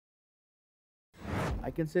I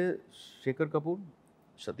can say Shekhar Kapur,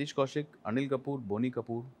 Satish Kaushik, Anil Kapoor, Boni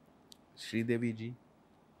Kapoor, Sridevi ji,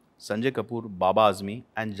 Sanjay Kapoor, Baba Azmi,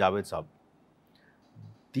 and Javed Saab.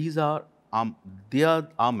 These are they are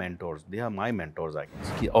our mentors. They are my mentors. I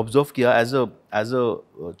guess. Observe किया as a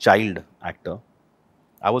child actor.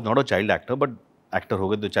 I was not a child actor, but actor हो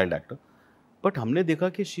गए तो child actor. But हमने देखा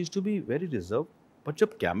कि she used to be very reserved. But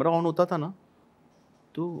जब camera on होता था ना,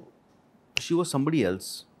 तो she was somebody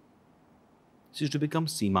else. She used to become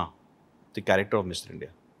Seema, the character of Mr. India.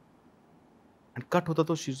 And cut होता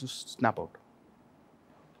तो she used to snap out.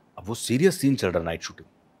 अब वो serious scene चल रहा night shooting.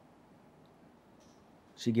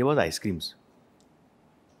 She gave us ice creams.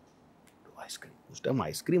 Ice cream. उस time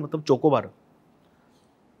ice cream मतलब chocobar.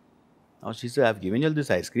 Now she said, I've given you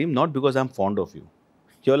this ice cream not because I'm fond of you.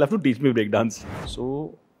 You all have to teach me break dance. So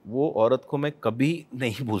वो औरत को मैं कभी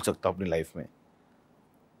नहीं भूल सकता अपनी लाइफ में.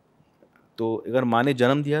 तो अगर माँ ने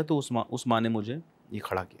जन्म दिया तो उस माँ ने मुझे ये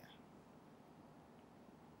खड़ा किया.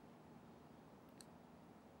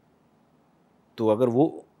 तो अगर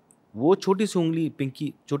वो छोटी सी उंगली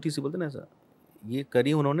पिंकी छोटी सी बोलते ना ऐसा ये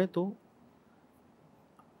करी उन्होंने तो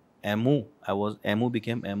emu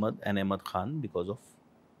became Ahmad and Ahmad Khan because of.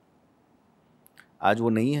 आज वो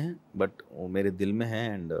नहीं है बट वो मेरे दिल में है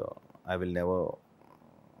and I will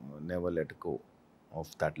never let go of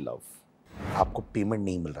that love. आपको पेमेंट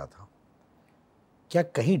नहीं मिल रहा था, क्या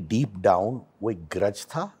कहीं डीप डाउन वो एक ग्रज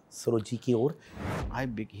था सरोज जी की ओर?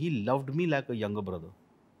 He loved me like a younger brother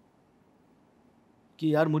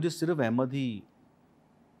कि यार मुझे सिर्फ अहमद ही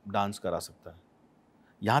डांस करा सकता है.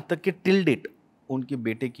 यहाँ तक कि टिल डेट उनके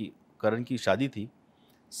बेटे की करण की शादी थी,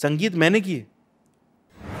 संगीत मैंने किए.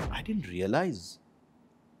 आई डिडंट रियलाइज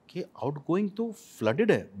कि आउटगोइंग तो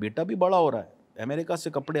फ्लडेड है. बेटा भी बड़ा हो रहा है, अमेरिका से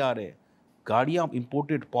कपड़े आ रहे हैं, गाड़ियाँ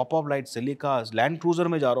imported, popup light सेलिकास, land cruiser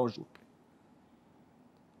में जा रहा हूँ शूट पे.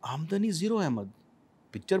 आमदनी जीरो. अहमद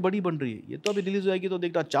पिक्चर बड़ी बन रही है, ये तो अभी रिलीज हो जाएगी तो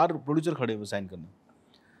देखना 4 प्रोड्यूसर खड़े हुए साइन करने.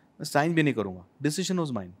 मैं साइन भी नहीं करूँगा. Decision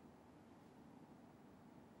was mine.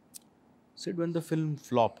 Said when the film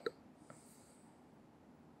flopped.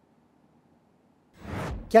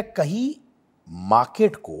 क्या कहीं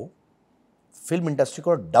मार्केट को, फिल्म इंडस्ट्री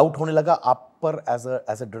को डाउट होने लगा आप पर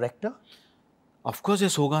as a director? Of course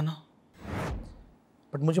yes होगा ना.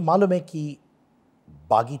 बट मुझे मालूम है कि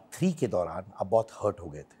बागी 3 के दौरान आप बहुत हर्ट हो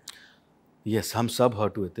गए थे. यस हम सब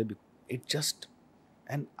हर्ट हुए थे. It just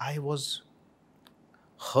and I was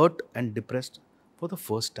hurt and depressed for the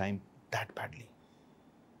first time that badly.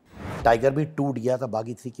 Tiger भी टूट गया था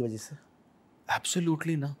बागी 3 की वजह से.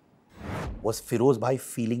 एब्सोल्युटली ना. Was फिरोज भाई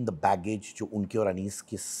फीलिंग द बैगेज जो उनके और अनीस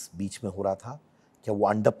के बीच में हो रहा था? क्या वो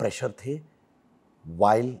अंडर प्रेशर थे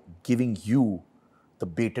while giving you the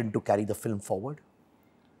baton to carry the film forward?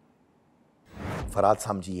 फराद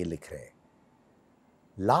Samji ये लिख रहे हैं,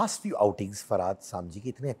 लास्ट फ्यू आउटिंग्स फराद सामजी के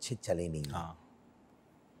इतने अच्छे चले नहीं. हाँ.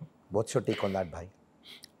 What's your take on that भाई?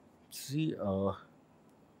 See,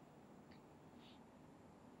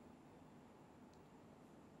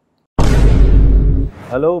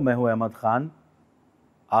 हेलो, मैं हूँ अहमद खान.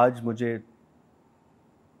 आज मुझे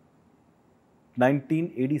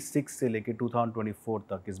 1986 से लेके 2024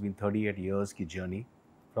 तक इज़ बीन 38 इयर्स की journey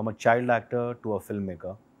from a child actor to a film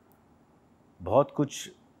maker. बहुत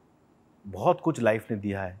कुछ लाइफ ने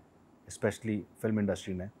दिया है, स्पेशली फिल्म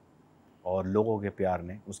इंडस्ट्री ने और लोगों के प्यार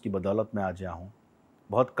ने. उसकी बदौलत मैं आज यहाँ हूँ.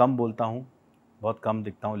 बहुत कम बोलता हूँ, बहुत कम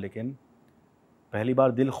दिखता हूँ, लेकिन पहली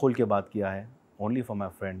बार दिल खोल के बात किया है. Only for my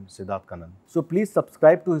friend Siddharth Kannan. So please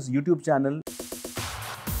subscribe to his YouTube channel.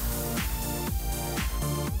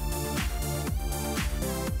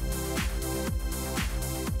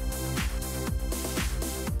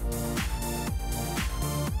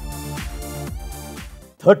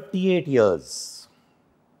 "38 years,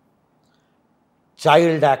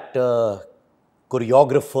 child actor,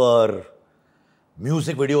 choreographer,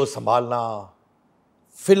 music video संभालना,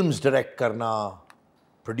 फिल्म्स डायरेक्ट करना,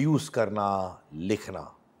 प्रोड्यूस करना, लिखना.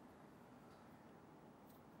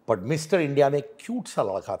 बट मिस्टर इंडिया में एक क्यूट सा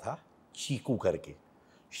लड़का था चीकू करके.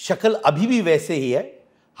 शक्ल अभी भी वैसे ही है,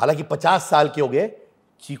 हालांकि 50 साल के हो गए.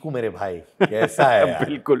 चीकू मेरे भाई कैसा है यार?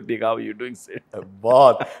 बिल्कुल ठीक. How you doing sir?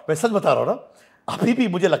 बहुत. मैं सच बता रहा हूँ ना, अभी भी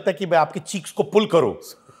मुझे लगता है कि मैं आपके चीक्स को पुल करूं,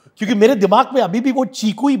 क्योंकि मेरे दिमाग में अभी भी वो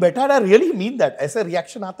चीकू ही बैठा है. I really mean that. ऐसा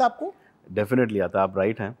रिएक्शन आता है आपको? डेफिनेटली आता है. आप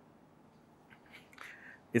राइट हैं.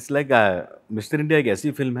 इट्स लाइक मिस्टर इंडिया एक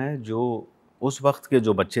ऐसी फिल्म है जो उस वक्त के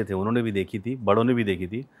जो बच्चे थे उन्होंने भी देखी थी, बड़ों ने भी देखी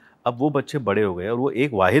थी. अब वो बच्चे बड़े हो गए और वो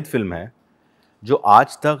एक वाहिद फिल्म है जो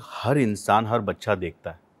आज तक हर इंसान, हर बच्चा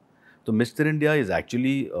देखता है. तो मिस्टर इंडिया इज़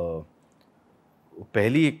एक्चुअली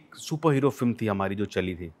पहली एक सुपर हीरो फिल्म थी हमारी जो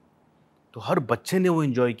चली थी. तो हर बच्चे ने वो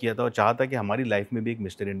इन्जॉय किया था और चाहता कि हमारी लाइफ में भी एक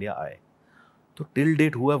मिस्टर इंडिया आए. तो till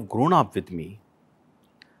date who have grown up with me,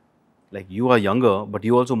 like you are younger but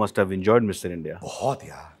you also must have enjoyed Mr. India. बहुत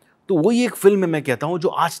यार. तो वही एक फिल्म है, मैं कहता हूँ, जो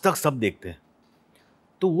आज तक सब देखते हैं.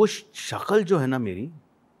 तो वो शक्ल जो है ना मेरी,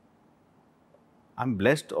 आई एम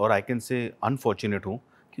ब्लेस्ड और आई कैन से अनफॉर्चुनेट हूँ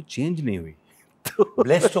कि चेंज नहीं हुई.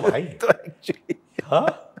 ब्लेस्ड हो भाई. तो एक्चुअली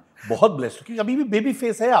हाँ, बहुत ब्लेस्ड, क्योंकि अभी भी बेबी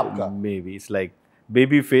फेस है आपका. May be it's like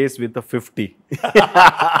baby face with a 50.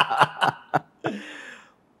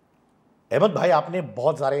 Ahmad भाई, आपने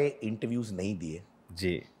बहुत सारे इंटरव्यूज नहीं दिए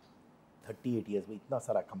जी. 38 इयर्स में, इतना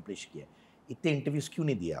सारा अकम्प्लिश किया, इतने इंटरव्यूज क्यों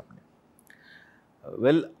नहीं दिए आपने?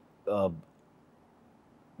 वेल,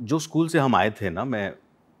 जो स्कूल से हम आए थे ना, मैं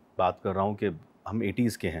बात कर रहा हूँ कि हम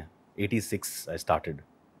 80s के हैं. 86 आई स्टार्टेड.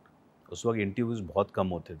 उस वक्त इंटरव्यूज़ बहुत कम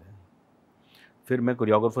होते थे. फिर मैं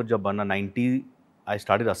कोरियोग्राफर जब बना 90, I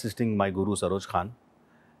started assisting my Guru Saroj Khan.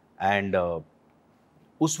 And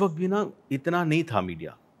उस वक्त भी ना इतना नहीं था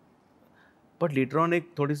मीडिया, बट लेटर ऑन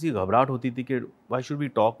एक थोड़ी सी घबराहट होती थी कि why should we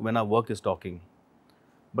talk when our work is talking.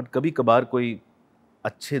 But कभी कभार कोई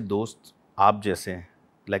अच्छे दोस्त आप जैसे हैं,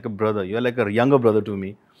 like a brother, you are like a younger brother to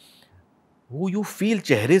me, वो यू फील,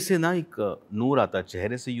 चेहरे से ना एक नूर आता है,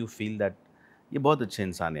 चेहरे से यू फील दैट ये बहुत अच्छे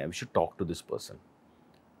इंसान है, we should talk to this person.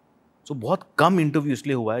 सो बहुत कम इंटरव्यू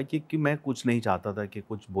इसलिए हुआ है कि मैं कुछ नहीं चाहता था कि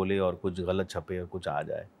कुछ बोले और कुछ गलत छपे और कुछ आ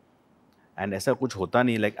जाए. एंड ऐसा कुछ होता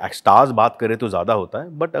नहीं, लाइक स्टार्स बात करे तो ज़्यादा होता है,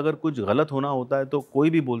 बट अगर कुछ गलत होना होता है तो कोई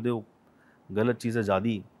भी बोल दे, वो गलत चीज़ें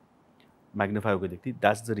ज़्यादा मैग्नीफाई होकर दिखती.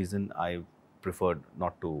 That's the reason I preferred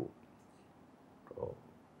not to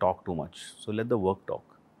talk too much. So let the work talk.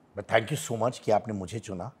 But thank you so much कि आपने मुझे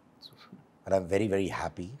चुना, और I am very very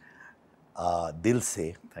happy दिल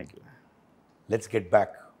से. Thank you. Let's get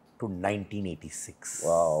back to 1986.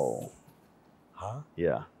 Wow. हाँ,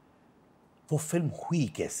 या वो फिल्म हुई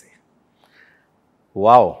कैसे?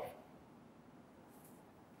 वाओ.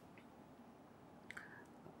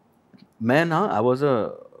 मैं ना I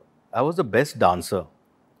was the best dancer.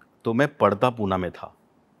 तो मैं पढ़ता पूना में था,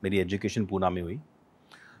 मेरी एजुकेशन पूना में हुई.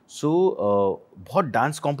 सो बहुत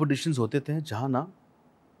डांस कॉम्पिटिशन्स होते थे जहाँ ना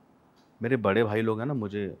मेरे बड़े भाई लोग हैं ना,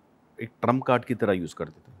 मुझे एक ट्रम्प कार्ड की तरह यूज़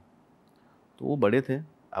करते थे. तो वो बड़े थे,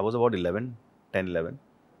 आई वॉज अबाउट 10-11,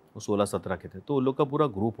 वो 16-17 के थे. तो वो लोग का पूरा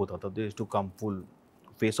ग्रुप होता था, they used to come, full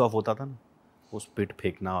face of होता था ना, वो स्पिट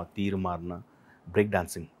फेंकना, तीर मारना, ब्रेक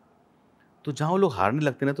डांसिंग. तो जहाँ वो लोग हारने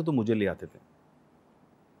लगते ना तो मुझे ले आते थे.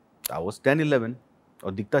 आई वॉज 10-11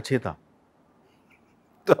 और दिखता 6 था,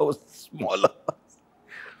 तो आई वॉज स्मॉलर.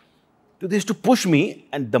 तो they used to push me,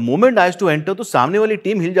 and the moment I used to enter तो सामने वाली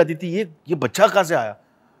टीम हिल जाती थी, ये बच्चा कहाँ से आया.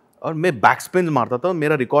 और मैं बैक स्पिन मारता था,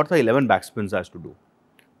 मेरा रिकॉर्ड था 11 back spins I used to do.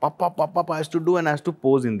 पापा I used to do and I used to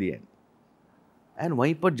pose in the end. And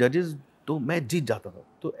वहीं पर जजेस, तो मैं जीत जाता था.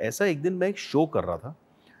 तो ऐसा एक दिन मैं एक शो कर रहा था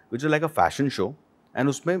which is like a fashion show, and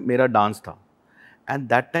उसमें मेरा डांस था. And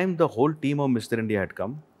that time the whole team of mister India had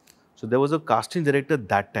come. So there was a casting director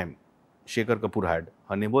that time, Shekhar Kapoor had,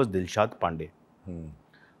 her name was Dilshad Pandey.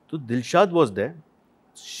 So Dilshad was there.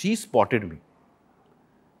 She spotted me,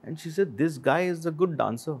 and she said, "This guy is a good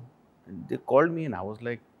dancer." And they called me, and I was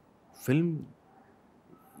like, "Film?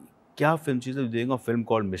 क्या film?" She said, "Doing a film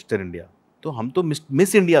called Mr. India." तो हम तो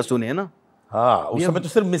miss India सुने हैं ना. हाँ, उस समय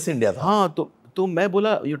तो सिर्फ मिस इंडिया था. हाँ, तो मैं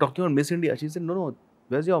बोला, "You talking about Miss India?" She said, "No,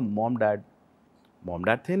 where's your mom, dad?" Mom,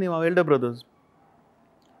 dad थे नहीं, my elder brothers.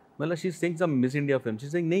 मतलब she's saying some Miss India film.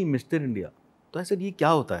 She's saying नहीं, Mr. India. तो I said, ये क्या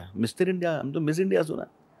होता है Mr. India? हम तो Miss India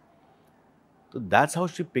सुना. So that's how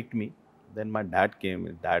she picked me. Then my dad came.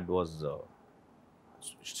 Dad was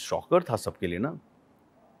shocker था सबके लिए ना.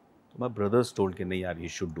 तो my brothers told कि नहीं यार,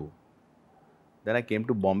 he should do. Then I came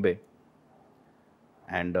to Bombay.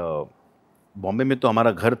 And Bombay में तो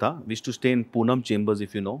हमारा घर था. We used to stay in Poonam Chambers,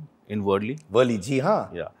 if you know, in Worli. Worli, जी हाँ.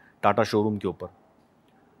 Yeah, टाटा शोरूम के ऊपर.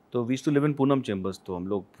 तो we used to live in Poonam Chambers. तो हम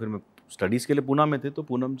लोग, फिर मैं स्टडीज़ के लिए पूना में थे, तो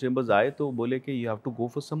पूनम चेम्बर्स आए तो बोले कि you have to go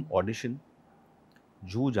for some audition,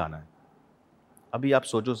 Juhu जाना है. अभी आप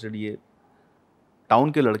सोचो सर, ये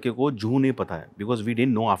टाउन के लड़के को जूहू नहीं पता है, because we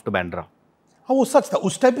didn't know after Bandra. हाँ, वो सच था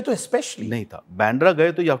उस टाइम पे, तो स्पेशली नहीं था. बैंड्रा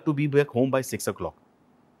गए तो you have to be back home bye 6 o'clock.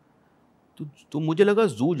 तो मुझे लगा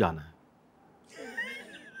जू जाना है.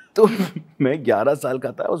 तो मैं 11 साल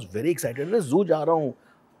का था, आई वाज वेरी एक्साइटेड, मैं जू जा रहा हूँ,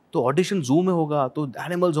 तो ऑडिशन जू में होगा, तो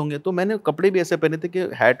एनिमल्स होंगे. तो मैंने कपड़े भी ऐसे पहने थे कि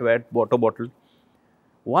हैट वैट, वाटर बॉटल.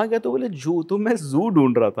 वहाँ गया तो बोले जू, तो मैं जू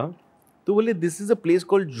ढूंढ रहा था. तो बोले this is a place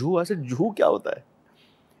called जू. ऐसे जू क्या होता है?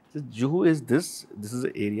 जू is this is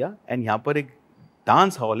area, and यहाँ पर एक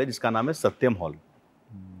डांस हॉल है जिसका नाम है सत्यम hall.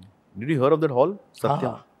 Did you here of that hall?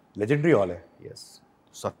 Satyam legendary hall है. यस.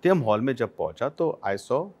 सत्यम हॉल में जब पहुंचा तो I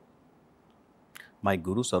saw my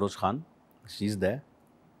Guru Saroj Khan, she is there,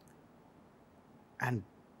 and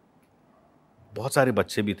बहुत सारे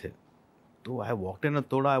बच्चे भी थे, तो आई वॉकड इन,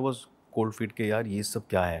 थोड़ा आई वॉज कोल्ड फीट के यार ये सब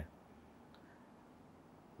क्या है.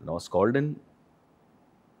 Was called in,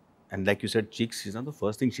 and like you said, cheeks. She's not the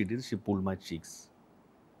first thing she did. She pulled my cheeks.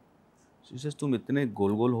 She says, "तुम इतने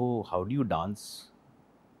गोल गोल हो. How do you dance?"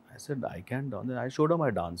 I said, "I can dance." I showed her my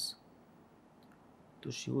dance.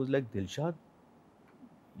 तो she was like, "Dilshad,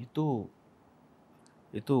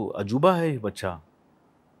 ये तो अजूबा है ये बच्चा."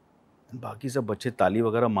 बाकी सब बच्चे ताली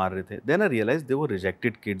वगैरह मार रहे थे. Then I realized they were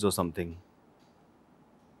rejected kids or something.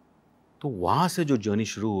 तो वहाँ से जो जर्नी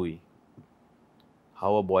शुरू हुई. How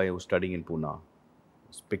a boy who was studying in Pune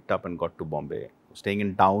was picked up and got to Bombay, staying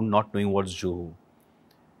in town, not knowing what's Juhu.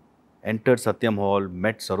 Entered Satyam Hall,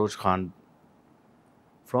 met Saroj Khan.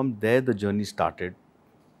 From there, the journey started.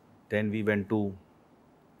 Then we went to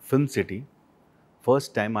Film City.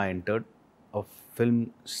 First time I entered a Film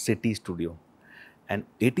City studio. And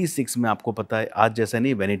 86 में आपको पता है आज जैसा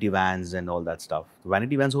नहीं vanity vans and all that stuff.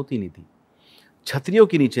 Vanity vans होती नहीं थी. छतरियों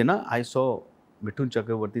के नीचे ना I saw Mithun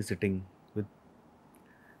Chakraborty sitting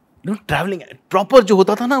travelling proper जो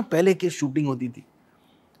होता था ना पहले की शूटिंग होती थी.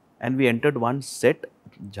 And we entered one set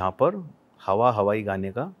जहाँ पर हवाई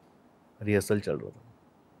गाने का रिहर्सल चल रहा था.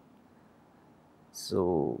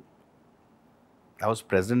 सो आई वॉज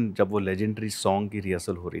प्रेजेंट जब वो लेजेंडरी सॉन्ग की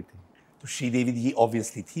रिहर्सल हो रही थी. तो श्रीदेवी जी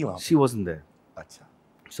ऑब्वियसली थी वहाँ. She wasn't there. अच्छा.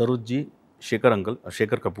 Saroj ji, Shekhar uncle,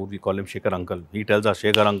 Shekhar Kapoor, we call him Shekhar uncle. He tells us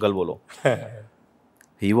Shekhar uncle बोलो.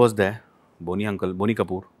 He was there. Bony uncle, Boney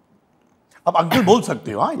Kapoor. अब अंकल बोल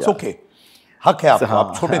सकते हो. हाँ, इट्स ओके. हक है आपका.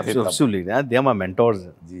 आप छोटे थे तब. Absolutely, they are my mentors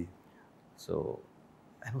ji. So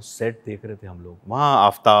and वो सेट देख रहे थे हम लोग वहाँ.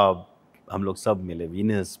 आफ्ताब, हम लोग सब मिले.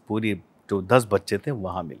 वीनस पूरी जो 10 बच्चे थे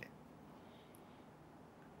वहाँ मिले.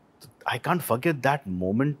 I can't forget that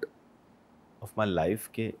moment of my life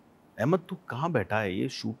के अहमद तू कहाँ बैठा है. ये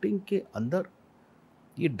शूटिंग के अंदर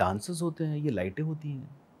ये डांसर्स होते हैं, ये लाइटें होती हैं,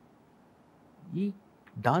 ये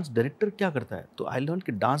डांस डायरेक्टर क्या करता है. तो आई लर्न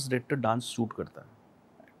कि डांस डायरेक्टर डांस शूट करता है,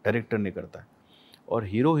 डायरेक्टर नहीं करता है. और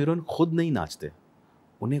हीरो हीरोइन खुद नहीं नाचते,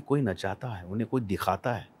 उन्हें कोई नचाता है, उन्हें कोई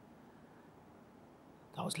दिखाता है.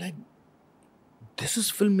 I was like this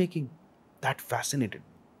is film making. That fascinated.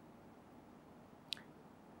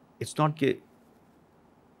 It's not कि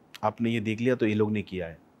आपने ये देख लिया तो ये लोग ने किया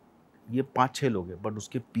है. ये 5-6 लोग हैं, बट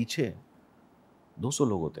उसके पीछे 200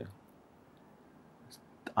 लोग होते हैं.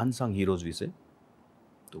 अनसंग हीरोज भी से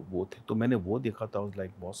तो वो थे. तो मैंने वो देखा था. Was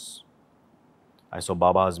like boss. I saw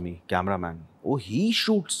Baba Azmi, cameraman. O he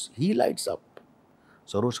shoots, he lights up.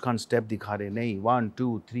 Saroj Khan step दिखा रहे. नहीं 1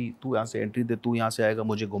 2 3 तू यहाँ से एंट्री दे, तू यहाँ से आएगा,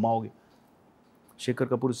 मुझे घुमाओगे. शेखर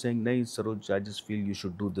कपूर सेइंग नहीं Saroj, I just feel you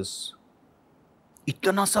should do this.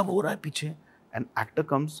 इतना सब हो रहा है पीछे. एंड एक्टर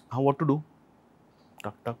कम्स, हाँ व्हाट टू डू,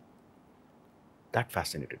 टक टक. That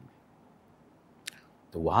fascinated me.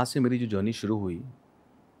 तो वहाँ से मेरी जो जर्नी शुरू हुई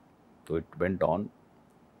तो इट वेंट ऑन.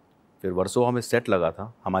 फिर वर्सोवा में सेट लगा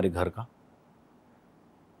था हमारे घर का,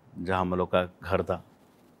 जहाँ हम लोग का घर था,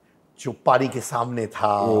 जो पानी के सामने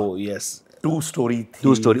था. ओ यस. 2 स्टोरी थी.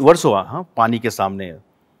 2 स्टोरी वर्सोवा. हाँ, पानी के सामने.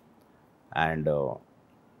 एंड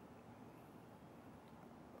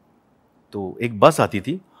तो एक बस आती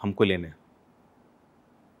थी हमको लेने.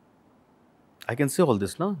 I can say all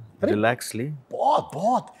this ना रिलैक्सली.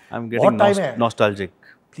 बहुत I am getting nostalgic.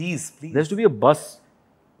 Please please. There to be a बस.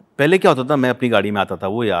 पहले क्या होता था, मैं अपनी गाड़ी में आता था,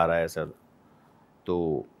 वो आ रहा है सर.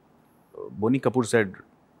 तो बोनी कपूर सेड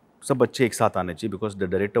सब बच्चे एक साथ आने चाहिए because the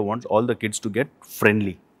director wants all the kids to get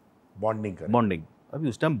friendly. Bonding. अभी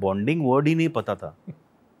उस टाइम बॉन्डिंग वर्ड ही नहीं पता था.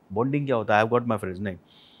 बॉन्डिंग क्या होता है, I have got my friends. नहीं,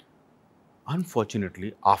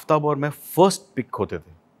 अनफॉर्चुनेटली आफ्ताब और मैं फर्स्ट पिक होते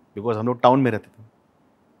थे बिकॉज हम लोग टाउन में रहते थे.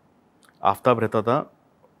 आफ्ताब रहता था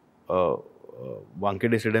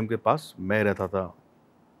वानखेड़े स्टेडियम के पास, मैं रहता था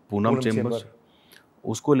पूनम चेम्बर्स.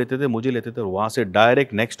 उसको लेते थे, मुझे लेते थे, और वहाँ से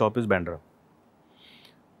direct next stop is Bandra.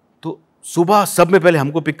 तो सुबह सब में पहले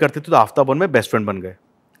हमको पिक करते थे. तो आफ्ताब और मैं बेस्ट फ्रेंड बन गए.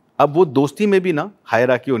 अब वो दोस्ती में भी ना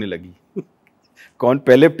हायरार्की होने लगी. कौन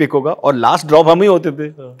पहले पिक होगा, और लास्ट ड्रॉप हम ही होते थे.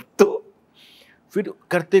 तो फिर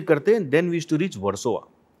करते करते then we used to reach Versova.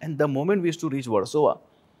 And the moment we used to reach Versova,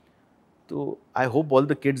 तो I hope all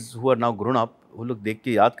the kids who are now grown up, वो लोग देख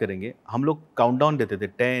के याद करेंगे. हम लोग काउंटडाउन देते थे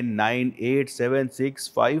 10 9 8 7 6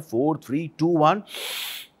 5 4 3 2 1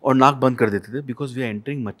 और नाक बंद कर देते थे बिकॉज वी आर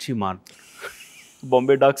एंटरिंग मच्छी मार्ट.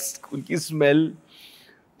 बॉम्बे डक्स, उनकी स्मेल.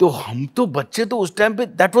 तो हम तो बच्चे तो उस टाइम पे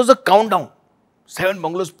that was a countdown. 7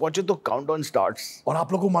 bungalows पहुंचे तो काउंटडाउन स्टार्ट्स. और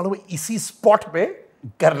आप लोगों को मालूम है इसी स्पॉट पे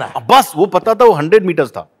करना है. बस वो पता था, वो 100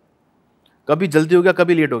 मीटर्स था. कभी जल्दी हो गया,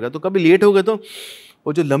 कभी लेट हो गया. तो कभी लेट हो गए तो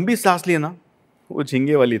वो जो लंबी सांस ली ना, वो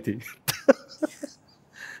झींगे वाली थी.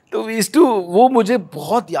 तो वी यूज्ड टू, वो मुझे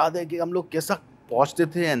बहुत याद है कि हम लोग कैसा पहुंचते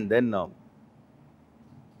थे. एंड देन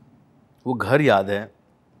वो घर याद है,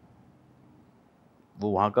 वो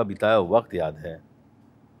वहाँ का बिताया वक्त याद है,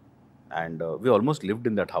 and we almost lived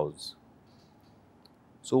in that house.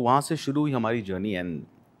 सो वहाँ से शुरू हुई हमारी journey, and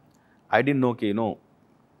I didn't know कि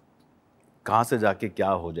कहाँ से जाके क्या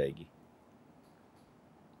हो जाएगी.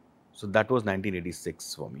 So that was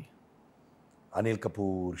 1986 for me. Anil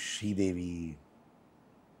Kapoor, Sridevi,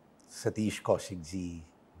 Satish Kaushik ji,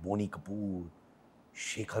 Boney Kapoor,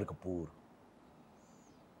 Shekhar Kapoor.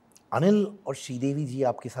 Anil और श्रीदेवी जी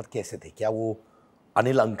आपके साथ कैसे थे? क्या वो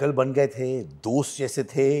अनिल अंकल बन गए थे, दोस्त जैसे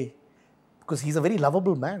थे? Because he is a very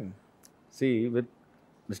lovable man. C with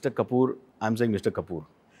mister Kapoor, I am saying mister Kapoor,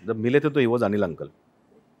 जब मिले थे तो he was Anil uncle.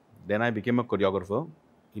 Then I became a choreographer,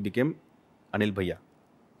 he became Anil भैया.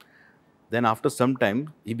 Then after some time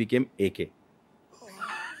he became AK.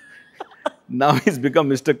 Now he's become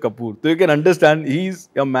Mr. Kapur. So you can understand he's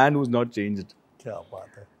a man who's not changed. क्या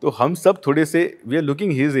बात है. तो हम सब थोड़े से we are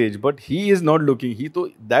looking his age, but he is not looking. He तो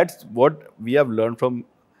that's what we have learned from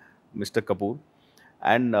Mr. Kapur.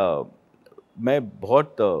 And मैं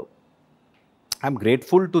बहुत I'm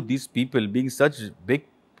grateful to these people being such big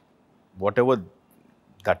whatever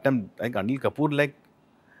that time, like Anil Kapoor, like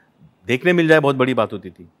देखने मिल जाए बहुत बड़ी बात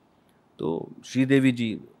होती थी. तो श्रीदेवी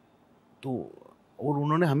जी तो, और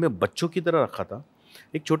उन्होंने हमें बच्चों की तरह रखा था.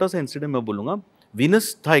 एक छोटा सा इंसिडेंट मैं बोलूँगा.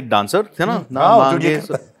 वीनस था एक डांसर, थे ना, नाम मांगे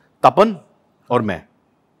तपन और मैं.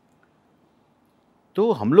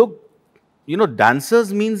 तो हम लोग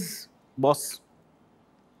dancers means boss,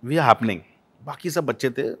 we are happening. बाकी सब बच्चे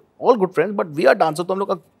थे, all good friends, but we are dancer. तो हम लोग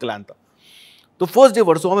का क्लैन था. तो फर्स्ट डे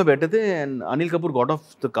वर्सोवा में बैठे थे, and Anil Kapoor got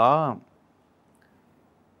off the car.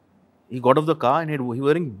 He got off the car and he was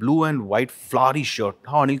wearing blue and white flowery shirt.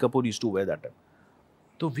 How Anil Kapoor used to wear that time.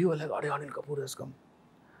 So we were like, "Arey, Anil Kapoor has come."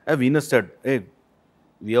 And Venus said, "Hey,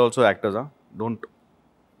 we are also actors, huh? Don't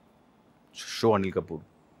show Anil Kapoor.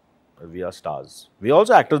 We are stars. We are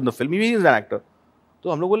also actors in the film. He is an actor."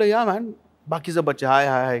 तो हम लोग बोले, "Yeah, man." बाकी सब बच्चे हाय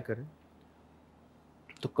हाय हाय करें.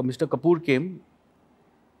 तो mister Kapoor केम,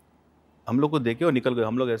 हम लोग को देखे और निकल गए.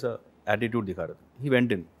 हम लोग ऐसा एटीट्यूड दिखा रहे थे. He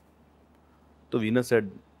went in. तो Venus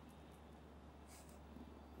said,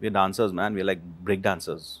 "We're dancers, man. We're like break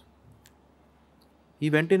dancers." He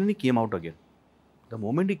went in and he came out again. The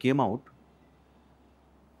moment he came out,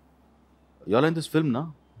 "Y'all in this film, na?"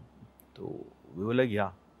 So we were like,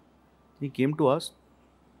 "Yeah." He came to us.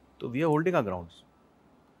 So we are holding our grounds.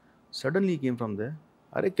 Suddenly he came from there.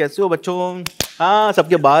 अरे कैसे हो बच्चों? हाँ,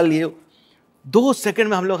 सबके बाल ये. 2 second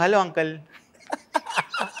में हम लोग, हेलो अंकल.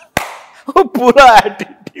 पूरा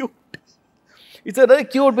attitude. It's a very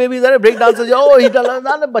cute baby, he's a break dancer. Oh, he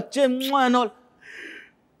does बच्चे and all.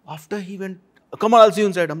 After he went, come on, I'll see you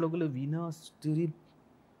inside. हम लोग बोले, वीनस तेरी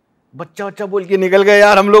बच्चा बोल के निकल गए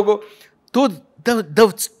यार हम लोग को. तो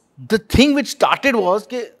the thing which started was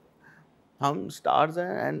कि हम stars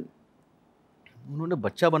हैं, and उन्होंने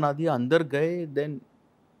बच्चा बना दिया. अंदर गए. Then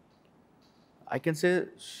I can say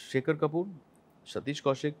Shekhar Kapoor, Satish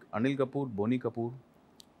Kaushik, Anil Kapoor, Boney Kapoor,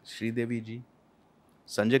 Sridevi ji,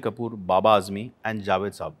 Sanjay Kapoor, Baba Azmi, and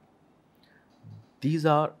Javed Saab. These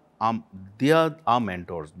are they are our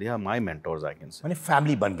mentors. They are my mentors, I can say. माने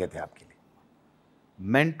फैमिली बन गए थे आपके लिए.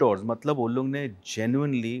 Mentors मतलब वो लोग ने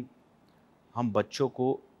genuinely हम बच्चों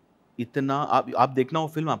को इतना, आप देखना वो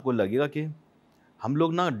फिल्म, आपको लगेगा कि हम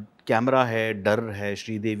लोग ना, कैमरा है, डर है,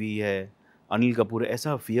 श्रीदेवी है, अनिल कपूर है,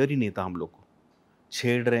 ऐसा फियर ही नहीं था हम लोग को.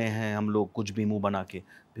 छेड़ रहे हैं हम लोग कुछ भी मुंह बना के,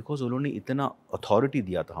 बिकॉज उन्होंने इतना अथॉरिटी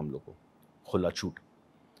दिया था हम लोग को, खुला छूट.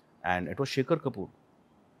 And it was Shekhar Kapoor.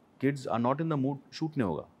 Kids are not in the mood, shoot नहीं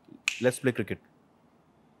होगा, let's play cricket.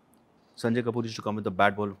 Sanjay Kapoor used to come with the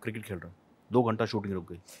bat ball, cricket खेल रहे हैं, 2 घंटा शूटिंग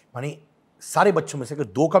रुक गई. माने सारे बच्चों में से अगर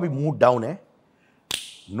 2 का भी मूड डाउन है,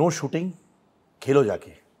 नो शूटिंग, खेलो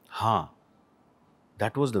जाके. हाँ,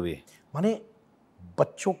 दैट वॉज द वे. माने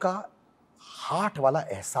बच्चों का हार्ट वाला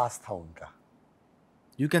एहसास था उनका.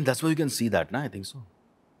 You can, that's why you can see that ना, आई थिंक सो.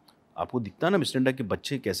 आपको दिखता है ना मिस्टर इंडिया के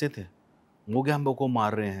बच्चे कैसे थे, मोगैम्बो को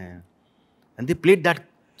मार रहे हैं, एंड दे प्लेड दैट.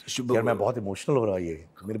 यार मैं बहुत इमोशनल हो रहा हूँ. ये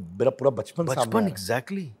मेरा पूरा बचपन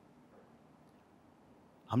एग्जैक्टली.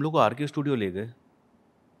 हम लोग को आरके स्टूडियो ले गए,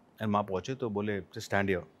 एंड वहाँ पहुँचे तो बोले stand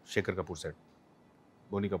here. Shekhar Kapoor set,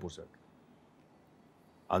 Boney Kapoor set,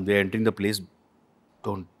 and they entering the place.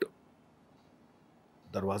 Don't,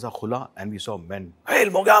 दरवाज़ा खुला and we saw main, hello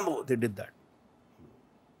Mogambo. They did that.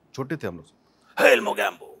 छोटे थे हम लोग, हेल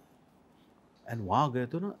मोगैम्बो. एंड वहाँ गए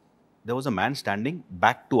तो ना, there was a man standing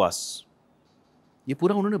back to us. ये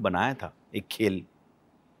पूरा उन्होंने बनाया था एक खेल,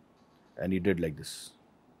 and he did like this,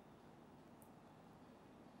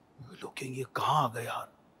 looking. ये कहाँ आ गए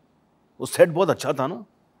यार? वो सेट बहुत अच्छा था ना,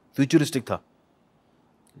 फ्यूचरिस्टिक था.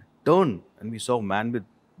 Turn and we saw man with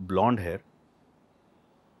blonde hair.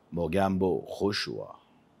 Mogambo खुश हुआ.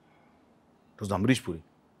 It was Amrish Puri.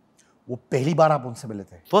 वो पहली बार आप उनसे मिले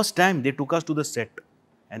थे? First time they took us to the set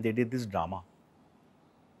and they did this drama.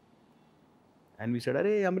 And we said,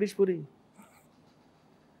 अरे Amrish Puri.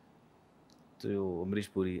 तो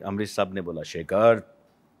अमरीश साहब ने बोला, शेखर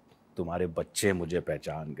तुम्हारे बच्चे मुझे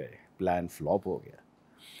पहचान गए, प्लान फ्लॉप हो गया.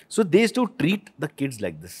 So they used to treat the kids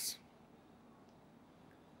like this.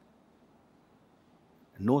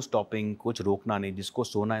 No stopping, कुछ रोकना नहीं, जिसको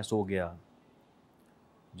सोना है सो गया,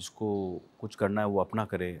 जिसको कुछ करना है वो अपना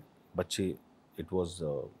करे. बच्चे इट वाज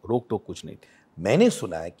रोक टोक कुछ नहीं थी. मैंने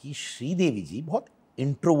सुना है कि श्रीदेवी जी बहुत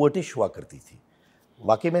इंट्रोवर्टिश हुआ करती थी,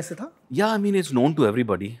 वाकई में से था? या I mean it's known to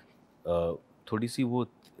everybody. थोड़ी सी वो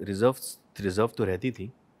रिजर्व तो रहती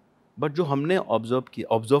थी, बट जो हमने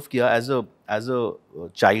ऑब्जर्व किया as a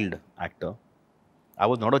child actor. I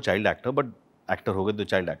was not a child actor, but actor हो गए तो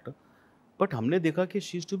चाइल्ड एक्टर. बट हमने देखा कि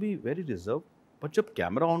she is to be very reserve. But जब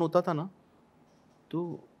कैमरा ऑन होता था ना,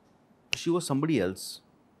 तो she was somebody else.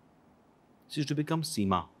 She is to become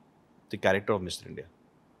Seema, the character of mister India.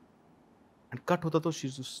 And cut होता तो she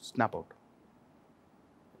is to snap out.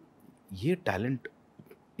 ये talent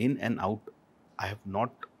in and out I have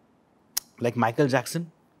not. Like Michael Jackson,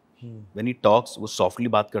 when he talks वो softly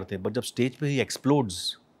बात करते हैं, but जब stage पे ही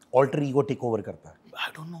explodes, alter ego take over करता है.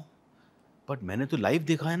 आई डोंट नो, बट मैंने तो लाइव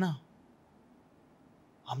देखा है ना.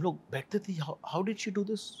 हम लोग बैठते थे, how did she do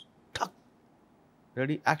this? ठक,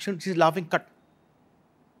 ready, action, she is laughing, cut.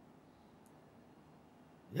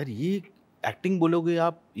 यार ये एक्टिंग बोलोगे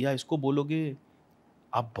आप या इसको बोलोगे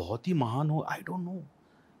आप बहुत ही महान हो, I don't know,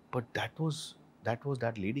 but that was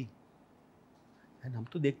that lady. And हम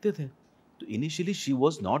तो देखते थे. तो initially she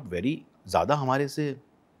was not very, ज़्यादा हमारे से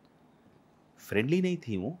फ्रेंडली नहीं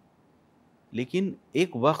थी वो, लेकिन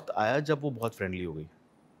एक वक्त आया जब वो बहुत फ्रेंडली हो गई.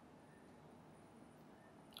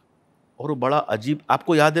 और वो बड़ा अजीब,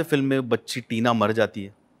 आपको याद है फिल्म में बच्ची टीना मर जाती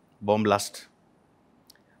है, बॉम्ब ब्लास्ट,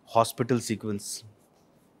 हॉस्पिटल सीक्वेंस.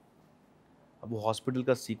 अब वो हॉस्पिटल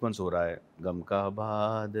का सीक्वेंस हो रहा है, गम का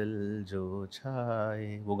बादल जो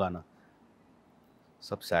छाए, वो गाना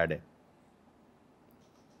सब सैड है.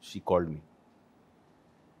 She called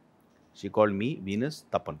me Venus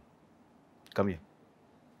Tapan, come here.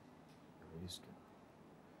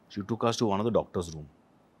 She took us to one of the doctors room.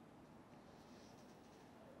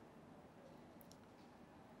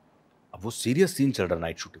 अब वो सीरियस सीन चल रहा,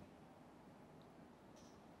 night shooting.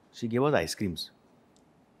 She gave us ice creams.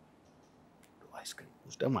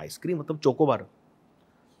 उस टाइम आइसक्रीम मतलब chocobar.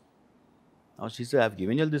 Now she said, I've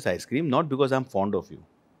given you all this ice cream not because I'm fond of you.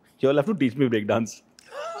 You all have to teach me break dance.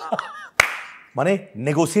 माने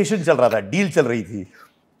negotiation चल रहा था, deal चल रही थी.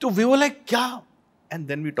 तो we were like, क्या?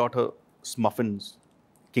 And then we taught her smuffins,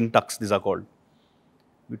 king tucks, these are called.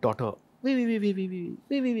 We taught her,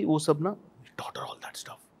 वो सब ना, we taught her all that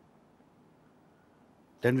stuff.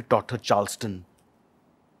 Then we taught her Charleston,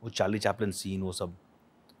 वो चार्ली चैपलिन सीन, वो सब.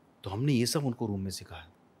 तो हमने ये सब उनको रूम में सिखाया.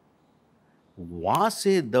 वहाँ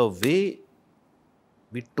से the way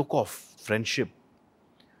we took off friendship,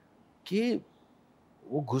 कि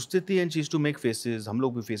वो घुसते थे and she is to make faces, हम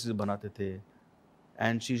लोग भी फेसेस बनाते थे.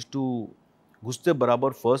 एंड शी इज़ टू घुसते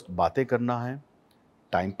बराबर फर्स्ट बातें करना है,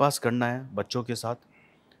 टाइम पास करना है बच्चों के साथ.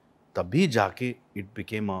 तभी जाके इट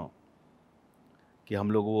बिकेम कि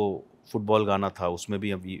हम लोग वो फुटबॉल गाना था, उसमें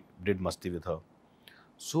भी वी डिड मस्ती with her.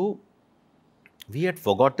 So we had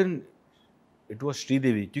forgotten it was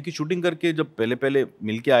Sridevi. क्योंकि शूटिंग करके जब पहले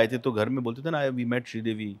मिल के आए थे तो घर में बोलते थे ना, वी मेट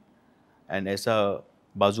श्रीदेवी. एंड ऐसा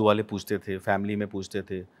बाजू वाले पूछते थे, फैमिली में पूछते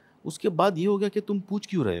थे. उसके बाद ये हो गया कि तुम पूछ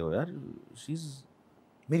क्यों रहे हो यार, शी इज़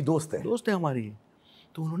मेरी दोस्त है हमारी.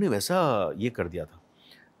 तो उन्होंने वैसा ये कर दिया था.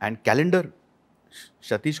 एंड कैलेंडर,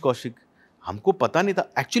 सतीश कौशिक, हमको पता नहीं था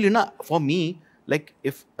एक्चुअली ना. For me, like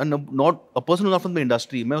if not a person not from the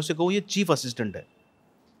industry, मैं उसे कहूँ ये चीफ असिस्टेंट है,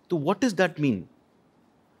 तो व्हाट इज दैट मीन?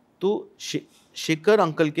 तो शेखर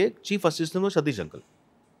अंकल के चीफ असिस्टेंट वो सतीश अंकल.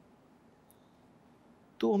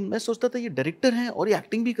 तो मैं सोचता था ये डायरेक्टर हैं और ये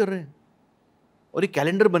एक्टिंग भी कर रहे हैं और ये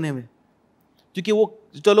कैलेंडर बने हुए. क्योंकि वो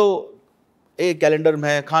चलो एक कैलेंडर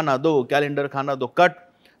में खाना दो, कैलेंडर खाना दो, कट,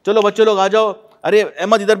 चलो बच्चे लोग आ जाओ, अरे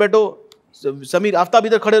अहमद इधर बैठो, समीर आफ्ताब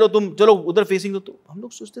इधर खड़े रहो, तुम चलो उधर फेसिंग दो. तो हम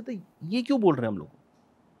लोग सोचते थे ये क्यों बोल रहे हैं हम लोग.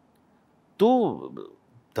 तो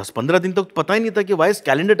 10-15 दिन तक पता ही नहीं था कि Y is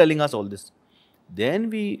calendar telling us all this. Then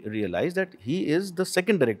we realized that he is the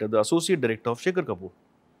second director, the associate director of Shekhar Kapur.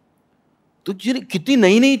 तो ये कितनी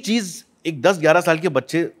नई नई चीज़ एक 10-11 साल के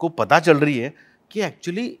बच्चे को पता चल रही है कि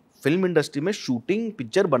एक्चुअली फिल्म इंडस्ट्री में शूटिंग,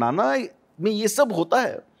 पिक्चर बनाना में ये सब होता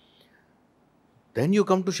है. Then you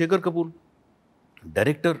come to Shekhar Kapur,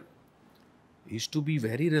 director. He used to be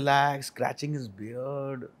very relaxed, scratching his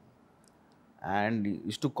beard, and he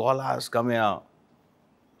used to call us, "Come here."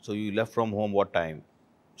 So you left from home what time?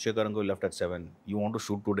 Shekhar uncle left at 7. You want to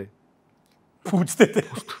shoot today? पूछते थे.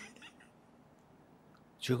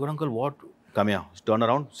 Shekhar uncle, what? Come here. Turn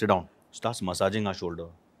around. Sit down. Starts massaging our shoulder.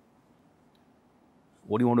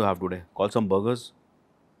 What do you want to have today? Call some burgers.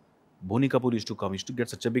 Boni Kapur used to come. He used to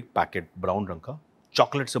get such a big packet, brown रंग का,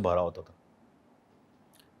 chocolate से भरा होता था.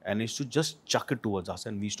 And he used to just chuck it towards us,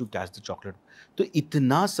 and we used to catch the chocolate. तो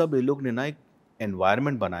इतना सब ये लोग ने ना एक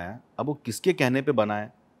environment बनाया. अब वो किसके कहने पे बनाया?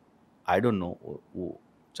 I don't know. वो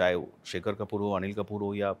चाहे शेखर कपूर हो, अनिल कपूर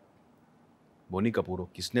हो या बोनी कपूर हो,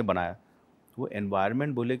 किसने बनाया? वो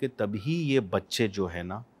environment बोले कि तभी ये बच्चे जो है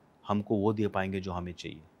ना हमको वो दे पाएंगे जो हमें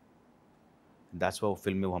चाहिए. That's why वो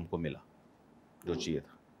फिल्म में वो हमको मिला जो चाहिए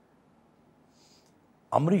था.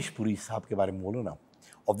 अमरीश पुरी साहब के बारे में बोलो ना.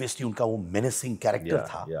 ऑब्वियसली उनका वो मेनेसिंग कैरेक्टर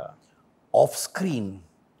था. Yeah. ऑफ स्क्रीन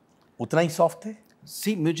उतना ही सॉफ्ट थे.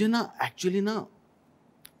 सी मुझे ना एक्चुअली ना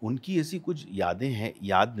उनकी ऐसी कुछ यादें हैं,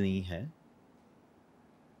 याद नहीं है,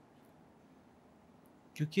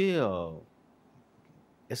 क्योंकि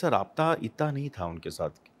ऐसा राब्ता इतना नहीं था उनके साथ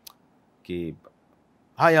कि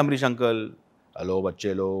हाय अमरीश अंकल, हेलो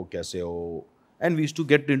बच्चे लोग कैसे हो, and we used to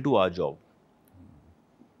get into our job.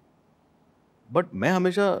 But मैं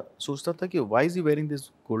हमेशा सोचता था कि why is he wearing this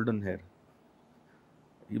golden hair,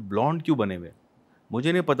 ये ब्लॉन्ड क्यों बने हुए.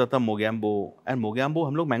 मुझे नहीं पता था मोगैम्बो, एंड मोगैम्बो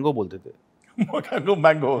हम लोग मैंगो बोलते थे.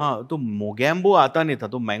 मैंगो. हाँ, तो मोगैम्बो आता नहीं था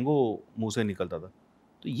तो मैंगो मुंह से निकलता था.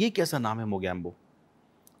 तो ये कैसा नाम है Mogambo,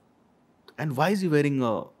 and why is he wearing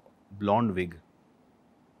a blonde wig.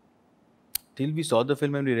 Till we saw the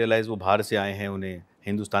film and we realise वो बाहर से आए हैं, उन्हें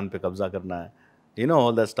हिंदुस्तान पे कब्जा करना है, you know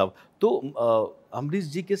all that stuff. तो अमरीश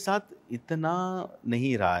जी के साथ इतना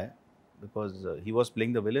नहीं रहा है because he was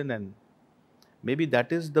playing the villain, and maybe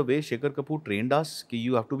that is the way Shekhar Kapoor trained us कि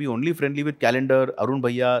you have to be only friendly with calendar, Arun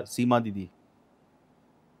भैया, सीमा दीदी.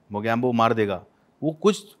 मोगैम्बो मार देगा, वो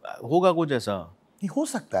कुछ होगा कुछ ऐसा. नहीं हो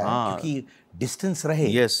सकता है. हाँ. क्योंकि डिस्टेंस रहे.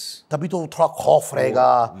 Yes. तभी तो थोड़ा खौफ रहेगा.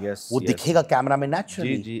 Yes, वो yes. दिखेगा कैमरा में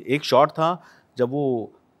नेचुरली. जी. एक शॉट था जब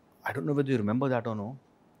वो, I don't know whether you remember that or no,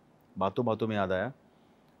 बातों बातों में याद आया.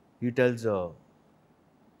 He tells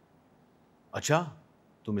अच्छा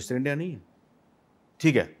तू मिस्टर इंडिया नहीं है,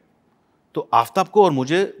 ठीक है. तो आफ्ताब को और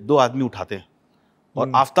मुझे दो आदमी उठाते हैं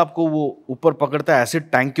और आफ्ताब को वो ऊपर पकड़ता है एसिड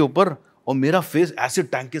टैंक के ऊपर, और मेरा फेस एसिड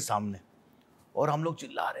टैंक के सामने, और हम लोग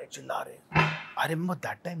चिल्ला रहे. आई रिमेंबर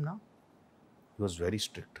दैट टाइम ना, ही वाज वेरी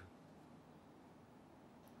स्ट्रिक्ट.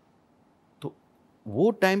 तो वो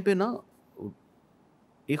टाइम पे ना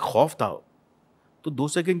एक खौफ था. तो 2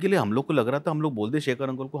 सेकंड के लिए हम लोग को लग रहा था हम लोग बोल दे शेखर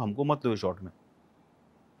अंकल को हमको मत लो शॉट में,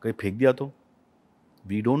 कहीं फेंक दिया तो.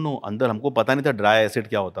 वी डोंट नो, अंदर हमको पता नहीं था ड्राई एसिड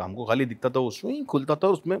क्या होता. हमको खाली दिखता था उसमें ही खुलता था,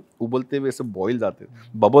 उसमें उबलते हुए ऐसे बॉइल्स आते,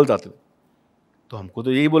 बबल्स आते थे. तो हमको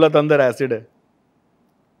तो यही बोला था अंदर एसिड है.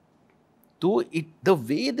 तो it the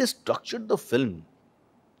way they structured the film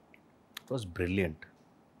it was brilliant.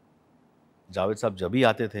 Javed साहब जब भी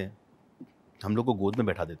आते थे हम लोग को गोद में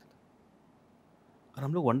बैठा देते थे और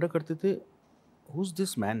हम लोग वंडर करते थे who is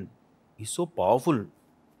this man, he is so powerful.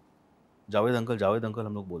 Javed uncle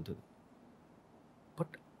हम लोग बोलते थे.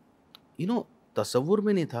 बट यू नो तसव्वुर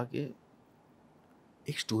में नहीं था कि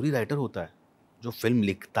एक स्टोरी राइटर होता है जो फिल्म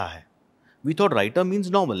लिखता है. We thought writer means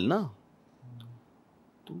novel ना.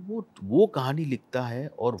 तो वो कहानी लिखता है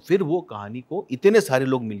और फिर वो कहानी को इतने सारे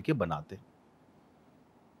लोग मिलके बनाते हैं.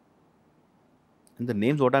 And the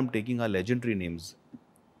names what I am taking are legendary names.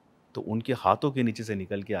 तो उनके हाथों के नीचे से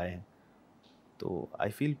निकल के आए हैं. तो आई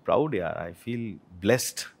फील प्राउड यार, आई फील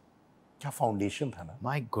ब्लेस्ड. क्या फाउंडेशन था ना.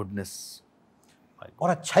 My goodness. और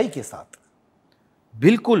अच्छाई के साथ.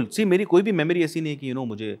 बिल्कुल. सी मेरी कोई भी मेमोरी ऐसी नहीं है कि यू नो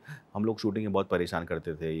मुझे हम लोग शूटिंग में बहुत परेशान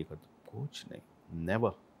करते थे, ये करते, कुछ नहीं.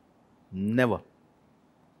 नेवर.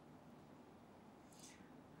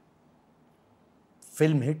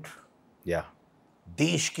 Film hit. या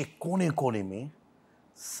देश के कोने कोने में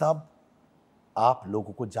सब आप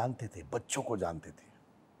लोगों को जानते थे, बच्चों को जानते थे.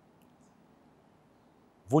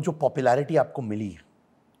 वो जो पॉपुलैरिटी आपको मिली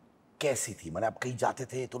कैसी थी? मैंने आप कहीं जाते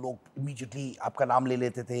थे तो लोग इमीडिएटली आपका नाम ले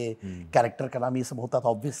लेते थे, कैरेक्टर का नाम, ये सब होता था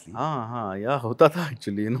ऑब्वियसली. हाँ या होता था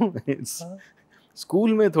एक्चुअली. यू नो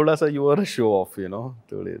स्कूल में थोड़ा सा you are a show off, you know.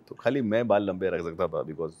 थोड़े तो खाली मैं बाल लंबे रख सकता था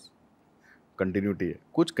बिकॉज कंटिन्यूटी है,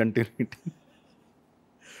 कुछ कंटिन्यूटी.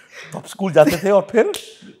 तो आप स्कूल जाते थे और फिर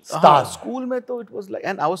स्टार. स्कूल में तो it was like,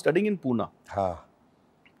 and I was studying in Poona. हाँ.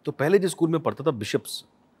 तो पहले जिस स्कूल में पढ़ता था bishops,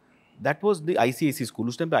 that was the ICSE school.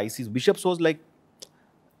 उस टाइम पे IC bishops was like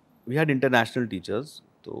we had international teachers,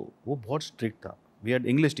 तो वो बहुत स्ट्रिक्ट था. We had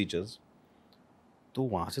English teachers. तो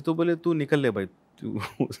वहाँ से तो बोले तू निकल ले भाई,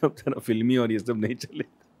 तो सब जना फिल्मी और ये सब नहीं चले.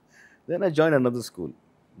 Then I joined another school,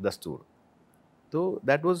 दस्तूर. तो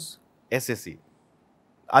that was SSC.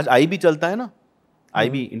 आज IB चलता है ना,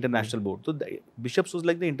 IB इंटरनेशनल बोर्ड. तो bishops was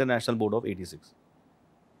like the international board of 86.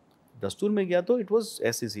 दस्तूर में गया तो इट वाज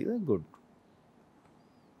SSC, गुड.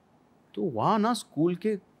 तो वहाँ ना स्कूल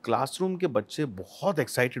के क्लासरूम के बच्चे बहुत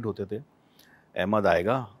एक्साइटेड होते थे. अहमद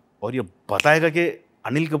आएगा और ये बताएगा कि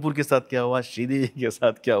अनिल कपूर के साथ क्या हुआ, श्रीदेवी के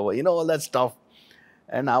साथ क्या हुआ, you know all that stuff.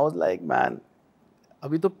 And I was like man,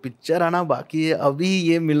 अभी तो पिक्चर आना बाकी है, अभी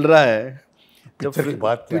ये मिल रहा है. जब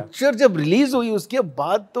पिक्चर जब रिलीज हुई उसके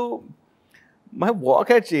बाद तो माय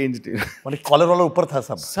वॉक हैड चेंज्ड. माने कॉलर वाला ऊपर था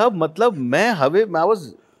सब. मतलब मैं हवे, I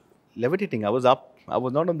was levitating, I was up, I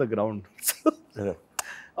was not on the ground.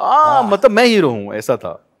 मतलब मैं हीरो हूँ, ऐसा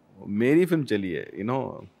था. मेरी फिल्म चली है, यू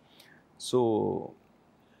नो. सो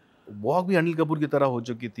वॉक भी अनिल कपूर की तरह हो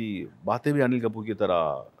चुकी थी, बातें भी अनिल कपूर की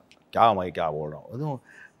तरह. क्या मैं क्या बोल रहा हूँ,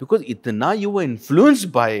 बिकॉज इतना you were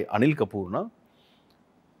influenced by Anil Kapoor ना.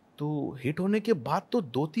 तो हिट होने के बाद तो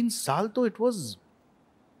 2-3 साल तो it was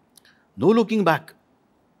no looking back.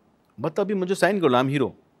 But अभी मुझे साइन कर लो, आई एम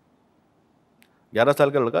हीरो. 11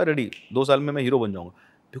 साल का लड़का रेडी, 2 साल में मैं हीरो बन जाऊंगा.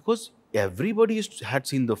 Because everybody had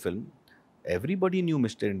seen the film, everybody knew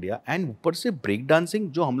mister India. And ऊपर से ब्रेक डांसिंग,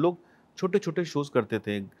 जो हम लोग छोटे छोटे शोज करते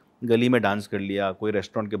थे, गली में डांस कर लिया, कोई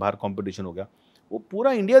रेस्टोरेंट के बाहर कंपटीशन हो गया, वो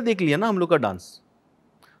पूरा इंडिया देख लिया ना हम लोग का डांस.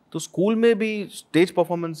 तो स्कूल में भी स्टेज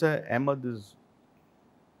परफॉर्मेंस है, अहमद इज,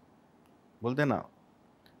 बोलते हैं ना,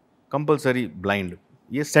 कंपलसरी ब्लाइंड,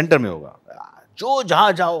 ये सेंटर में होगा, जो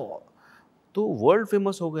जहाँ जाओ. तो वर्ल्ड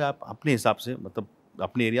फेमस हो गया आप अपने हिसाब से, मतलब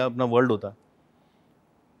अपने एरिया अपना वर्ल्ड होता है.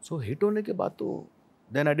 सो हिट होने के बाद तो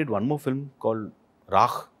then I did one more film called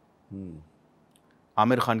राख.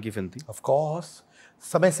 आमिर खान की फिल्म थी. ऑफ कोर्स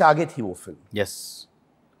समय से आगे थी वो film. Yes,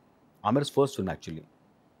 Aamir's first film actually.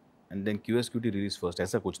 And then QSQT release first,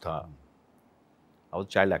 ऐसा कुछ था. I was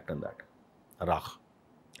child actor in that. राख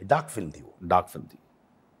डार्क फिल्म थी वो. डार्क फिल्म थी.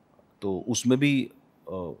 तो उसमें भी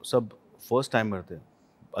सब फर्स्ट टाइमर थे.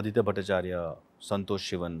 आदित्य भट्टाचार्य, संतोष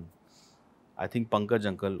Sivan, I think Pankaj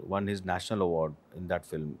uncle one his national award in that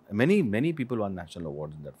film. Many people one national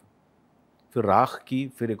award in that film. फिर राख की,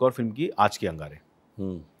 फिर एक और फिल्म की आज के अंगारे.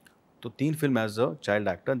 तो 3 film as a child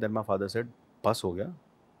actor. Then my father said बस हो गया,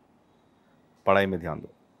 पढ़ाई में ध्यान दो.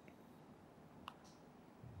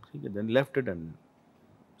 ठीक है, then left it and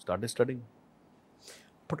started studying.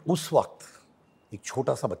 But उस वक्त एक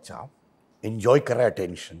छोटा सा बच्चा एंजॉय कर रहा है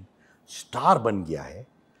अटेंशन, स्टार बन गया है,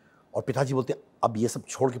 और पिताजी बोलते हैं अब ये सब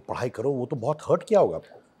छोड़ के पढ़ाई करो. वो तो बहुत हर्ट किया होगा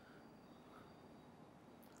आपको,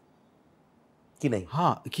 कि नहीं?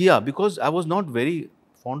 हाँ किया, because I was not very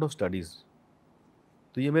fond of studies.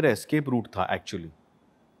 तो ये मेरा एस्केप रूट था actually.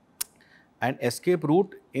 And escape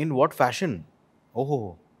route in what fashion.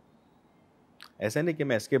 ओहो, ऐसा नहीं कि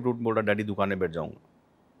मैं एस्केप रूट बोल रहा डैडी दुकान में बैठ जाऊंगा.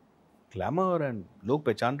 ग्लैमर एंड लोग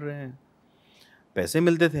पहचान रहे हैं, पैसे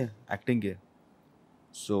मिलते थे एक्टिंग के.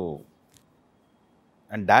 So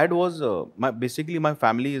and dad was my, basically my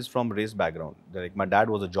family is from race background. Like my dad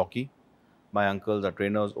was a jockey, my uncles are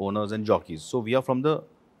trainers, owners and jockeys. So we are from the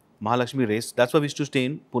Mahalakshmi race. That's why we used to stay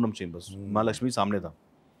in Poonam chambers. Mahalakshmi सामने था.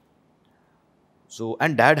 So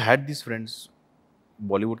and dad had this friends.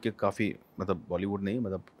 Bollywood के काफ़ी, मतलब बॉलीवुड नहीं,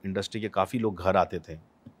 मतलब industry के काफ़ी लोग घर आते थे.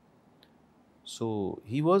 सो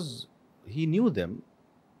ही न्यू देम.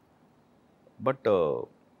 बट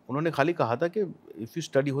उन्होंने खाली कहा था कि इफ़ यू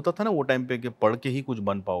स्टडी, होता था ना वो टाइम पे कि पढ़ के ही कुछ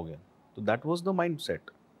बन पाओगे. तो that was the mind set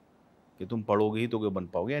कि तुम पढ़ोगे ही तो कोई बन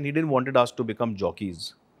पाओगे. And he didn't wanted us to become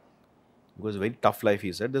jockeys because very tough life.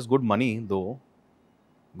 He said there is good money दो,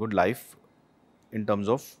 good life in terms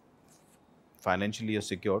of financially you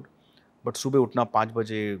secured, but सुबह उठना 5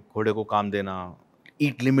 बजे, घोड़े को काम देना,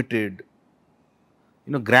 ईट लिमिटेड,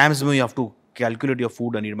 यू नो, ग्राम्स में you have to calculate your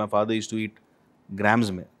food and eat. My father used to eat grams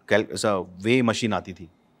में. ऐसा वे मशीन आती थी.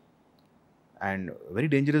 And very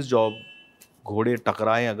dangerous job. घोड़े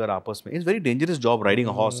टकराए अगर आपस में, it's very dangerous job riding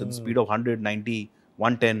a horse at speed of 100, 90,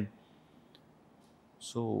 110.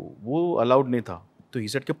 सो वो अलाउड नहीं था. तो ही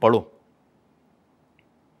सेड के पढ़ो.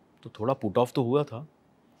 तो थोड़ा पुट ऑफ तो हुआ था,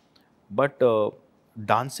 बट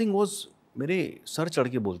डांसिंग वॉज मेरे सर चढ़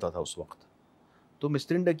के बोलता था उस वक्त. तो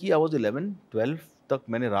मिस्टर इंडिया की आई वॉज 11, 12 तक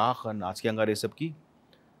मैंने राख, आज के अंगारे सब की.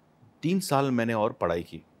 3 साल मैंने और पढ़ाई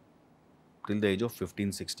की till the age of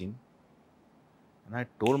 15, 16. And I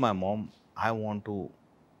told my mom I want to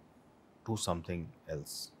do something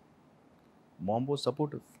else. Mom was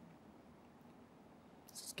supportive.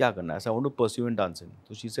 क्या करना है, ऐसा, I want to pursue in dancing.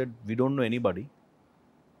 तो she said we don't know anybody,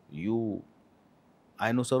 you, I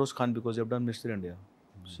know Saroj Khan because you have done Mr. India.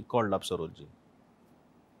 She called up Saroj ji.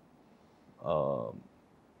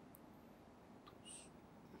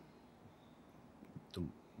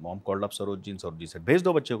 Mom called up Saroj ji, Saroj ji said भेज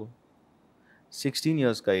दो बच्चे को. 16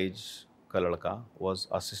 years का as का लड़का was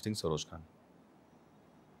assisting Saroj Khan.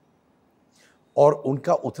 और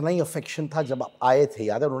उनका उतना ही अफेक्शन था जब आप आए थे,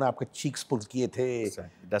 याद है उन्होंने आपके चीक्स पुल किए थे.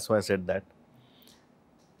 That's why I said that.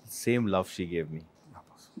 Same love she gave me.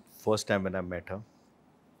 First time when I met her.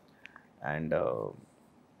 And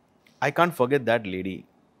I can't forget that lady.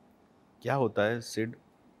 क्या होता है सिड,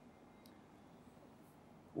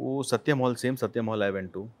 वो सत्यम hall, same Satyam hall I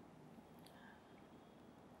went to.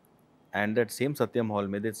 And that same Satyam hall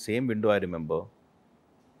में, that same window I remember.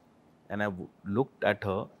 And I looked at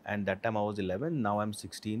her, and that time I was 11, now I'm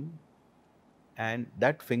 16. And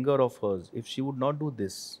that finger of hers, if she would not do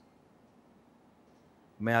this,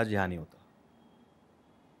 मैं आज यहाँ नहीं होता.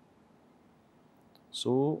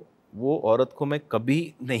 So वो औरत को मैं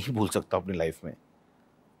कभी नहीं भूल सकता अपनी लाइफ में.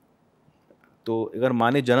 तो अगर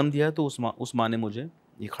माँ ने जन्म दिया है तो उस माँ ने मुझे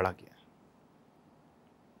ये खड़ा किया.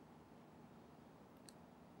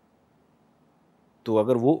 तो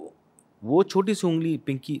अगर वो छोटी सी उंगली,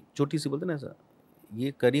 पिंकी छोटी सी बोलते ना ऐसा,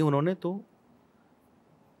 ये करी उन्होंने, तो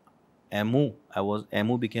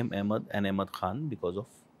emu became Ahmad and Ahmad Khan because of.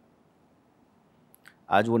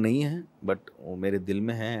 आज वो नहीं है बट वो मेरे दिल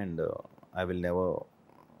में है. And I will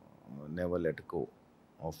never let go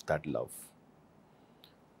of that love.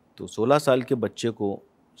 तो 16 साल के बच्चे को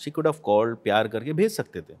शी कुड हैव कॉल्ड, प्यार करके भेज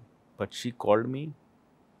सकते थे, but she called me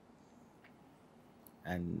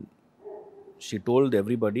and she told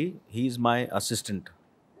everybody he is my assistant.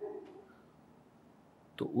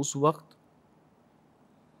 तो उस वक्त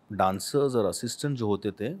डांसर्स और असिस्टेंट जो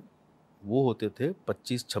होते थे वो होते थे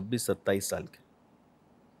 25, 26, 27 साल के.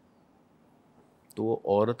 तो वो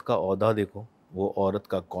औरत का औहदा देखो, वो औरत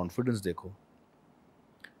का कॉन्फिडेंस देखो,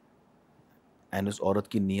 एंड उस औरत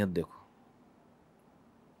की नीयत देखो.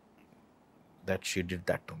 That she did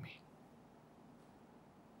that to me.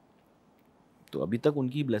 तो अभी तक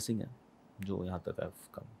उनकी ब्लेसिंग है जो यहाँ तक आई हैव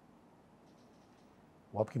कम.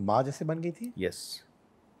 वो आपकी माँ जैसे बन गई थी? यस,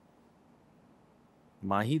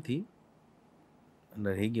 माँ ही थी,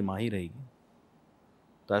 रहेगी, माँ ही रहेगी.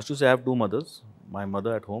 तो आई टू से have 2 mothers, my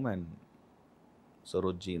mother at home and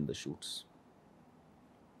Saroj ji in the shoots.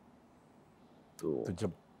 तो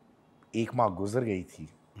जब एक माँ गुजर गई थी,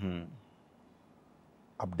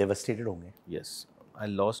 आप डेवस्टेटेड होंगे. Yes,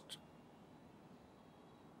 I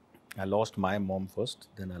lost my mom first,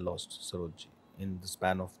 then I lost Saroj ji in the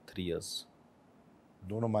span of 3 years.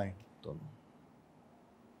 दोनों माएँ? दोनों.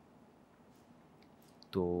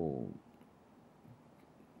 तो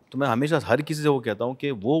मैं हमेशा हर किसी से वो कहता हूँ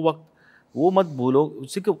कि वो वक्त वो मत भूलो,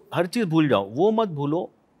 उससे कि हर चीज़ भूल जाओ, वो मत भूलो.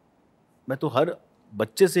 मैं तो हर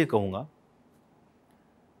बच्चे से कहूँगा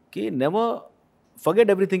कि नेवर फॉरगेट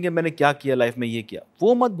एवरीथिंग, कि मैंने क्या किया लाइफ में, ये किया.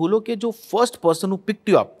 वो मत भूलो कि जो first person who picked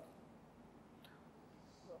you up,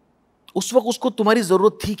 उस वक्त उसको तुम्हारी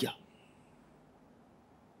जरूरत थी क्या?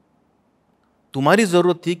 तुम्हारी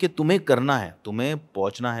जरूरत थी कि तुम्हें करना है, तुम्हें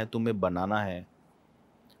पहुंचना है, तुम्हें बनाना है.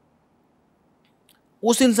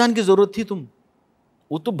 उस इंसान की जरूरत थी तुम.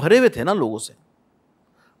 वो तो भरे हुए थे ना लोगों से.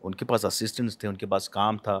 उनके पास असिस्टेंट्स थे, उनके पास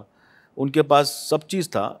काम था, उनके पास सब चीज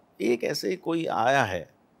था. एक ऐसे कोई आया है.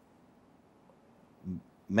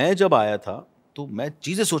 मैं जब आया था तो मैं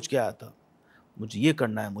चीजें सोच के आया था, मुझे ये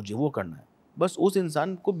करना है, मुझे वो करना है. बस उस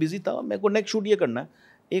इंसान को बिजी था, मेरे को नेक्स्ट शूट ये करना है.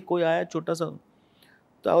 एक कोई आया छोटा सा.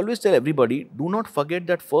 तो I always tell everybody, do not forget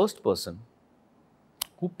that first person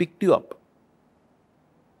who picked you up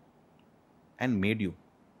and made you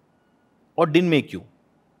और डिडंट मेक यू,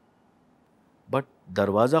 बट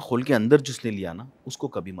दरवाजा खोल के अंदर जिसने लिया ना, उसको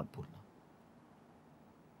कभी मत भूलना.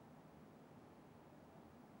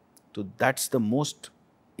 तो that's the most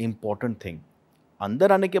important thing.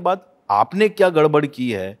 अंदर आने के बाद आपने क्या गड़बड़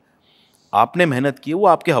की है, आपने मेहनत की है, वो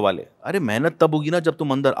आपके हवाले. अरे मेहनत तब होगी ना जब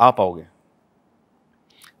तुम अंदर आ पाओगे.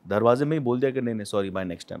 दरवाजे में ही बोल दिया कि नहीं नहीं सॉरी बाय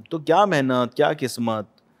नेक्स्ट टाइम, तो क्या मेहनत, क्या किस्मत,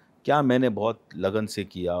 क्या मैंने बहुत लगन से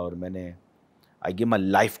किया और मैंने I give my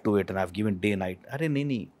life to it and I have given day night. अरे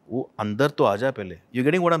नहीं, वो अंदर तो आ जाए पहले. You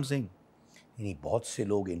getting what I am saying? नहीं, बहुत से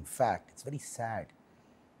लोग, इनफैक्ट इट्स वेरी सैड,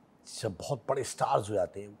 जब बहुत बड़े स्टार्स हो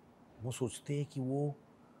जाते हैं वो सोचते हैं कि वो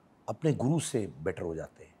अपने गुरु से बेटर हो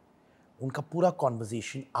जाते हैं. उनका पूरा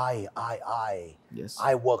कॉन्वर्जेशन आई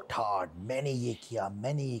वर्कड हार्ड, मैंने ये किया,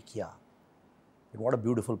 मैंने ये किया. What a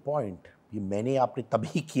beautiful point. ये मैंने आपने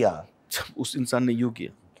तभी किया जब उस इंसान ने यूँ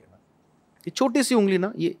किया. ये छोटी सी उंगली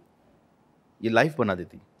ना, ये लाइफ बना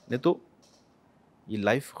देती, नहीं तो ये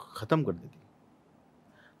लाइफ ख़त्म कर देती.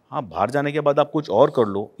 हाँ, बाहर जाने के बाद आप कुछ और कर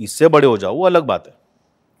लो, इससे बड़े हो जाओ, वो अलग बात है.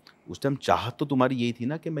 उस टाइम चाहत तो तुम्हारी यही थी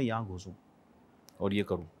ना कि मैं यहाँ घुसूँ और ये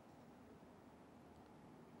करूँ.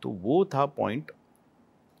 तो वो था पॉइंट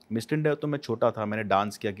मिस्टर इंडिया तो मैं छोटा था, मैंने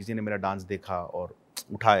डांस किया, किसी ने मेरा डांस देखा और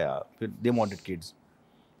उठाया, फिर they wanted kids.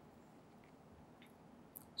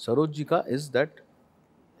 Saroj ji का is that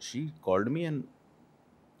she called me and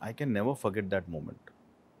I can never forget that moment.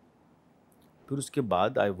 फिर उसके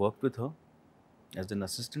बाद I work with her as an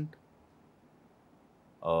assistant.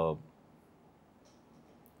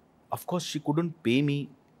 Of course, she couldn't pay me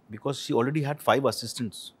because she already had 5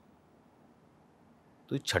 assistants.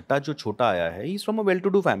 तो ये छठा जो छोटा आया है, he is from a well to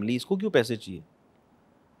do family, इसको क्यों पैसे चाहिए?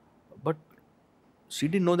 But she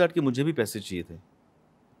didn't know that कि मुझे भी पैसे चाहिए थे,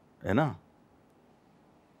 है ना?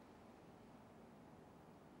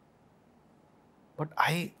 But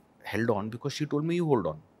I held on because she told me you hold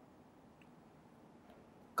on,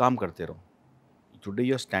 काम करते रहो. Today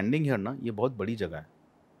you are standing here ना, ये बहुत बड़ी जगह है.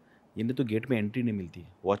 ये नहीं तो गेट में एंट्री नहीं मिलती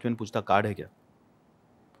है. वॉचमैन पूछता कार्ड है क्या,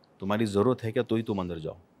 तुम्हारी ज़रूरत है क्या, तो ही तुम अंदर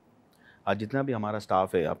जाओ. आज जितना भी हमारा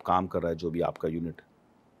स्टाफ है, आप काम कर रहा है, जो भी आपका unit,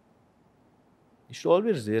 you should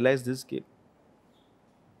always realise this कि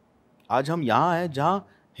आज हम यहाँ हैं जहाँ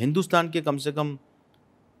हिंदुस्तान के कम से कम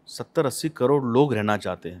 70-80 करोड़ लोग रहना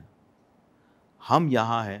चाहते हैं. हम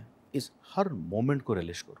यहाँ हैं, इस हर मोमेंट को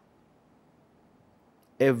रिलिश करो,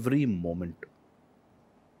 एवरी मोमेंट.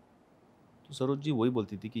 तो सरोज जी वही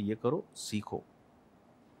बोलती थी कि ये करो, सीखो.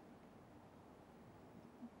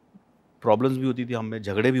 प्रॉब्लम्स भी होती थी, हमें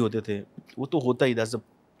झगड़े भी होते थे, वो तो होता ही था सब.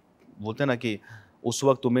 बोलते हैं ना कि उस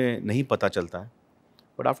वक्त तुम्हें नहीं पता चलता है,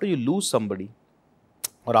 but after you lose somebody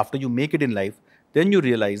और after you make it in life, then you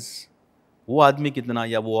realise वो आदमी कितना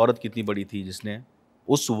या वो औरत कितनी बड़ी थी जिसने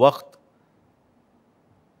उस वक्त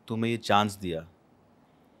तुम्हें ये चांस दिया.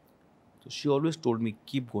 तो she always told me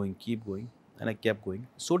keep going and I kept going.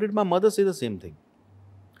 So did my mother से the same thing,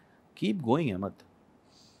 keep going Ahmad.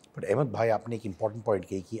 But Ahmad भाई, आपने एक इम्पॉर्टेंट पॉइंट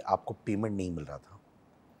कही कि आपको पेमेंट नहीं मिल रहा था.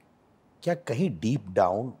 क्या कहीं डीप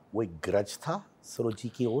डाउन वो एक ग्रज था सरोज जी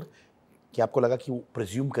की ओर, कि आपको लगा कि वो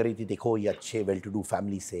प्रिज्यूम कर रही थी, देखो ये अच्छे वेल टू डू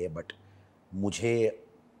फैमिली से है, बट मुझे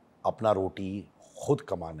अपना रोटी खुद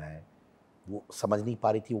कमाना है, वो समझ नहीं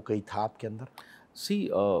पा रही थी, वो कहीं था आपके अंदर? सी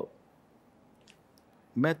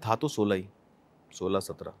मैं था तो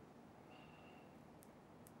 16-17.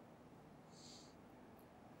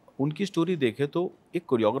 उनकी स्टोरी देखे तो एक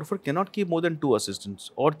choreographer can not keep more than 2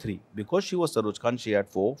 assistants और 3, because she was Saroj Khan, she had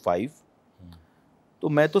 4-5. तो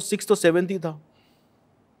मैं तो 6th तो 7th ही था.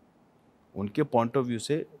 उनके पॉइंट ऑफ व्यू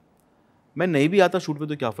से मैं नहीं भी आता शूट पे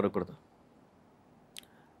तो क्या फ़र्क पड़ता.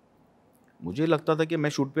 मुझे लगता था कि मैं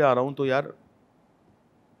शूट पे आ रहा हूँ तो यार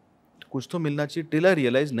कुछ तो मिलना चाहिए. टिल आई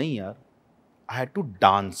रियलाइज नहीं यार, आई हैड टू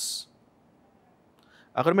डांस.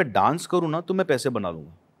 अगर मैं डांस करूँ ना तो मैं पैसे बना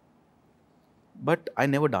लूँगा, but I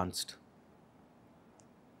never danced.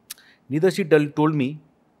 Neither she told me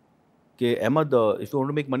कि Ahmad if you want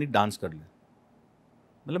to make money dance कर ले.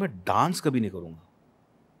 मतलब मैं डांस कभी नहीं करूँगा.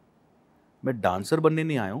 मैं डांसर बनने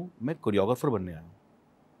नहीं आया हूँ, मैं कोरियोग्राफर बनने आया हूँ.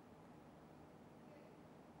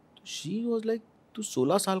 तो शी वॉज लाइक तू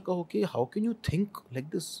 16 साल का होके how can you think like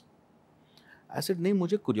this. I said नहीं,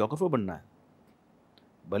 मुझे कोरियोग्राफर बनना है.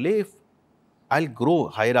 भले आई विल ग्रो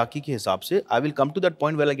हायरार्की के हिसाब से, I will come to that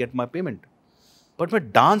point where I get my payment, but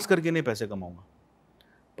मैं डांस करके नहीं पैसे कमाऊंगा.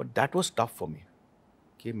 But that was tough for me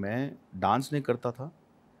कि मैं डांस नहीं करता था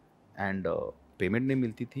एंड पेमेंट नहीं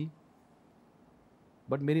मिलती थी.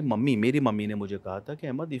 बट मेरी मम्मी ने मुझे कहा था कि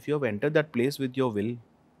Ahmad, if you have enter that place with your will,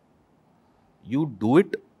 you do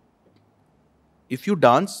it. If you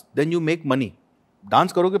dance then you make money.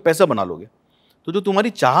 Dance करोगे पैसा बना लोगे, तो जो तुम्हारी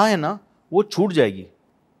चाह है ना वो छूट जाएगी.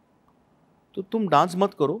 तो तुम डांस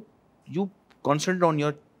मत करो, you concentrate on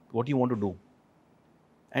your what you want to do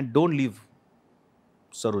and don't leave.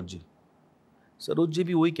 Saroj ji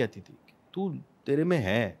भी वही कहती थी, तू तेरे में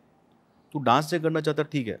है, तू डांस से करना चाहता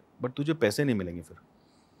ठीक है, बट तुझे पैसे नहीं मिलेंगे. फिर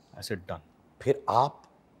ऐसे डन. फिर आप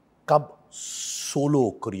कब सोलो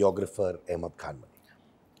कोरियोग्राफर अहमद खान बने?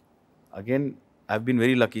 Again I have been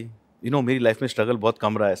very lucky. You know, मेरी लाइफ में स्ट्रगल बहुत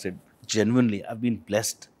कम रहा है. ऐसे genuinely I have been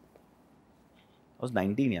blessed. I was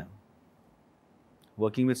 19 या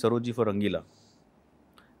working with Saroj ji for Rangeela.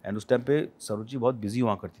 And उस टाइम पे सरोज जी बहुत बिजी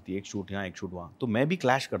हुआ करती थी, एक शूट यहाँ एक शूट वहाँ. तो मैं भी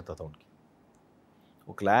क्लैश करता था उनकी.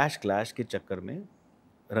 वो क्लैश के चक्कर में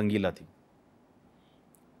रंगीला थी.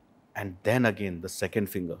 And then again the second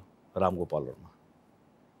finger Ram Gopal Verma,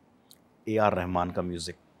 AR Rahman का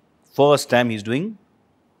music. First time he is doing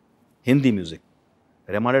Hindi music.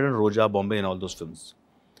 Rahman had done Roja, Bombay and all those films.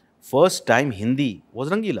 First time Hindi was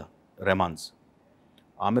Rangeela, Rahman's.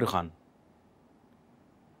 Aamir Khan,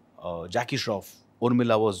 Jackie Shroff,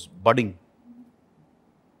 Urmila was budding.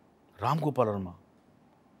 Ram Gopal Varma.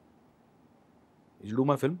 Did you do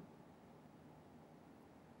my film?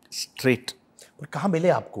 Straight. पर कहाँ मिले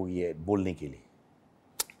आपको ये बोलने के लिए?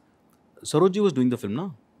 Saroj ji was doing the film, na?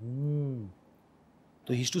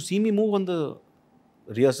 So he used to see me move on the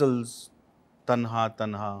rehearsals, tanha,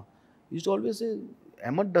 tanha. He used to always say,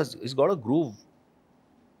 Ahmed does, he's got a groove.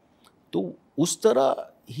 तो उस तरह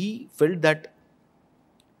he felt that.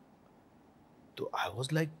 तो I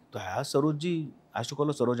was like, तो I asked Saroj ji, I used to call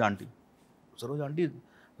her Saroj auntie. Saroj auntie,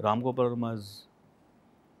 Ram Gopal Varma has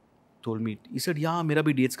told me. He said, yeah, मेरा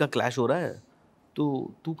भी dates का clash हो रहा है,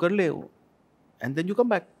 तो तू कर ले, and then you come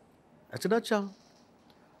back. I said, अच्छा,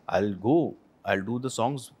 I'll go, I'll do the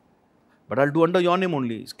songs, but I'll do under your name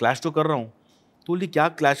only. Clash तो कर रहा हूँ. तो बोली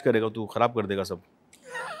क्या clash करेगा तू, खराब कर देगा सब.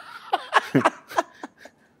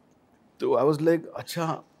 तो I was like,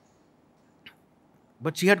 अच्छा,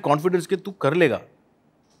 but she had confidence कि तू कर लेगा.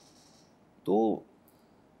 तो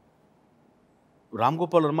Ram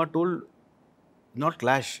Gopal Varma told, not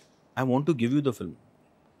clash, I want to give you the film.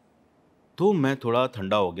 तो मैं थोड़ा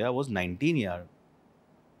ठंडा हो गया. I was 19 यार,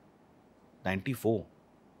 94.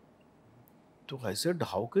 तो I said,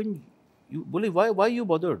 how can you, बोले why you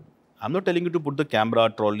bothered? I'm not telling you to put the camera,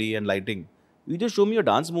 trolley and lighting. You just show me your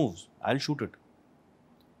dance moves, I'll shoot it.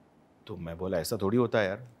 तो मैं बोला ऐसा थोड़ी होता है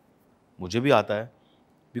यार, मुझे भी आता है.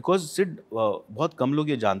 बिकॉज सिड बहुत कम लोग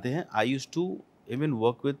ये जानते हैं, आई use to even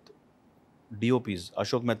work with DOPs.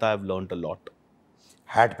 Ashok Mehta I have learned a lot.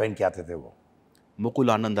 Hat पहन के आते थे वो. मुकुल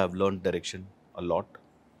आनंद I have learned direction a lot.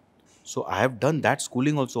 So I have done that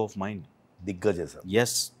schooling also of mind. दिग्गज है सर.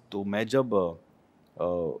 यस. तो मैं जब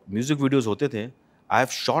म्यूजिक वीडियोज होते थे, I have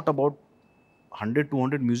shot about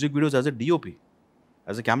 100-200 music videos as a DOP,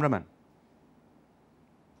 as a cameraman.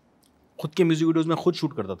 खुद के music videos में खुद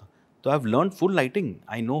शूट करता था. तो I have learn full lighting,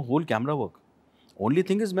 I know hole camera work. Only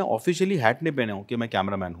thing is मैं ऑफिशियली हैट नहीं पहने हूँ कि मैं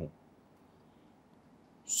कैमरामैन हूँ.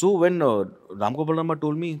 So when Ram Gopal Verma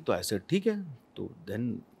told me, तो आई सेड ठीक है. तो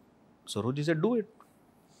then Saroj ji said do it.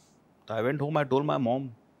 तो I went home, I told my mom.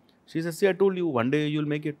 She said see I told you one day you will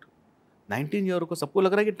make it. 19 year को सबको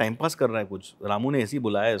लग रहा है कि टाइम पास कर रहा है कुछ. रामू ने ऐसे ही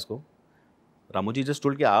बुलाया है इसको. रामू जी जस्ट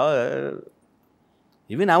टोल्ड कि आ.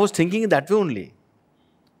 Even I was thinking that way only.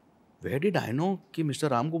 Where did I know कि मिस्टर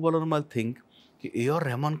राम गोपाल वर्मा थिंक कि A.R.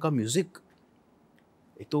 रहमान का म्यूजिक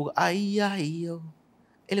एक तो आइयो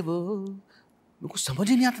एलेवो, मेरे को समझ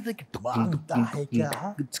ही नहीं आता था कि मांगता है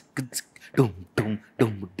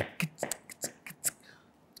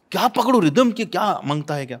क्या पकड़ो रिदम की, क्या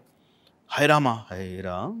मांगता है क्या. हाय रामा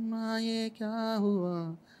ये क्या हुआ,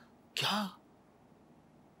 क्या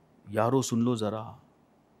यारो सुन लो जरा,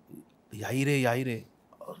 याई रे.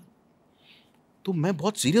 तो मैं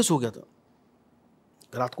बहुत सीरियस हो गया था.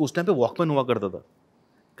 रात को उस टाइम पे वॉकमैन हुआ करता था,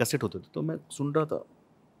 कैसेट होते थे, तो मैं सुन रहा था.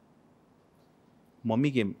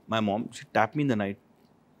 Mummy came, my mom, she tap me in the night.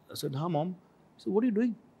 I said हाँ mom. So what are you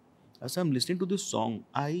doing? I said I am listening to this song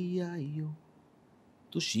आइयो.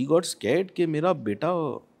 तो शी गॉट स्कैर्ड कि मेरा बेटा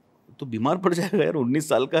तो बीमार पड़ जाएगा यार, 19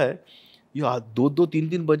 साल का है, ये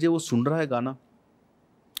 2-3 बजे वो सुन रहा है गाना.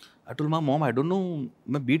 I told my mom I don't know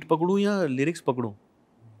मैं बीट पकड़ूं या लिरिक्स पकड़ूं.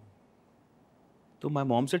 तो माय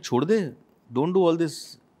मॉम सेड छोड़ दे, don't do all this,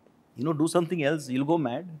 you know, do something else, you'll go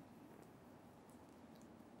mad.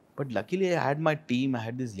 But luckily I had my team, I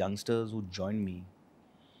had these youngsters who joined me.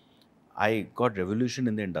 I got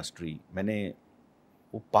revolution in the industry. मैंने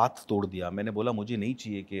वो path तोड़ दिया. मैंने बोला मुझे नहीं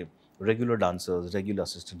चाहिए कि रेगुलर डांसर्स, रेगुलर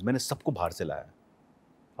असिस्टेंट्स, मैंने सबको बाहर से लाया.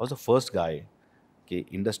 I was the first guy कि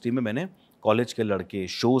इंडस्ट्री में मैंने कॉलेज के लड़के,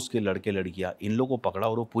 शोज़ के लड़के लड़कियाँ, इन लोगों को पकड़ा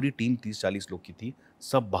और वो पूरी टीम 30-40 लोग की थी,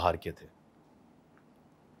 सब बाहर के थे.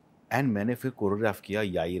 एंड मैंने फिर कोरियोग्राफ किया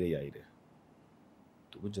याई रे.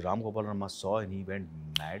 तो कुछ Ram Gopal Verma saw and he went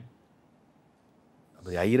mad.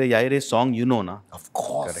 अब याई रे सॉन्ग यू नो ना, ऑफ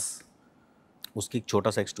कोर्स. करेक्ट. उसकी एक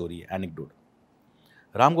छोटा सा एक स्टोरी है, anecdote.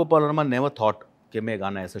 Ram Gopal Verma never thought कि मैं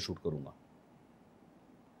गाना ऐसे शूट करूंगा.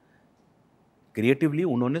 क्रिएटिवली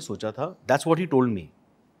उन्होंने सोचा था, that's what he told me,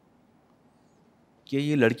 कि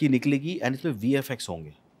ये लड़की निकलेगी एंड इसमें VFX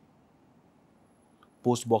होंगे.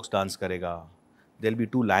 पोस्ट बॉक्स डांस करेगा, there will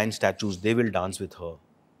be 2 lion statues, they will dance with her.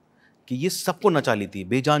 कि ये सबको नचा ली थी,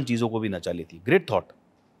 बेजान चीज़ों को भी नचा ली थी. Great thought.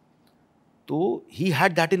 तो he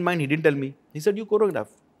had that in mind. He didn't tell me, he said you choreograph.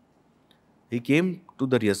 He came to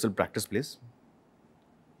the rehearsal practice place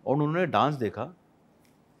और उन्होंने डांस देखा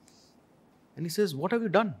and he says what have you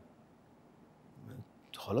done.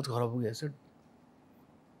 हालत खराब हो गया.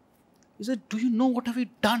 He said, do you know what have you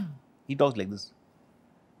done? He talks like this.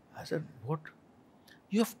 I said, what?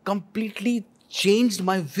 You have completely changed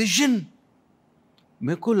my vision.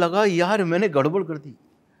 मेरे को लगा यार मैंने गड़बड़ कर दी.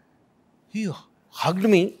 He hugged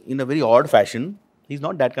me in a very odd fashion. He's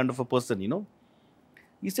not that kind of a person, you know.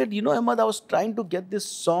 He said, you know Ahmed, I was trying to get this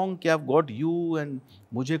song कि I've got you and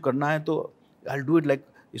मुझे करना है तो I'll do it like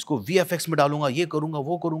इसको VFX में डालूंगा, ये करूंगा,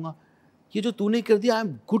 वो करूंगा. ये जो तूने कर दिया, I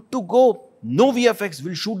am good to go, no VFX,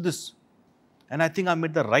 will shoot this. And I think I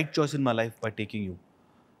made the right choice in my life by taking you.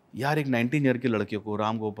 यार एक 19 ईयर के लड़के को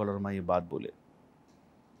राम गोपाल वर्मा ये बात बोले.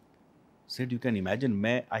 Said, you can imagine,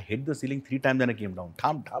 I hit the ceiling 3 times, then I came down.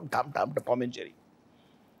 Tham, tham, tham, tham, Tom and Jerry.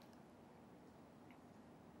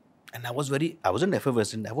 And I wasn't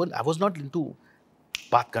effervescent. I was not into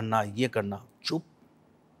बात करना, ये करना, चुप.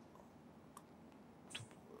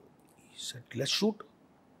 He said, let's shoot.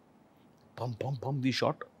 Pum, pum, pum, we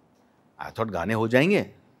shot. I thought गाने हो जाएंगे.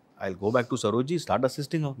 I'll go back to Saroj ji, start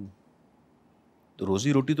assisting her. तो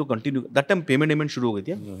रोजी रोटी तो कंटिन्यू. That time पेमेंट शुरू हो गई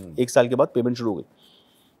थी. 1 साल के बाद पेमेंट शुरू हो गई.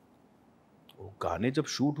 गाने जब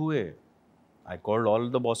शूट हुए, I called all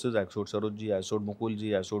the bosses. I showed Saroj ji, I showed Mukul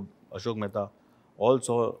ji, I showed Ashok Mehta. All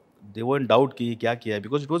saw, they were in doubt कि ये क्या किया है,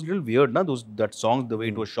 because it was little weird ना that song, the way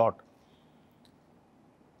it was shot.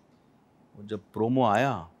 जब promo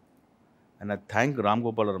आया, and I thank Ram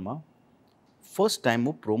Gopal Verma, first time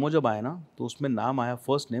वो promo जब आया ना, तो उसमें नाम आया,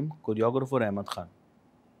 first name choreographer Ahmad Khan.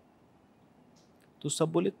 तो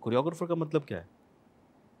सब बोले कोरियोग्राफर का मतलब क्या है.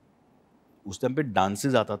 उस टाइम पे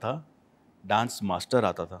डांसेस आता था, डांस मास्टर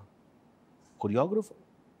आता था, choreographer.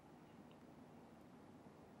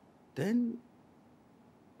 Then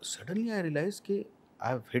suddenly I realise कि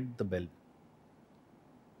I have hit the bell.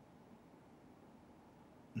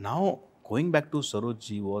 Now going back to Saroj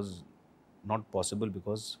ji was not possible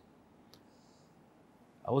because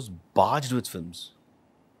I was बाज्ड with films.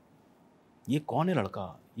 ये कौन है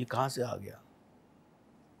लड़का, ये कहाँ से आ गया.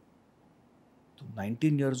 तो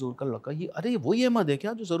 19 ईयर्स ओल्ड का लड़का, ये अरे वही अहमद है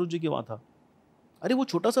क्या जो सरोज जी के वहाँ था. अरे वो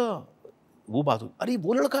छोटा सा वो बात हो, अरे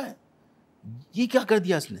वो लड़का है, ये क्या कर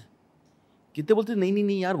दिया इसने. कितने बोलते नहीं नहीं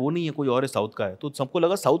नहीं यार वो नहीं है, कोई और है, साउथ का है. तो सबको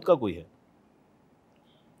लगा साउथ का कोई है.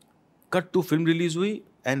 कट टू फिल्म रिलीज हुई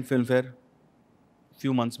and film fair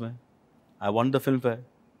few months में I want the film fair.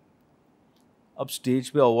 अब स्टेज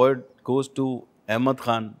पे award goes to Ahmad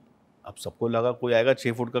Khan. अब सबको लगा कोई आएगा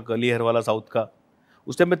 6 फुट का कर्ली हेयर वाला साउथ का.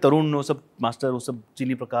 उस टाइम में तरुण, वो सब मास्टर, वो सब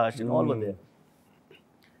chilli Prakash and all were there.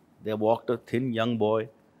 They walked a thin young boy.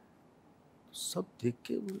 सब देख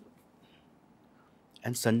के,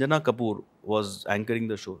 and Sanjana Kapur was anchoring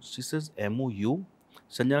the show. She says, "MOU."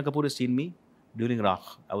 Sanjana Kapur has seen me during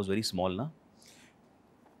Rakh. I was very small ना.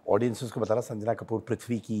 Audience को बता रहा, संजना कपूर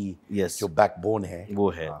पृथ्वी की yes. जो backbone है वो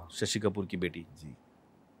है शशि कपूर की बेटी जी.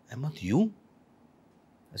 Ahmad you?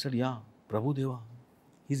 I said yeah. प्रभु देवा,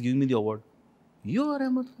 he's giving me the award. You are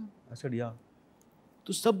Ahmed Khan? I said yeah.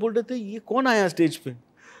 तो सब बोल रहे थे ये कौन आया स्टेज पे.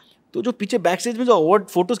 तो जो पीछे बैक स्टेज में जो अवार्ड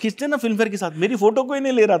फोटोज खींचते हैं ना फिल्म फेयर के साथ, मेरी फोटो कोई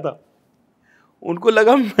नहीं ले रहा था. उनको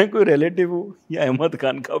लगा मैं कोई रिलेटिव हूँ या अहमद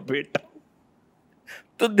खान का बेटा.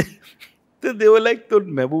 तो दे वो लाइक, तो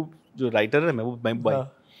महबूब जो राइटर है,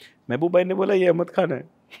 महबूब भाई ने बोला ये अहमद खान है,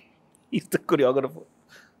 इज द कोरियोग्राफर.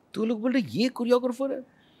 तो लोग बोल रहे ये कोरियोग्राफर है.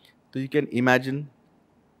 तो you can imagine,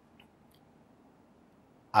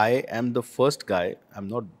 I am the first guy, I am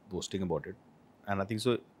not boasting about it, and I think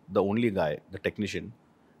so the only guy, the technician,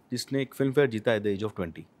 जिसने एक फिल्म फेयर जीता है द एज ऑफ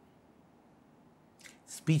 20.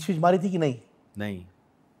 स्पीच भी मारी थी कि नहीं? नहीं,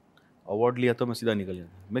 अवार्ड लिया तो मैं सीधा निकल गया.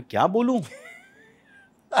 मैं क्या बोलूं.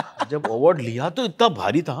 जब अवार्ड लिया तो इतना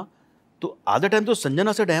भारी था, तो आधा टाइम तो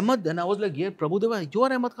Sanjana said Ahmad, and I was like ये प्रभुदेवा यू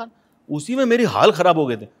आर अहमद खान. उसी में मेरी हाल खराब हो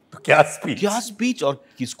गए थे. तो क्या स्पीच और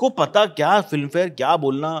किसको पता क्या फिल्म फेयर क्या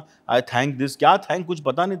बोलना. आई थैंक दिस, क्या थैंक, कुछ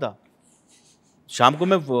पता नहीं था. शाम को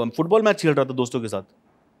मैं फुटबॉल मैच खेल रहा था दोस्तों के साथ,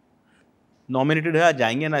 नॉमिनेटेड है, आज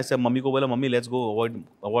जाएंगे ना. ऐसे मम्मी को बोला mummy let's go,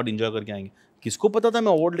 award enjoy करके आएंगे. किसको पता था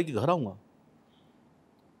मैं अवार्ड लेके घर आऊँगा.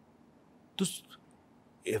 तो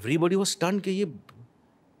एवरीबडी वाज स्टन्ड कि ये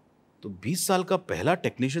तो 20 साल का पहला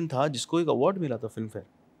टेक्नीशियन था जिसको एक अवार्ड मिला था film fair.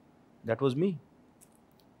 That was me.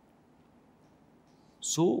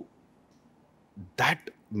 So that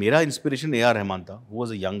मेरा इंस्पिरेशन ए आर रहमान था. वो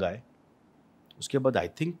वाज अ यंग गाय. उसके बाद I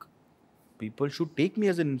think people should take me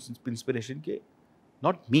as an inspiration के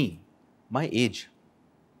नॉट मी, माई एज,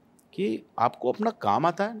 कि आपको अपना काम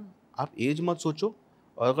आता है ना, आप एज मत सोचो,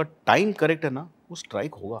 और अगर टाइम करेक्ट है ना वो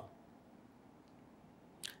स्ट्राइक होगा.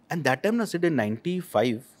 एंड दैट टाइम ना सिड इन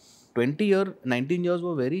 95, 19 ईयर्स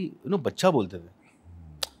वो वेरी बच्चा बोलते थे.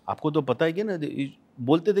 आपको तो पता है कि ना,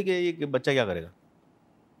 बोलते थे कि ये बच्चा क्या करेगा,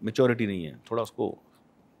 मेच्योरिटी नहीं है थोड़ा उसको,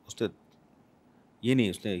 उसने ये नहीं,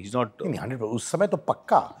 उसने इज नॉट. उस समय तो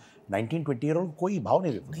पक्का 19-20 ईयर ओल्ड कोई भाव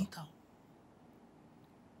नहीं था.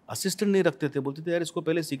 असिस्टेंट नहीं रखते थे, बोलते थे यार इसको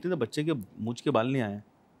पहले सीखते थे, बच्चे के मूंछ के बाल नहीं आए.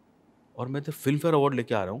 और मैं तो फिल्म फेयर अवार्ड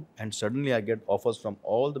लेके आ रहा हूँ, and suddenly I get offers from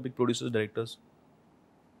all the big producers, directors.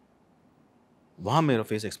 वहाँ मेरा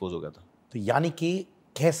फेस एक्सपोज हो गया था. तो यानी कि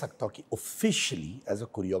कह सकता हूँ कि officially as a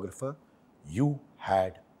choreographer you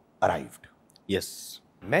had arrived. Yes.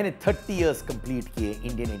 मैंने 30 इयर्स कंप्लीट किए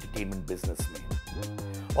इंडियन एंटरटेनमेंट बिजनेस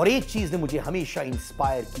में, और एक चीज ने मुझे हमेशा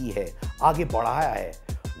इंस्पायर की है, आगे बढ़ाया है,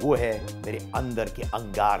 वो है मेरे अंदर के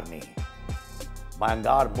अंगार ने। माय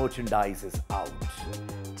अंगार मर्चेंडाइज इज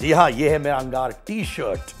आउट। जी हाँ, ये है मेरा अंगार टी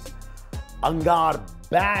शर्ट, अंगार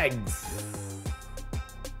बैग्स,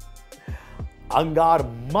 अंगार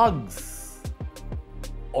मग्स,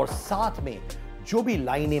 और साथ में जो भी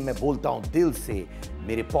लाइनें मैं बोलता हूं दिल से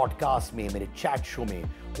मेरे पॉडकास्ट में, मेरे चैट शो में,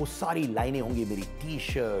 वो सारी लाइनें होंगी मेरी टी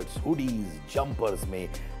शर्ट्स, हुडीज, जंपर्स में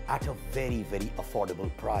at a very very affordable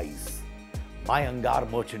price. My अंगार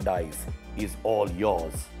मर्चेंडाइज इज ऑल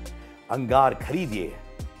योर्स। अंगार खरीदिए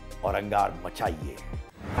और अंगार मचाइए।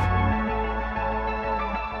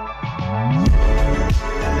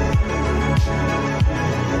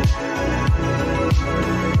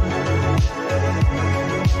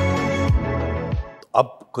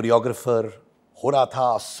 अब कोरियोग्राफर हो रहा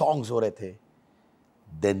था, सॉन्ग्स हो रहे थे,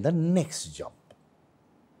 देन द नेक्स्ट जंप,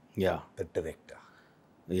 या द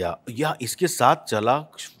डायरेक्टर। या इसके साथ चला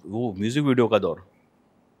वो म्यूजिक वीडियो का दौर।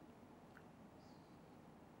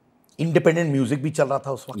 इंडिपेंडेंट म्यूजिक भी चल रहा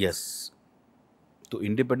था उस वक्त। यस, तो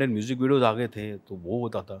इंडिपेंडेंट म्यूजिक वीडियोस आ गए थे, तो वो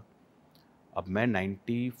होता था। अब मैं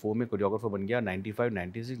 94 में कोरियोग्राफर बन गया, 95,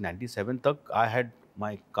 96, 97 तक I had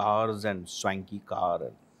my cars and swanky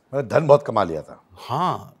car. मैंने धन बहुत कमा लिया था।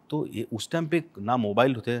 हाँ, तो ये उस टाइम पे ना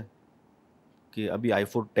मोबाइल थे कि अभी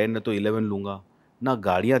आईफोन 10 है तो 11 लूँगा, ना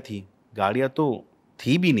गाड़ियाँ थी, गाड़ियाँ तो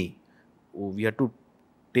थी भी नहीं। वो वी हैड टू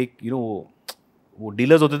टेक वो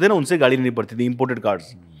डीलर्स होते थे ना, उनसे गाड़ी लेनी पड़ती थी, इंपोर्टेड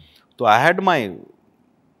कार्स। तो I had my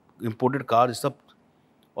imported car सब,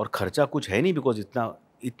 और खर्चा कुछ है नहीं, बिकॉज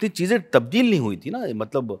इतनी चीज़ें तब्दील नहीं हुई थी ना,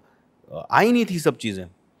 मतलब आई नहीं थी सब चीज़ें।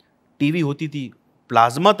 टीवी होती थी,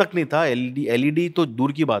 प्लाज्मा तक नहीं था, एलईडी तो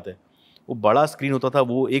दूर की बात है, वो बड़ा स्क्रीन होता था,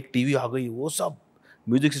 वो एक टीवी आ गई, वो सब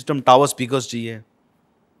म्यूजिक सिस्टम, टावर स्पीकर्स चाहिए।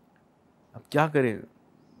 अब क्या करें।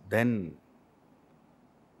 Then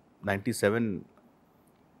 97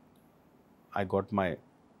 I got my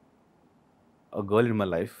a girl in my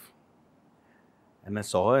life and I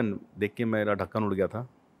saw her, and देख के मेरा ढक्कन उड़ गया था।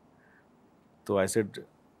 तो I said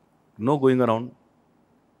no going around,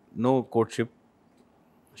 no courtship,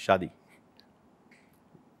 शादी।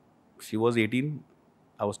 She was 18,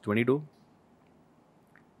 I was 22.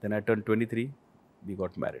 Then I turned 23, we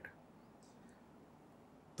got married.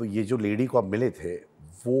 तो ये जो लेडी को आप मिले थे,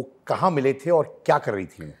 वो कहाँ मिले थे और क्या कर रही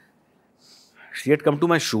थी? She had come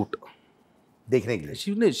to my shoot. देखने के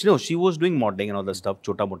लिए। She was doing modeling and all that stuff,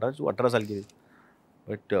 छोटा मोटा, जो 18 साल की थी.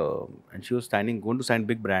 But and she was going to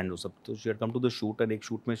sign big brand और सब. So she had come to the shoot, and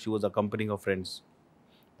एक shoot में she was accompanying her friends.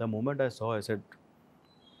 The moment I saw, I said,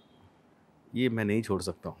 ये मैं नहीं छोड़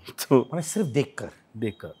सकता हूँ। तो मैंने सिर्फ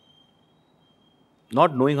देखकर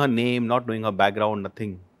not knowing her name, not knowing her background,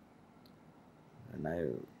 nothing, and I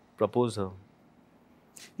proposed her.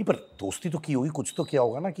 नहीं, पर दोस्ती तो की होगी, कुछ तो किया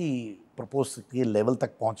होगा ना कि प्रपोज के लेवल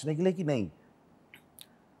तक पहुंचने के लिए, कि नहीं?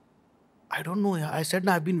 I don't know यार, I said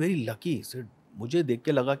ना I've been very lucky. Said मुझे देख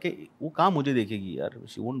के लगा कि वो कहाँ मुझे देखेगी यार,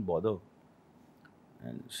 she won't bother,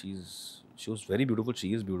 and she was very beautiful,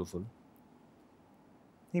 she is beautiful.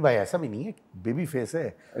 नहीं भाई, ऐसा भी नहीं है, बेबी फेस है,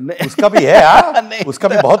 उसका भी है यार, उसका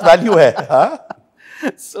भी बहुत वैल्यू है।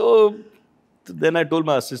 So then I told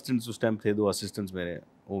my assistants, उस टाइम थे 2 assistants मेरे,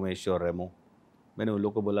 उमेश और रेमो। मैंने उन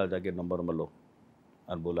लोग को बोला जाके नंबर लो,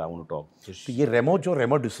 और बोला आई वांट टू टॉक। तो ये रेमो, जो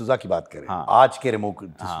रेमो डिसूजा की बात करें, हाँ, आज के रेमो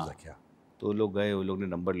डिसूजा, क्या? तो लोग गए, उन लोग ने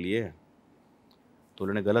नंबर लिए, तो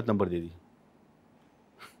उन्होंने गलत नंबर दे दी।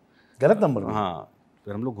 गलत नंबर? हाँ,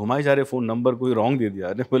 फिर हम लोग घुमाए जा रहे फ़ोन, नंबर कोई रॉन्ग दे दिया।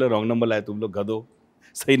 अरे बोला रॉन्ग नंबर लाए तुम लोग, गधो,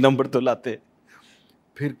 सही नंबर तो लाते।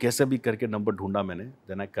 फिर कैसे भी करके नंबर ढूंढा मैंने,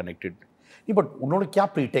 देन आई कनेक्टेड। नहीं, बट उन्होंने क्या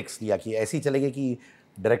प्रीटेक्स्ट लिया कि ऐसे ही चले गए कि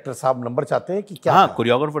डायरेक्टर साहब नंबर चाहते हैं, कि क्या? हाँ,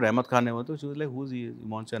 कोरियोग्राफर अहमद खान है वो, तो she was like who is he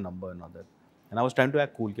wants a number and all that, and I was trying to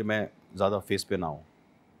act cool कि मैं ज़्यादा फेस पे ना हूँ।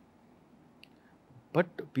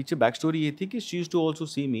 बट पीछे बैक स्टोरी ये थी कि she used to also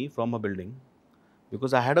C me from a building,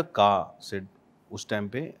 because I had a car said उस टाइम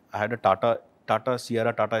पे, I had a Tata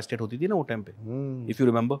Sierra, Tata estate होती थी ना वो टाइम पे, इफ यू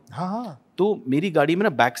रिमेंबर। हाँ। तो मेरी गाड़ी में ना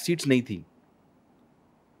बैक सीट्स नहीं थी,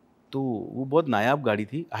 तो वो बहुत नायाब गाड़ी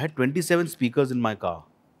थी। I had 27 speakers in my car,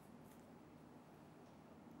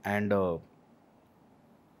 and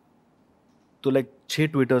तो लाइक 6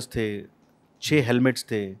 ट्विटर्स थे, 6 हेलमेट्स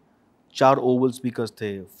थे, 4 ओवल स्पीकर्स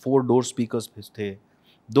थे, 4 डोर स्पीकर्स थे,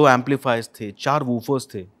 2 एम्पलीफायर्स थे, 4 वूफर्स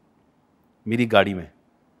थे मेरी गाड़ी में।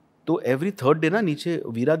 तो एवरी थर्ड डे ना नीचे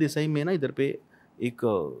वीरा देसाई में ना इधर पे एक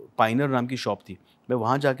पाइनर नाम की शॉप थी, मैं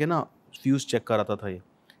वहाँ जाके ना फ्यूज़ चेक कराता था ये,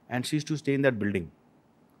 and she used to stay in that building.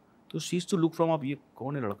 तो she used to look from, अब ये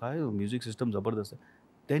कौन है लड़का है, म्यूज़िक सिस्टम ज़बरदस्त है।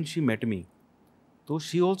 देन शी मेट मी, तो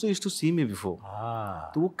she also used to C me before,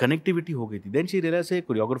 तो वो कनेक्टिविटी हो गई थी. देन शी रियलाइज है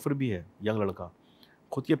कोरियोग्राफर भी है, यंग लड़का,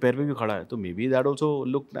 खुद के पैर पे भी खड़ा है, तो may be that also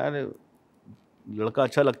look, लड़का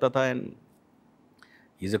अच्छा लगता था, and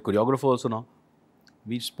he is a choreographer also now.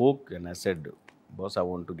 We spoke and I said, boss I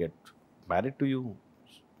want to get married to you.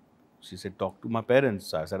 She said talk to my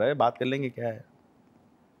parents. I said अरे बात कर लेंगे, क्या है.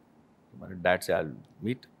 हमारे डैड से I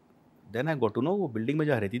meet. Then I got to know वो building में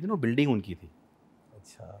जहाँ रहती थी ना, बिल्डिंग उनकी थी.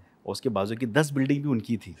 अच्छा. और उसके बाजू की 10 बिल्डिंग भी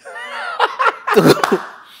उनकी थी.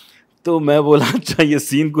 तो मैं बोला अच्छा ये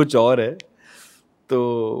सीन कुछ और है.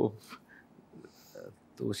 तो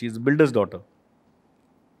शी इज बिल्डर्स डॉटर.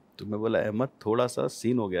 तो मैं बोला अहमद थोड़ा सा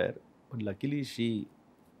सीन हो गया यार, but luckily she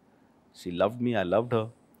loved me, I loved her,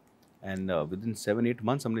 and with in 7-8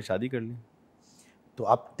 months हमने शादी कर ली. तो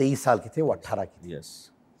आप 23 साल के थे, वो 18 की थी.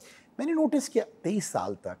 यस. मैंने नोटिस किया 23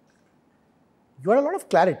 साल तक you had a lot of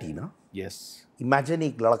clarity ना. यस. इमेजिन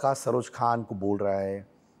एक लड़का सरोज खान को बोल रहा है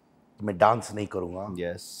कि मैं डांस नहीं करूंगा,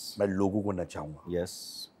 यस. मैं लोगों को नचाऊंगा.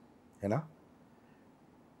 यस. है ना.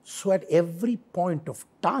 सो at every point of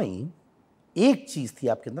time एक चीज थी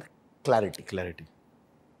आपके अंदर, क्लैरिटी.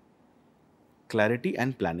 Clarity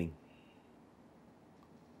and planning.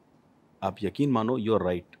 आप यकीन मानो, यू आर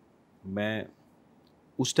राइट. मैं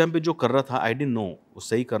उस टाइम पे जो कर रहा था, आई डिडंट नो वो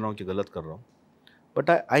सही कर रहा हूँ कि गलत कर रहा हूँ, बट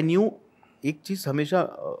आई न्यू एक चीज़ हमेशा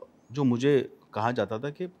जो मुझे कहा जाता था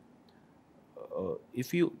कि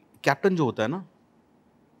इफ़ यू, कैप्टन जो होता है ना,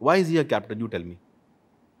 why is he a captain, you tell me.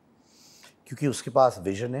 क्योंकि उसके पास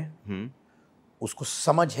विजन है, उसको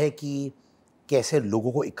समझ है कि कैसे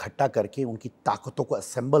लोगों को इकट्ठा करके उनकी ताकतों को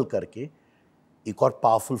असेंबल करके एक और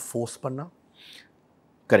पावरफुल फोर्स बनना.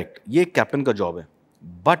 करेक्ट. ये कैप्टन का जॉब है.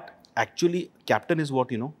 But actually captain is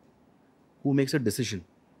what you know, who makes a decision.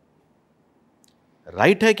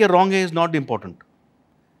 Right है कि रॉन्ग है इज नॉट इंपॉर्टेंट.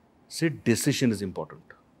 सिर्फ डिसीजन इज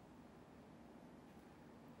इंपॉर्टेंट.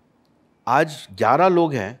 आज 11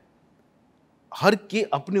 लोग हैं, हर के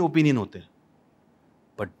अपने ओपिनियन होते हैं,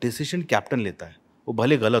 बट डिसीजन कैप्टन लेता है. वो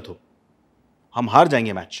भले गलत हो, हम हार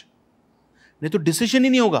जाएंगे मैच, नहीं तो डिसीजन ही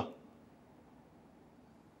नहीं होगा.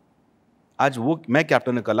 आज वो मैं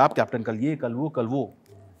कैप्टन है, कल आप कैप्टन, कल ये, कल वो.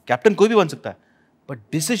 कैप्टन कोई भी बन सकता है,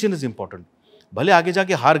 बट डिसीजन इज इंपॉर्टेंट. भले आगे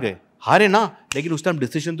जाके हारे ना, लेकिन उस टाइम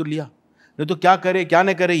डिसीजन तो लिया. नहीं तो क्या करे क्या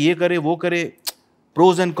नहीं करे, ये करे वो करे,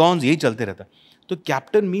 प्रोज एंड कॉन्स यही चलते रहता है. तो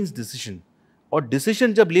कैप्टन मीन्स डिसीजन. और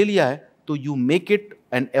डिसीजन जब ले लिया है तो you make it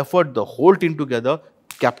an effort, the whole team together.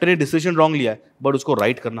 Captain ने डिसीजन रॉन्ग लिया है, बट उसको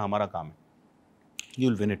राइट करना हमारा काम है. You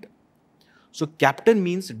will win it. So captain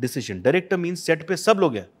means decision. Director means set पे सब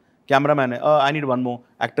लोग हैं. कैमरा मैन है, I need one more.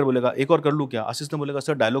 Actor बोलेगा एक और कर लूँ क्या. असिस्टेंट बोलेगा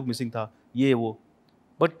सर डायलॉग मिसिंग था, ये वो.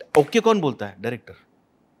 बट ओके कौन बोलता है, डायरेक्टर.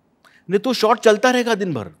 नहीं तो शॉट चलता रहेगा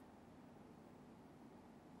दिन भर.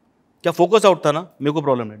 क्या फोकस आउट था ना, मेरे को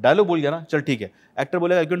प्रॉब्लम है. डायलॉग बोल गया ना, चल ठीक है. एक्टर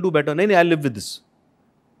बोलेगा आई कैन डू बेटर, नहीं I live with this.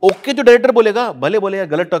 Okay जो डायरेक्टर बोलेगा, भले बोलेगा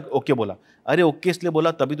गलत ओके बोला, अरे ओके इसलिए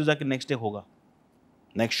बोला तभी तो जाके नेक्स्ट टेक होगा,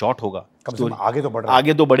 नेक्स्ट शॉट होगा,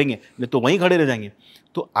 आगे तो बढ़ेंगे, नहीं तो वहीं खड़े रह जाएंगे.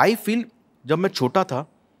 तो आई फील जब मैं छोटा था,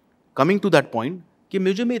 कमिंग टू दैट पॉइंट, कि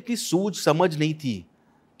मुझे में इतनी सूझ समझ नहीं थी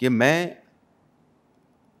कि मैं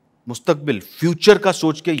मुस्तकबिल फ्यूचर का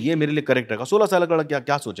सोच के ये मेरे लिए करेक्ट रहेगा. 16 साल का लड़का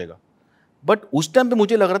क्या सोचेगा. बट उस टाइम पे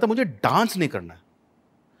मुझे लग रहा था मुझे डांस नहीं करना है.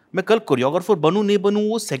 मैं कल कोरियोग्राफर बनूं नहीं बनूं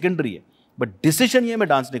वो सेकेंडरी है, बट डिसीजन ये मैं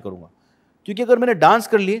डांस नहीं करूंगा. क्योंकि अगर मैंने डांस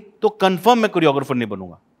कर लिए तो कंफर्म मैं कोरियोग्राफर नहीं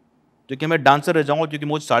बनूंगा, क्योंकि मैं डांसर रह जाऊंगा. क्योंकि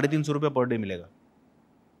मुझे 350 रुपये पर डे मिलेगा.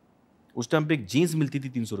 उस टाइम पे एक जीन्स मिलती थी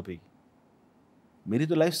 300 रुपये की. मेरी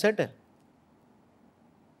तो लाइफ सेट है.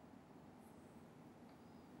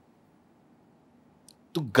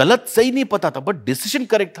 तो गलत सही नहीं पता था, बट डिसीजन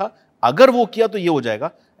करेक्ट था. अगर वो किया तो ये हो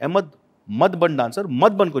जाएगा, अहमद मत बन डांसर,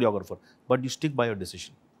 मत बन choreographer, but you stick by your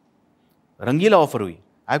decision. Rangeela offer हुई,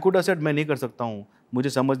 आई कुड हैव सेड मैं नहीं कर सकता हूँ, मुझे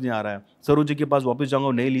समझ नहीं आ रहा है, सरोज जी के पास वापस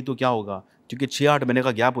जाऊंगा, नहीं ली तो क्या होगा, क्योंकि 6-8 महीने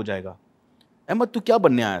का गैप हो जाएगा. अहमद तू क्या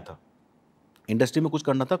बनने आया था. इंडस्ट्री में कुछ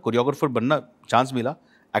करना था, कोरियोग्राफर बनना चांस मिला,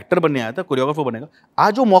 एक्टर बनने आया था, कोरियोग्राफर बनेगा.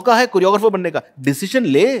 आज वो मौका है कोरियोग्राफर बनने का, डिसीजन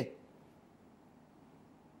ले,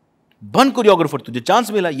 बन कोरियोग्राफर. तुझे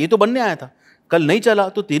चांस मिला, ये तो बनने आया था. कल नहीं चला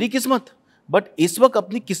तो तेरी किस्मत, बट इस वक्त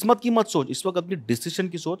अपनी किस्मत की मत सोच, इस वक्त अपनी डिसीजन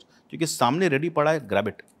की सोच, क्योंकि सामने रेडी पड़ा है, ग्रैब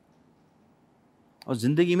इट. और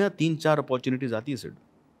जिंदगी में 3-4 अपॉर्चुनिटीज आती है सिर्फ,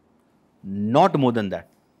 not more than that.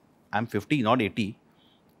 I am 50 not 80,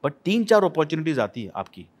 but 3-4 opportunities आती है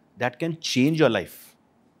आपकी, that can change your life.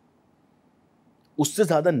 उससे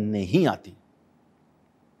ज्यादा नहीं आती.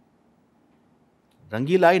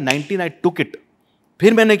 रंगीला आई 19, आई टुक इट.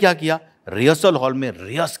 फिर मैंने क्या किया, रिहर्सल हॉल में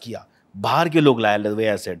रिहर्स किया, बाहर के लोग लाए, वे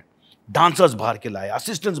आई सेड, डांसर्स बाहर के लाए,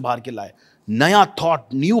 असिस्टेंट्स बाहर के लाए, नया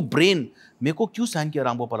थॉट, न्यू ब्रेन. मेरे को क्यों साइन किया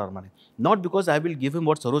राम गोपाल वर्मा ने. Not because I will give him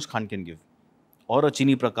what Saroj Khan can give, or a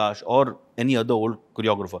Chini Prakash, or any other old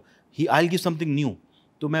choreographer. I'll give something new.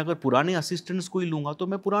 तो मैं अगर पुराने असिस्टेंट्स को ही लूँगा तो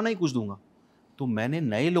मैं पुराना ही कुछ दूंगा. तो मैंने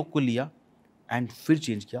नए लोग को लिया एंड फिर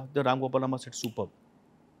चेंज किया. The Ram Gopal Verma set super.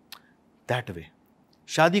 That way.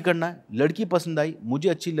 शादी करना है, लड़की पसंद आई, मुझे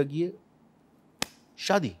अच्छी लगी है,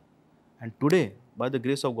 शादी. And today by the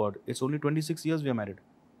grace of God it's only 26 years we are married.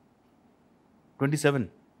 27.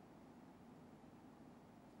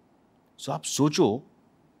 सो आप सोचो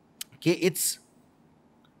कि it's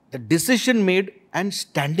the decision made and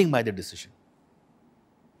standing by the decision.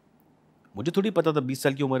 मुझे थोड़ी पता था 20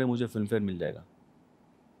 साल की उम्र है मुझे फिल्म फेयर मिल जाएगा.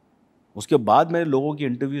 उसके बाद मैंने लोगों की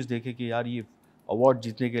इंटरव्यूज देखे कि यार ये अवार्ड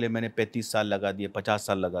जीतने के लिए मैंने 35 साल लगा दिए, 50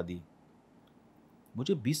 साल लगा दिए.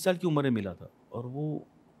 मुझे 20 साल की उम्र में मिला था और वो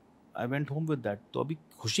I went home with that. तो अभी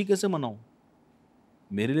खुशी कैसे मनाऊं?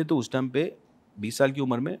 मेरे लिए तो उस टाइम पे 20 साल की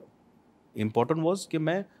उम्र में इम्पोर्टेंट वॉज कि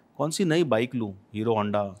मैं कौन सी नई बाइक लूँ. Hero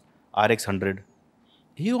Honda RX 100.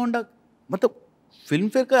 Hero Honda मतलब फिल्म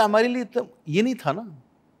फेयर का हमारे लिए इतना ये नहीं था ना.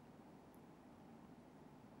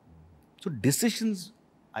 सो decisions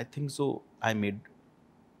I think so I made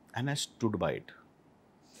and I stood by it.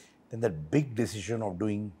 Then that big decision of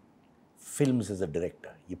doing films as a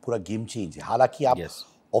director, ये पूरा गेम चेंज है. हालांकि आप Yes.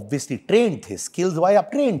 obviously trained थे, skills वाइज आप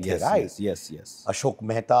trained थे, Yes, right? yes. Ashok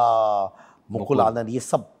Mehta, Mukul आनंद, ये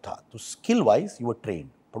सब था. तो skill wise you were trained.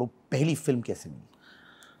 पर वो पहली फिल्म कैसे मिली?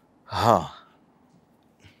 हाँ,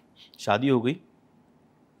 शादी हो गई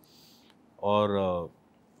और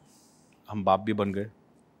हम बाप भी बन गए.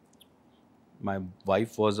 My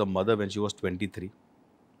wife was a mother when she was 23.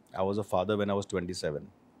 I was a father when I was 27.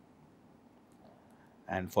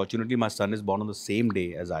 And fortunately, my son is born on the same day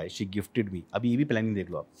as I. She gifted me. अभी ये भी प्लानिंग देख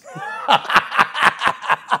लो आप.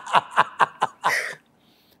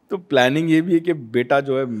 तो planning ये भी है कि बेटा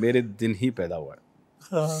जो है मेरे दिन ही पैदा हुआ है,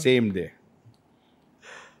 सेम डे.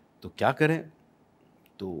 तो क्या करें?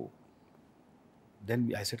 तो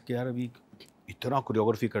देन आई सेड कि यार अभी इतना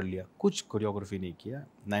कोरियोग्राफी कर लिया, कुछ कोरियोग्राफी नहीं किया.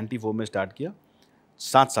 94 में स्टार्ट किया,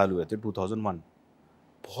 7 साल हुए थे. 2001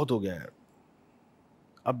 बहुत हो गया यार,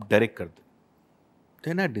 अब डायरेक्ट कर दे.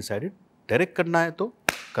 देन आई डिसाइडेड डायरेक्ट करना है तो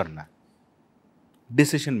करना है.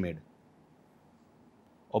 Decision made.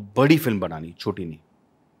 और बड़ी फिल्म बनानी, छोटी नहीं.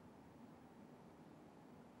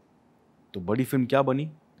 तो बड़ी फिल्म क्या बनी?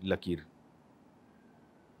 लकीर.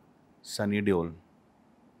 सनी देओल,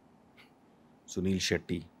 सुनील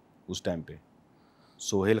शेट्टी उस टाइम पे,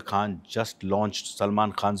 Sohail Khan just launched,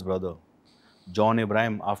 Salman Khans brother, John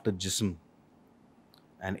Ibrahim after जिस्म,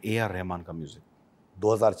 एंड AR रहमान का म्यूजिक.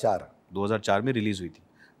 2004 में रिलीज हुई थी.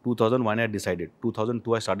 2001 I decided,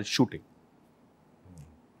 2002 I started shooting.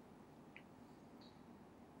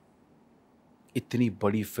 इतनी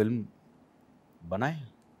बड़ी फिल्म बनाए.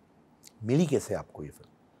 मिली कैसे आपको ये फिल्म?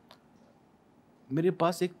 मेरे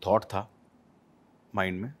पास एक थॉट था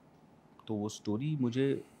माइंड में, तो वो स्टोरी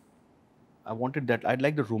मुझे I wanted that. I'd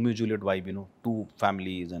like the Romeo Juliet vibe, you know, two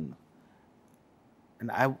families and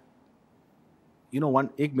I, you know,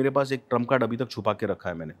 एक मेरे पास एक ट्रम्प कार्ड अभी तक छुपा के रखा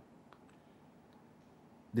है मैंने.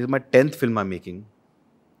 This is my 10th film I'm making.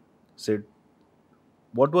 Said,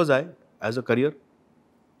 what was I as a career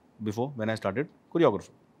before when I started?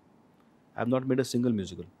 Choreographer. I have not made a single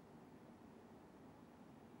musical.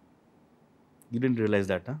 You didn't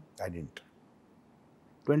realize that, huh? I didn't.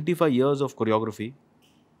 25 years of choreography.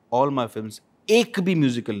 All my films, एक भी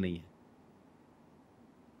musical नहीं है.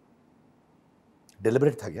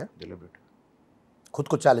 Deliberate था क्या? Deliberate. खुद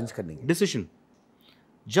को challenge करने की डिसीजन.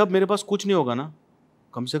 जब मेरे पास कुछ नहीं होगा ना,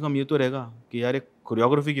 कम से कम ये तो रहेगा कि यार एक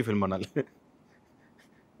कोरियोग्राफी की फिल्म बना ले,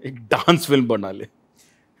 एक डांस फिल्म बना ले.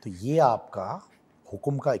 तो ये आपका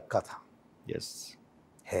हुक्म का इक्का था. यस.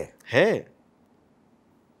 है.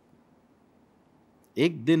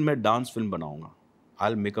 एक दिन मैं डांस फिल्म बनाऊंगा. I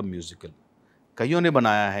will make a musical. कईयों ने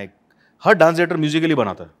बनाया है. हर डांस डायरेक्टर म्यूजिकली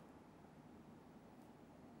बनाता है.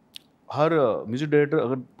 हर म्यूजिक डायरेक्टर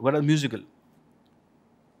अगर म्यूजिकल.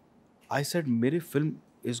 आई सेड मेरी फिल्म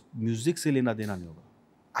इस म्यूजिक से लेना देना नहीं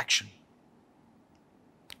होगा. Action,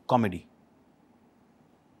 comedy.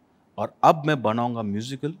 और अब मैं बनाऊंगा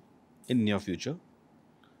म्यूजिकल इन नियर फ्यूचर.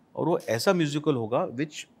 और वो ऐसा म्यूजिकल होगा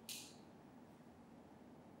which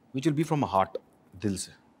will be from heart, दिल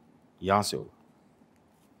से, यहां से होगा.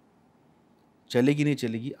 चलेगी नहीं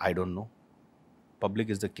चलेगी I don't know. Public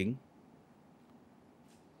is the king.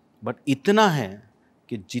 But इतना है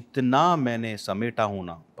कि जितना मैंने समेटा हूं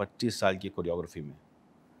ना 25 साल की कोरियोग्राफी में,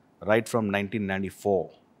 राइट फ्रॉम 1994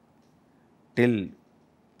 टिल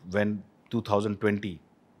व्हेन 2020,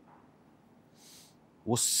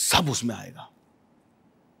 वो सब उसमें आएगा.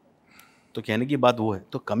 तो कहने की बात वो है.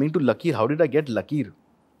 तो कमिंग टू लकीर, हाउ डिड आई गेट लकीर?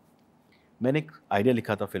 मैंने एक आइडिया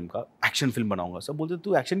लिखा था फिल्म का, एक्शन फिल्म बनाऊंगा। सब बोलते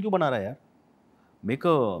तू एक्शन क्यों बना रहा है यार, मेक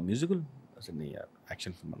अ म्यूजिकल। ऐसे नहीं यार,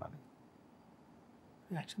 एक्शन फिल्म बना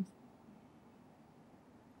रहे, एक्शन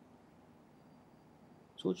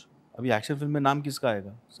सोच। अभी एक्शन फिल्म में नाम किसका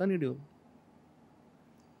आएगा? Sunny Deol.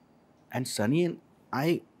 And Sunny and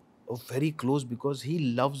I R very close because he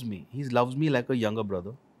loves me like a younger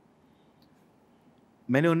brother.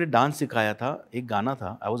 मैंने उन्हें डांस सिखाया था, एक गाना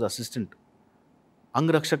था, आई वॉज असिस्टेंट,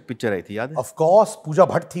 अंगरक्षक पिक्चर आई थी, याद है? ऑफ कोर्स, पूजा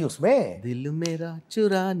भट्ट थी उसमें। दिल मेरा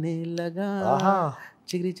चुराने लगा, हाँ,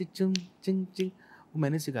 चिगरी चिचुम चिंग चिंग, वो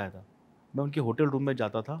मैंने सिखाया था। मैं उनके होटल रूम में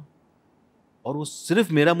जाता था और वो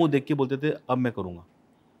सिर्फ मेरा मुंह देख के बोलते थे अब मैं करूंगा।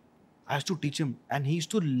 I have to teach him and he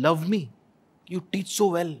used to love me, you teach so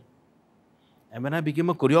well. And when I became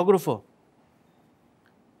a choreographer,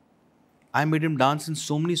 I made him dance in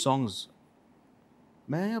so many songs.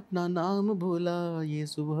 मैं अपना नाम भूला, ये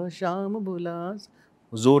सुबह शाम भूला,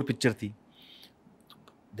 जोर पिक्चर थी।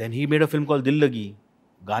 Then he made a film call दिल लगी,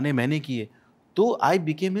 गाने मैंने किए। तो I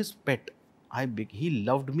became his pet, he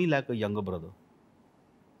loved me like a younger brother.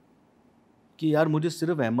 कि यार मुझे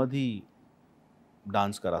सिर्फ अहमद ही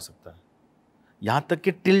डांस करा सकता है। यहाँ तक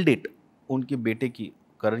कि टिल डेट उनके बेटे की,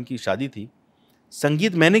 करण की शादी थी,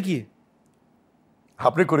 संगीत मैंने किए,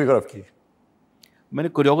 आपने कोरियोग्राफ की। मैंने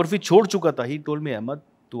कोरियोग्राफी छोड़ चुका था। ही टोल्ड मी अहमद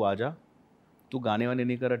तू आ जा, तू गाने वाने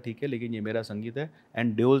नहीं करा ठीक है, लेकिन ये मेरा संगीत है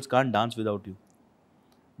and Deols can't dance without you.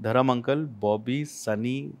 धर्म अंकल, बॉबी,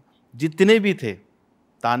 सनी, जितने भी थे,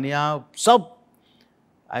 तानिया, सब,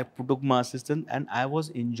 I took my assistant and I was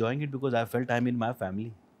enjoying it because I felt I'm in my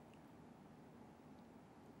family.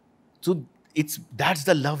 So that's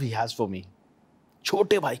the love he has for me.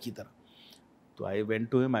 छोटे भाई की तरह. So I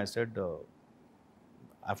went to him, I said,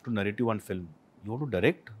 I have to narrate you one film. You want to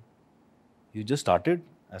direct? You just started?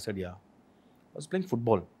 I said, yeah. I was playing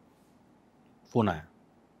football. Phone आया.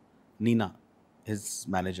 Nina, his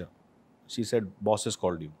manager. She said, boss has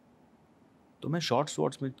called you. तो मैं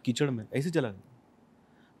shorts में कीचड़ में ऐसे चला गया.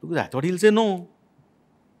 Because I thought he'll say no.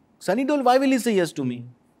 Sunny Deol, why will he say yes to me?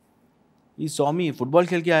 He saw me, football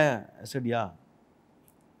खेल के आया. I said, yeah.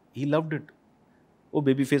 He loved it. वो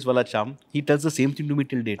baby face वाला charm. He tells the same thing to me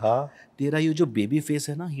till date. हाँ, तेरा ये जो baby face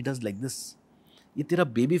है ना, he does like this. ये तेरा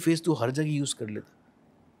baby face तू हर जगह use कर लेता.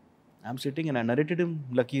 I'm sitting and I narrated him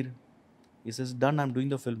लकीर. He says, done, I'm doing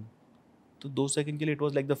the film. तो 2 सेकंड के लिए it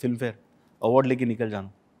was like the filmfare. Award लेके निकल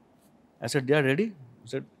जाना. I said, yeah, ready?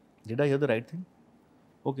 He said, did I hear the right thing?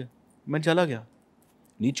 Okay. मैं चला गया.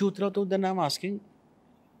 नीचे उतरा तो then I'm asking.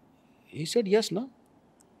 He said, yes, na?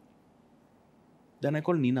 Then I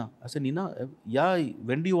called Nina. I said, Nina, yeah,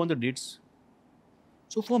 when do you want the dates?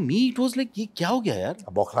 So for me, it was like, ये क्या हो गया यार?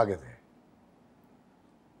 आप बौखला गए थे।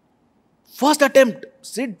 First attempt,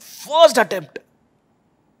 Sid, first attempt.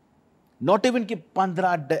 Not even कि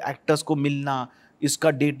 15 एक्टर्स को मिलना,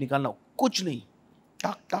 इसका डेट निकालना, कुछ नहीं.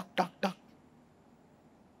 टक टक टक टक.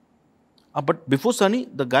 But before Sunny,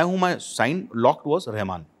 the guy whom I signed, locked was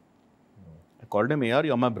Rahman. I called him, AR,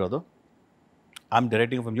 you're my brother. I'm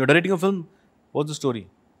directing a film. You're directing a film? What's the story?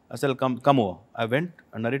 I said, come over. I went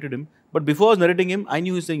and narrated him. But before I was narrating him, I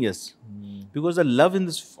knew he's saying yes. Because the love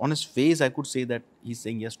on his face, I could say that he's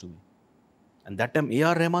saying yes to me. And that time,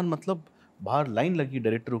 AR Rahman, मतलब बाहर line लगी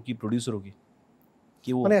डायरेक्टरों की, प्रोड्यूसरों की,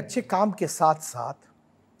 कि वो मैंने अच्छे काम के साथ साथ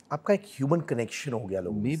आपका एक ह्यूमन कनेक्शन हो गया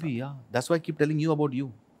लोगों के साथ। maybe, yeah. That's why I keep telling you about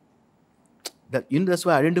you. That's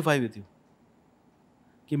why I identify with you.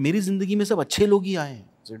 कि मेरी जिंदगी में सब अच्छे लोग ही आए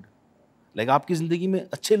हैं. Like आपकी जिंदगी में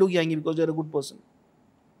अच्छे लोग ही आएंगे because you are a good person.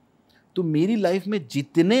 तो मेरी लाइफ में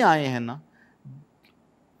जितने आए हैं ना,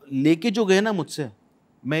 लेके जो गए ना मुझसे,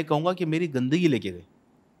 मैं कहूँगा कि मेरी गंदगी लेके गए,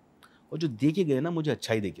 और जो दे के गए ना मुझे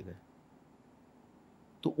अच्छाई दे के गए.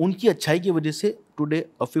 तो उनकी अच्छाई की वजह से today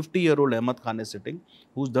a 50-year-old Ahmad Khan is sitting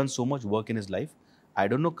who has done so much work in his life. I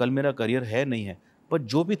don't know कल मेरा करियर है नहीं है, पर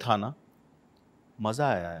जो भी था ना, मज़ा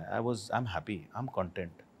आया है. I am happy, I am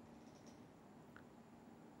content.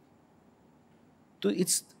 तो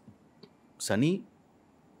इट्स सनी,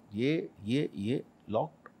 ये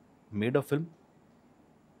locked, made a film,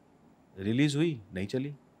 release हुई, नहीं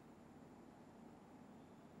चली.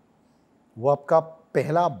 वो आपका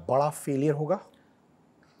पहला बड़ा फेलियर होगा?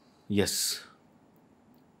 यस.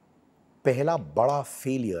 पहला बड़ा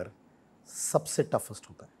फेलियर सबसे टफेस्ट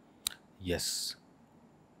होता है. यस.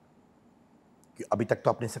 कि अभी तक तो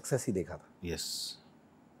आपने सक्सेस ही देखा था. यस.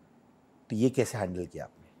 तो ये कैसे हैंडल किया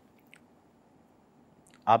आपने?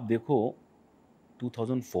 आप देखो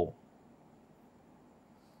 2004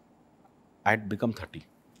 आई हैड बिकम 30.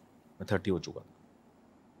 मैं 30 हो चुका था.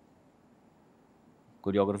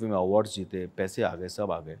 कोरियोग्राफी में अवार्ड्स जीते, पैसे आ गए,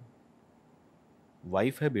 सब आ गए,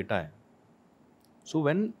 वाइफ है, बेटा है. So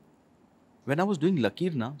when when I was doing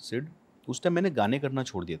लकीर ना सिड, उस टाइम मैंने गाने करना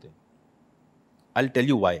छोड़ दिए थे. I will tell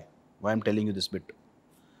you why I am telling you this bit.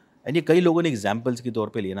 And ये कई लोगों ने एग्जाम्पल्स के तौर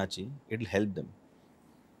पे लेना चाहिए, इट विल हेल्प देम.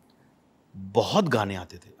 बहुत गाने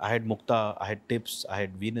आते थे. I had Mukta, I had tips, I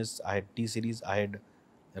had Venus, I had T series, I had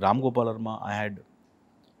Ram Gopal Verma, I had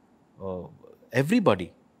everybody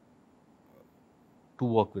to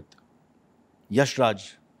work with. Yash Raj,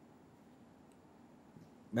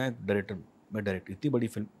 मैं डायरेक्ट इतनी बड़ी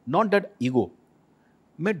फिल्म, नॉट दैट ईगो,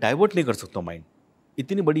 मैं डाइवर्ट नहीं कर सकता हूँ माइंड.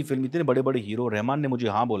 इतनी बड़ी फिल्म, इतने बड़े बड़े हीरो, रहमान ने मुझे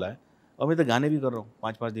हाँ बोला है और मैं तो गाने भी कर रहा हूँ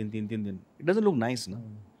 5-5 दिन, 3-3 दिन. इट डजंट लुक नाइस ना.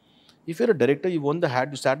 If you're a director, you want the hat,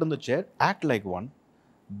 you sat on the chair, act like one.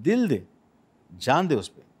 दिल दे, जान दे उस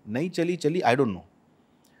पर. नहीं चली आई डोंट नो,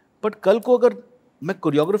 बट कल को अगर मैं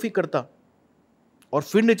कोरियोग्राफी करता और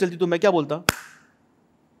फिर नहीं चलती तो मैं क्या बोलता?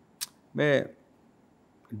 मैं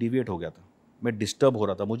डिविएट हो गया था, मैं डिस्टर्ब हो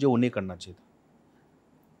रहा था, मुझे वो नहीं करना चाहिए था,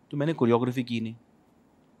 तो मैंने कोरियोग्राफी की नहीं.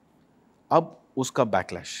 अब उसका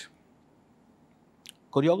बैकलैश.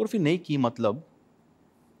 कोरियोग्राफी नहीं की मतलब,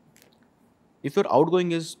 if your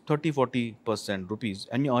outgoing is 30-40% rupees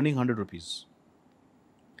and you're earning 100 rupees,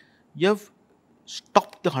 you have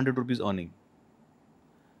stopped the 100 rupees earning,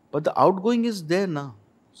 but the outgoing is there na,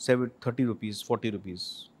 30 rupees, 40 rupees.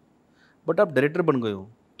 But आप डायरेक्टर बन गए हो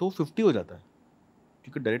तो 50 हो जाता है,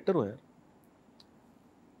 क्योंकि डायरेक्टर हो यार.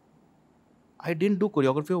 I didn't do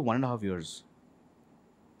choreography for 1.5 years.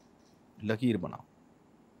 लकीर बना,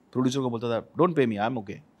 प्रोड्यूसर को बोलता था don't pay me, I am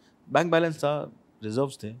okay. Bank balance था,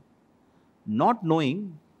 रिजर्व्स थे, नॉट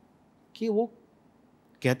नोइंग कि वो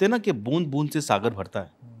कहते हैं ना कि बूंद बूंद से सागर भरता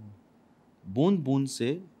है, बूंद बूंद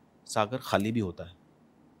से सागर खाली भी होता है.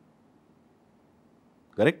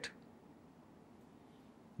 करेक्ट?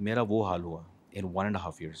 मेरा वो हाल हुआ इन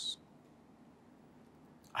 1.5 years.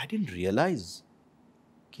 आई डिडंट रियलाइज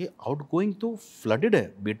कि आउटगोइंग तो फ्लडेड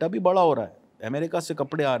है. बेटा भी बड़ा हो रहा है, अमेरिका से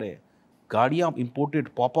कपड़े आ रहे हैं, गाड़ियां इंपोर्टेड,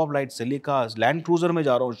 पॉपअप लाइट से लेकर लैंड क्रूजर में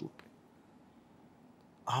जा रहा हूँ शूट पे.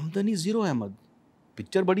 आमदनी जीरो है अहमद.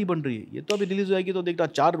 पिक्चर बड़ी बन रही है, ये तो अभी रिलीज हो जाएगी तो देखना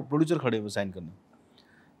 4 प्रोड्यूसर खड़े हुए साइन करना.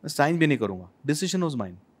 मैं साइन भी नहीं करूंगा. Decision was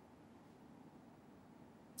mine.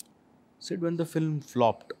 Sid when the film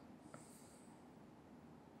flopped,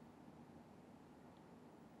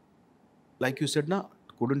 like you said na,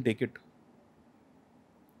 couldn't take it.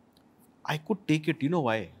 I could take it. You know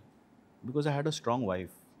why? Because I had a strong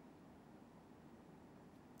wife.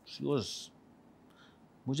 She was,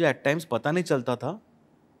 मुझे at times पता नहीं चलता था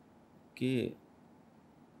कि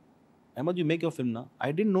Ahmad you make your film ना.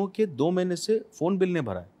 I didn't know कि 2 महीने से फोन बिल नहीं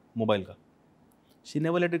भरा है मोबाइल का. She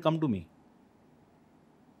never let it come to me.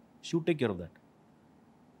 She would take care of that.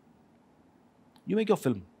 You make your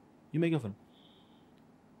film, you make your film.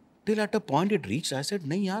 Till at a point it reach, I said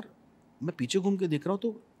नहीं यार, मैं पीछे घूम के देख रहा हूँ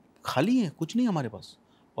तो खाली है, कुछ नहीं हमारे पास.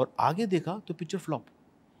 और आगे देखा तो picture flop.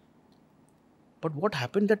 But what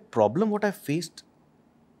happened, that problem what I faced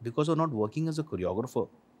because of not working as a choreographer.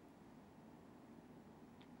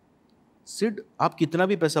 Sid, आप कितना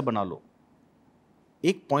भी पैसा बना लो,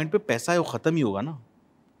 एक पॉइंट पे पैसा है वो ख़त्म ही होगा ना.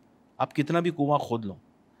 आप कितना भी कुआं खोद लो,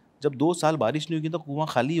 जब 2 साल बारिश नहीं होगी तो कुआं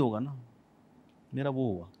खाली होगा ना. मेरा वो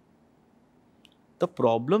हुआ. The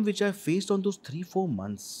problem which I faced on those 3-4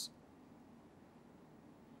 months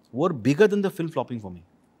were bigger than the film flopping for me.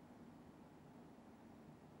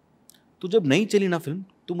 तो जब नहीं चली ना फिल्म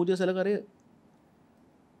तो मुझे ऐसा लगा अरे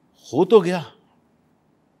हो तो गया,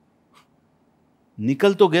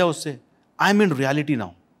 निकल तो गया उससे. I am in reality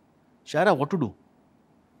now. Shayara what to do?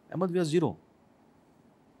 Ahmad we are zero.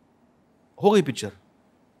 हो गई picture,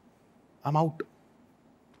 I am out.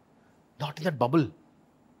 Not in that bubble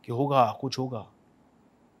कि होगा कुछ होगा.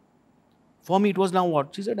 For me, it was now what?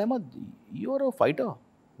 She said, Ahmed, you are a fighter.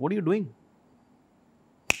 What are you doing?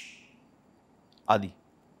 Adi,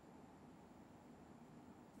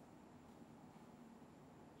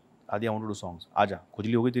 I want to do songs. आजा,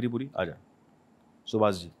 खुजली हो गई तेरी पूरी, आजा.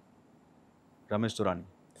 सुभाष जी, रमेश तुरानी,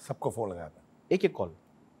 सबको फोन लगाया था. एक call.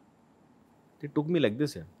 They took me like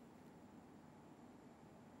this here.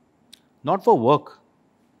 Not for work.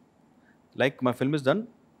 Like my film is done,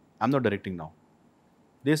 I'm not directing now.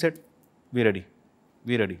 They said, we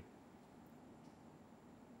ready.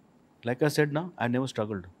 Like I said na, I never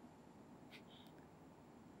struggled.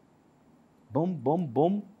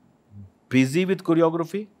 Boom. Busy with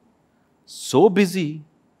choreography. So busy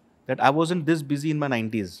that I wasn't this busy in my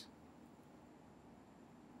 90s.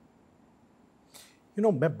 You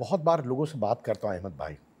know, मैं बहुत बार लोगों से बात करता हूँ अहमद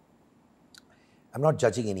भाई. I'm not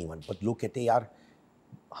judging anyone, but लोग कहते हैं यार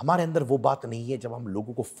हमारे अंदर वो बात नहीं है जब हम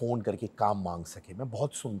लोगों को फ़ोन करके काम मांग सके. मैं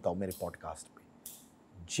बहुत सुनता हूँ मेरे पॉडकास्ट पे,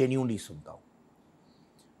 जेन्युइनली सुनता हूँ.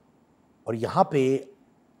 और यहाँ पे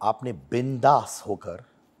आपने बिंदास होकर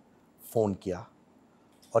फ़ोन किया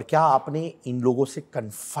और क्या आपने इन लोगों से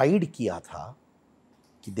कन्फाइड किया था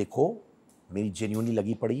कि देखो मेरी जेन्युइनली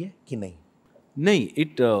लगी पड़ी है कि नहीं? नहीं,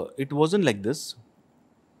 इट वाज़न्ट लाइक दिस।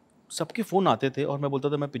 सबके फ़ोन आते थे और मैं बोलता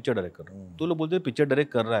था मैं पिक्चर डायरेक्ट कर रहा हूँ। तो लोग बोलते थे पिक्चर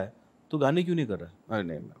डायरेक्ट कर रहा है तो गाने क्यों नहीं कर रहा है? अरे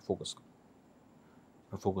नहीं, मैं फोकस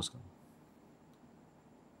कर।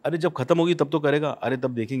 अरे जब खत्म होगी तब तो करेगा। अरे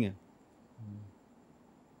तब देखेंगे।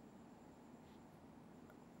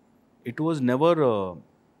 It was never,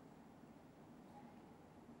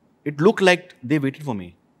 it look like they waited for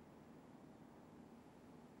me,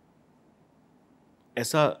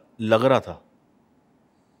 ऐसा लग रहा था।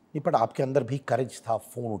 नहीं, पर आपके अंदर भी करेज था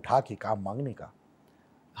फ़ोन उठा के काम मांगने का।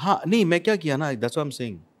 हाँ, नहीं मैं क्या किया ना, that's what I am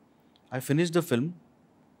saying, I finished the film,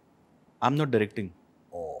 I am not directing,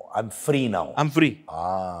 oh, I am free now. I am free.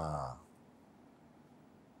 हाँ,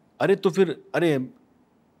 अरे तो फिर अरे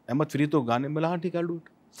अहमद फ्री तो गाने में, हाँ ठीक है, आई डू इट।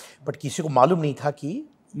 बट किसी को मालूम नहीं था कि,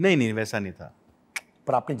 नहीं नहीं वैसा नहीं था।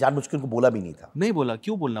 पर आपने जानबूझ के उनको बोला भी नहीं था। नहीं बोला,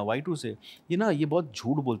 क्यों बोलना, वाई टू से। ये ना ये बहुत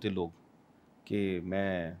झूठ बोलते लोग कि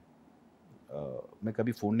मैं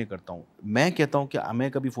कभी फ़ोन नहीं करता हूँ। मैं कहता हूँ कि मैं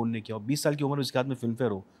कभी फ़ोन नहीं किया। 20 साल की उम्र में उसके हाथ में फिल्म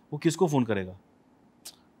फेयर हो, वो किसको फ़ोन करेगा?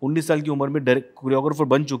 19 साल की उम्र में डायरेक्ट कोरियोग्राफर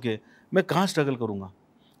बन चुके, मैं कहाँ स्ट्रगल करूँगा?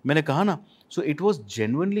 मैंने कहा ना, सो इट वाज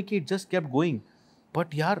जेन्युइनली कि it just kept going.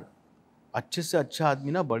 But यार अच्छे से अच्छा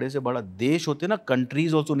आदमी ना, बड़े से बड़ा देश होते ना,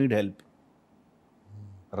 कंट्रीज ऑल्सो नीड हेल्प।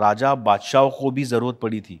 राजा बादशाहों को भी ज़रूरत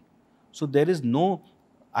पड़ी थी। सो there is no,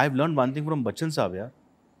 I have learn one thing from Bachchan साहब यार,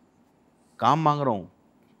 काम मांग रहा हूँ,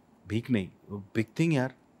 भीख नहीं, बिग थिंग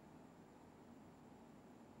यार।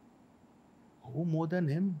 हु मोर देन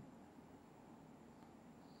हिम,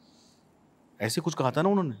 ऐसे कुछ कहा था ना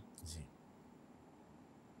उन्होंने, जी।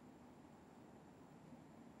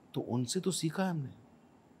 तो उनसे तो सीखा है हमने।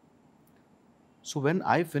 सो व्हेन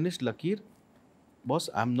आई फिनिश लकीर, boss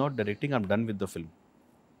I am not directing, I am done with the film.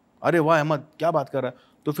 अरे वाह अहमद क्या बात कर रहा है,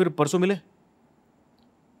 तो फिर परसों मिले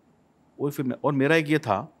वही फिल्म। और मेरा एक ये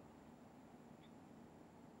था,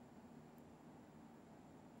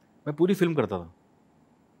 मैं पूरी फिल्म करता था,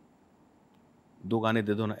 2 गाने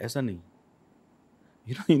दे दो ना, ऐसा नहीं।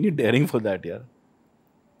 You need dairying for that यार।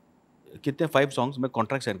 कितने 5 सॉन्ग्स, मैं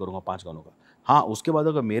कॉन्ट्रैक्ट साइन करूंगा 5 गानों का। हाँ उसके बाद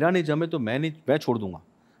अगर मेरा नहीं जमे तो मैं छोड़ दूंगा,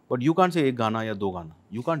 बट यू कांट से 1 गाना या 2 गाना,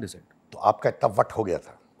 यू कांट डिसाइड। तो आपका इतना वट हो गया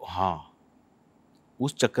था। हाँ,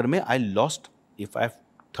 उस चक्कर में I lost, if I have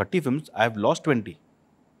 30 films I have lost 20।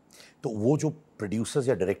 तो वो जो प्रोड्यूसर्स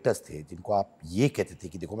या डायरेक्टर्स थे जिनको आप ये कहते थे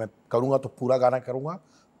कि देखो मैं करूंगा तो पूरा गाना करूंगा,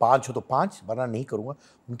 5 हो तो 5 वरना नहीं करूंगा,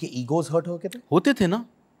 उनके ईगोज हर्ट हो गए थे? होते थे ना,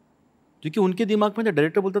 क्योंकि उनके दिमाग में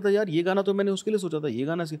डायरेक्टर बोलता था यार ये गाना तो मैंने उसके लिए सोचा था, ये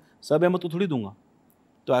गाना सब अहमद तो थोड़ी दूंगा।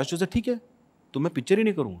 तो आज से ठीक है, तो मैं पिक्चर ही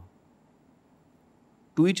नहीं करूंगा।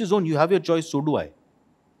 To each is own, you have your choice, so do I.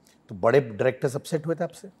 तो बड़े डायरेक्टर्स अपसेट हुए थे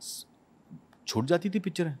आपसे? छूट जाती थी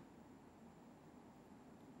पिक्चरें।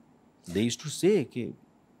 दे यूज्ड टू से कि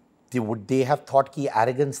Would they have thought कि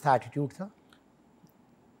arrogance था, attitude था?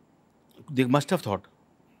 दे मस्ट हैव थॉट,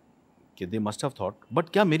 कि they must have thought, but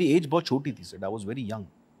क्या मेरी एज बहुत छोटी थी sir, I was very young.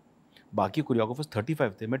 बाकी कोरियोग्राफर्स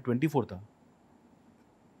 35 थे, मैं 24 था,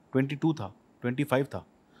 22 था, 25 था,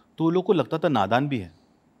 तो लोग को लगता था नादान भी है।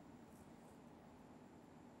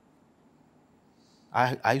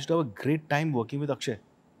 I used to have a great time working with Akshay,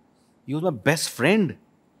 he was my best friend.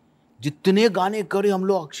 जितने गाने करे हम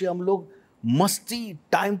लोग, अक्षय, हम लोग मस्ती,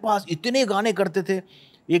 टाइम पास, इतने गाने करते थे।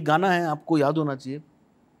 एक गाना है आपको याद होना चाहिए,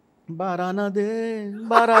 बाराना दे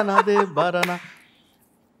बाराना दे बाराना।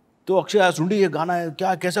 तो अक्षय आज सुन ये गाना है,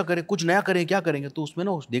 क्या कैसा करें, कुछ नया करें, क्या करेंगे? तो उसमें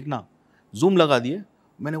ना देखना जूम लगा दिए।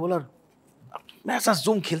 मैंने बोला मैं ऐसा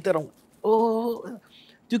जूम खेलते रहूँ, ओ,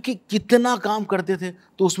 क्योंकि कितना काम करते थे।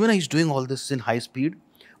 तो उसमें ना is doing all this in high speed,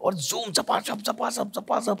 और जूम चपा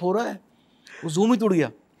चप हो रहा है, वो जूम ही टूट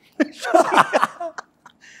गया।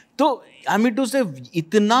 तो आई मीन टू से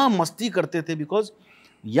इतना मस्ती करते थे, बिकॉज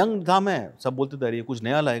यंग था मैं, सब बोलते थे अरे कुछ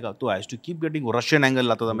नया लाएगा, तो आई to keep getting. Russian angle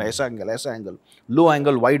लाता था मैं, ऐसा एंगल, लो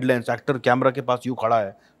angle, wide lens, actor camera के पास यूँ खड़ा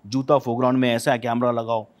है, जूता फोरग्राउंड में, ऐसा है कैमरा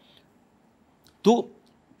लगाओ। तो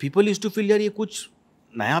पीपल यूज्ड टू फील यार ये कुछ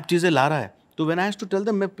नया चीज़ें ला रहा है। तो when I have to tell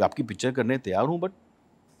them मैं आपकी पिक्चर करने तैयार हूँ, but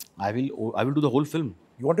I will do the whole film.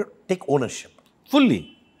 You want to take ownership. Fully.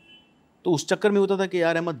 तो उस चक्कर में होता था कि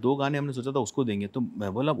यार अहमद 2 गाने हमने सोचा था उसको देंगे, तो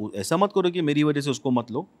मैं बोला ऐसा मत करो कि मेरी वजह से उसको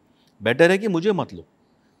मत लो, बेटर है कि मुझे मत लो,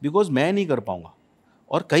 बिकॉज मैं नहीं कर पाऊंगा।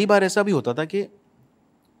 और कई बार ऐसा भी होता था कि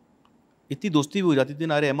इतनी दोस्ती भी हो जाती थी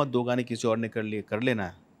ना, अरे अहमद 2 गाने किसी और ने कर लिए, कर लेना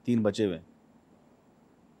है, 3 बचे हुए,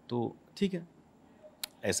 तो ठीक है।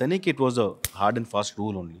 ऐसा नहीं कि it was a hard and fast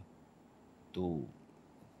rule only, तो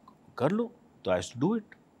कर लो, तो आई टू डू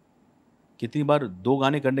इट। कितनी बार 2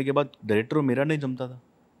 गाने करने के बाद डायरेक्टर और मेरा नहीं जमता था,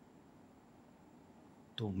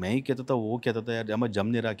 तो मैं ही कहता था, वो कहता था यार हमें जम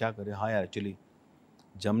नहीं रहा, क्या करें? हाँ यार एक्चुअली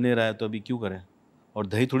जम नहीं रहा है तो अभी क्यों करें, और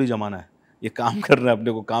दही थोड़ी जमाना है, ये काम कर रहा है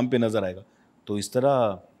अपने को, काम पे नज़र आएगा। तो इस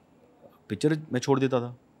तरह पिक्चर मैं छोड़ देता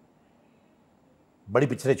था। बड़ी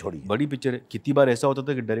पिक्चरें छोड़ी है। बड़ी पिक्चर है, कितनी बार ऐसा होता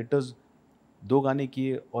था कि डायरेक्टर्स 2 गाने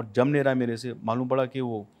किए और जम नहीं रहा मेरे से, मालूम पड़ा कि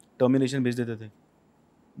वो टर्मिनेशन भेज देते थे,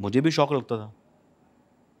 मुझे भी शौक लगता था।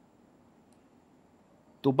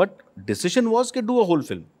 तो बट डिसीजन वॉज कि डू अ होल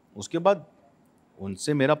फिल्म। उसके बाद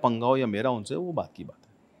उनसे मेरा पंगा हो या मेरा उनसे, वो बात की बात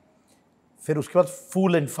है। फिर उसके बाद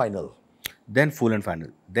fool and final. Then full and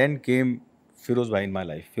final, then came Firoz भाई इन माई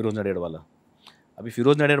लाइफ, फिरोज नडेर वाला। अभी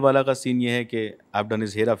फिरोज नडेर वाला का सीन ये है कि आई डन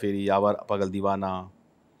इज हेरा फेरी, यावर पागल दीवाना,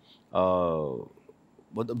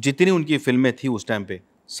 मतलब जितनी उनकी फिल्में थी उस टाइम पे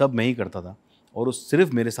सब मैं ही करता था, और वो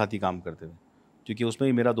सिर्फ मेरे साथ ही काम करते थे, क्योंकि उसमें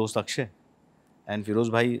ही मेरा दोस्त अक्षय एंड फिरोज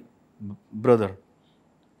भाई ब्रदर।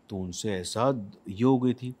 तो उनसे ऐसा ये हो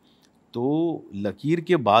गई थी। तो लकीर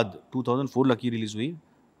के बाद 2004 लकीर रिलीज हुई,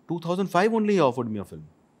 2005 only offered me a film.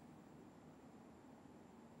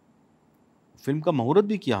 Film का मुहूर्त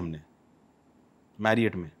भी किया हमने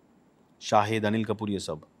मैरियट में, शाहिद, अनिल कपूर, ये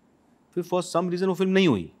सब। फिर फॉर सम रीज़न वो फिल्म नहीं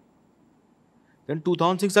हुई। Then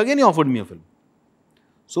 2006 again he offered me a film.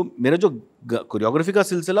 सो मेरा जो कोरियोग्राफी का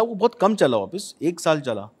सिलसिला वो बहुत कम चला, वापस 1 साल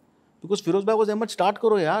चला, बिकॉज फिरोज भाई को अहमद स्टार्ट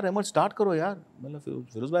करो यार, अहमद स्टार्ट करो यार। मतलब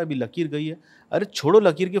फिरोज भाई अभी लकीर गई है, अरे छोड़ो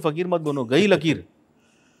लकीर के फकीर मत बनो, गई लकीर,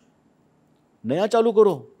 नया चालू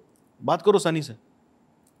करो, बात करो सनी से।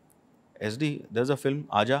 SD there is a film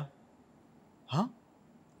आजा, हाँ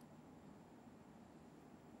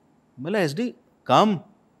मतलब SD come,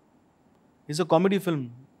 is a comedy film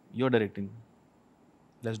you are directing,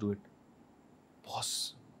 let's do it.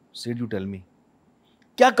 Boss said you tell me,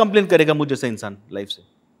 क्या कंप्लेन करेगा मुझ जैसा इंसान लाइफ से,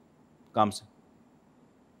 काम से?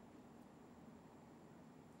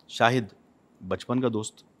 शाहिद बचपन का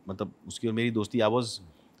दोस्त, मतलब उसकी और मेरी दोस्ती, I was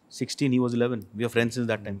 16, he was 11, we are friends since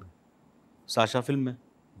that time. Sasha film में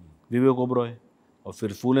विवेक ओबरॉय, और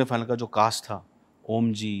फिर फूल एंड फाइनल का जो कास्ट था,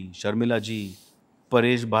 ओम जी, शर्मिला जी,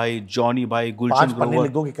 परेश भाई, जॉनी भाई, 5 गुलशन पन्ने ग्रोवर,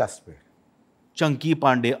 लिखोगे कास्ट पे। Chunky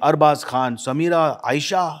Pandey, Arbaaz Khan, Samira,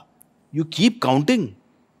 Ayesha, you keep counting.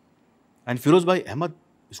 And Firoz भाई, अहमद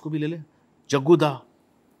इसको भी ले ले, जग्गूदा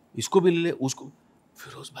इसको भी ले ले, उसको,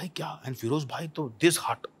 फिरोज भाई क्या, एंड फिरोज भाई तो दिस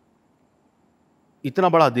हार्ट, इतना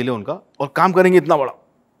बड़ा दिल है उनका, और काम करेंगे इतना बड़ा।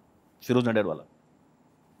 फिरोज नडेर वाला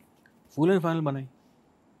फुल एंड फाइनल बनाई,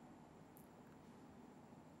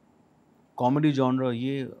 कॉमेडी जॉनर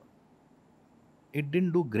ये, it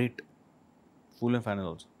didn't do great. Full and final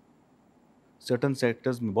also certain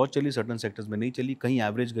sectors में बहुत चली, सर्टन सेक्टर्स में नहीं चली, कहीं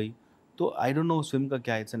एवरेज गई। तो आई डोंट नो उस फिल्म का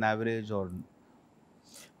क्या, इट्स एन एवरेज। और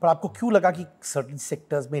पर आपको क्यों लगा कि सर्टेन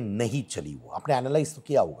सेक्टर्स में नहीं चली? वो आपने एनालाइज तो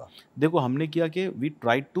किया होगा। देखो हमने किया कि we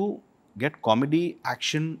try to get comedy,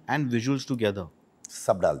 action and visuals together,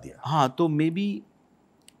 सब डाल दिया। हाँ। तो may be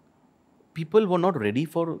people were not ready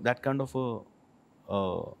for that kind of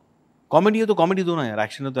comedy है तो कॉमेडी दो ना यार,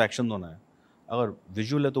 एक्शन है तो एक्शन दो ना यार, अगर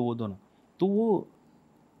विजुअल है तो वो दो ना। तो वो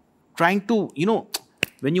trying to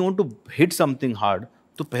when you want to hit something hard,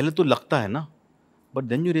 तो पहले तो लगता है ना, बट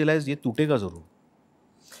देन यू रियलाइज ये टूटेगा जरूर।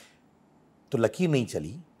 तो लकीर नहीं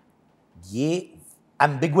चली, ये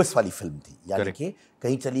एम्बिगुअस वाली फिल्म थी, यानी Correct. कि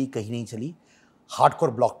कहीं चली कहीं नहीं चली,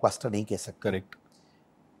 हार्डकोर ब्लॉकबस्टर नहीं कह सकते। करेक्ट।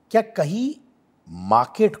 क्या कहीं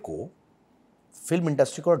मार्केट को, फिल्म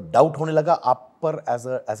इंडस्ट्री को डाउट होने लगा आप पर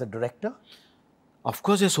as a director?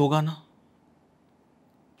 Of course yes होगा ना,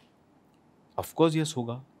 ऑफकोर्स यस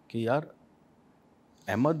होगा कि यार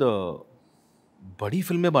अहमद बड़ी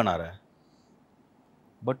फिल्में बना रहा है,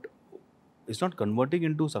 but it's not converting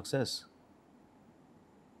into success.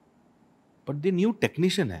 But they knew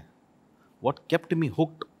technician है, what kept me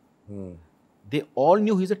hooked, they all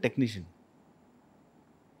new he is a technician.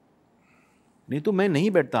 नहीं तो मैं नहीं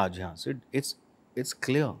बैठता आज यहाँ से। It's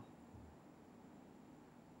clear,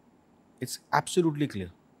 it's absolutely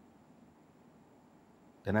clear.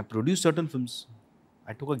 Then I produced certain films.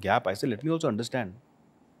 I took a gap. I said, let me also understand.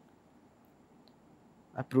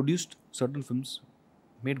 I produced certain films,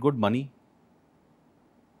 made good money.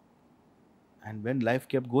 And when life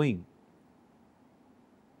kept going,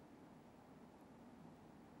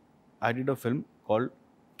 I did a film called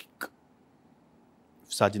Kick.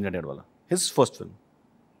 Sajid Nadeerwala. His first film.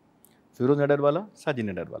 Firoz Nadeerwala, Sajid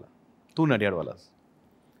Nadeerwala. Two Nadeerwalas.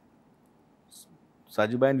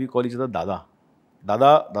 Sajid bhai and we call each other Dada.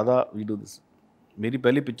 Dada, we do this. मेरी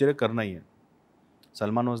पहली picture है करना ही है।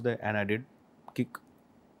 Salman was there and I did Kick.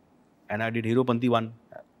 And I did Heropanthy 1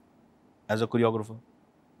 as a choreographer.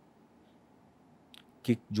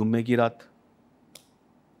 Kick, जुम्मे की रात,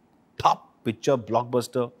 top picture,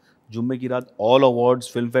 blockbuster, जुम्मे की रात, all awards,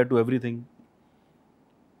 film fair to everything.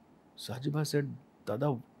 Sajid भाई सेड, दादा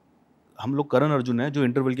हम लोग करण अर्जुन हैं जो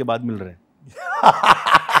इंटरवल के बाद मिल रहे हैं.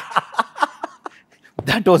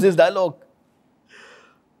 That was his dialogue.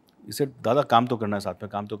 He said, दादा काम तो करना है साथ में,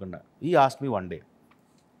 काम तो करना है. He asked me one day,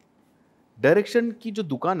 direction की जो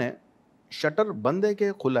दुकान है, शटर बंद है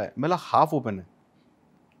कि खुला है? मैं हाफ ओपन है.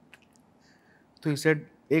 तो he said,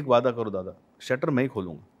 एक वादा करो दादा, शटर मैं ही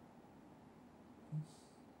खोलूंगा.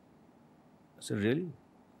 I said, really?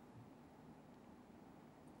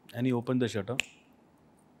 And he opened the shutter.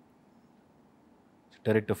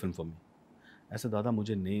 Direct a film for me. ऐसे दादा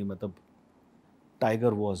मुझे नहीं, मतलब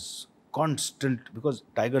Tiger was constant because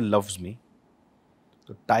Tiger loves me.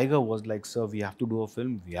 So Tiger was like, sir, we have to do a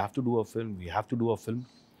film, we have to do a film, we have to do a film.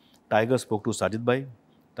 Tiger spoke to Sajid bhai.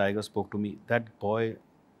 Tiger spoke to me. That boy,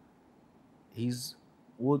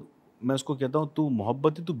 वो मैं उसको कहता हूँ, तू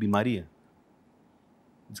मोहब्बत है, तू बीमारी है,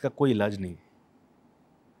 इसका कोई इलाज नहीं.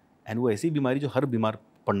 एंड वो ऐसी बीमारी जो हर बीमार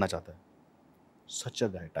पड़ना चाहता है. सच अ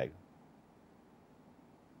गाय टाइगर.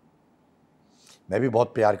 मैं भी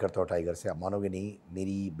बहुत प्यार करता हूँ टाइगर से, आप मानोगे नहीं.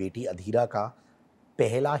 मेरी बेटी अधीरा का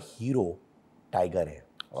पहला हीरो टाइगर है.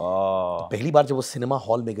 तो पहली बार जब वो सिनेमा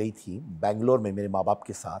हॉल में गई थी बैंगलोर में मेरे माँ बाप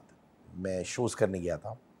के साथ, मैं शोज़ करने गया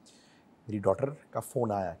था, मेरी डॉटर का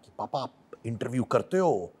फ़ोन आया कि पापा आप इंटरव्यू करते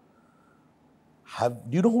हो,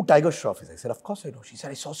 do you know who tiger Shroff is? I said of course I know. She said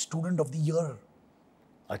I saw student of the year.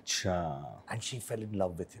 अच्छा. And she fail in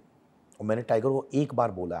love with him. और मैंने टाइगर को एक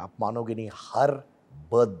बार बोला, आप मानोगे नहीं, हर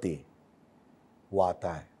बर्थडे वो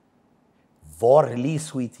आता है. वॉर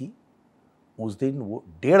रिलीज हुई थी उस दिन, वो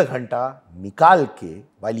 1.5 घंटा निकाल के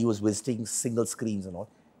while he was visiting single screens and all,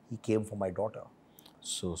 he came for my daughter.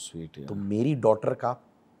 So sweet. तो मेरी डॉटर का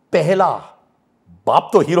पहला, बाप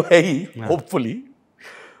तो हीरो है ही होपफुली,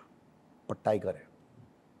 पर टाइगर है.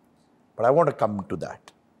 But I want to come to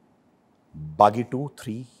that. बागी 2,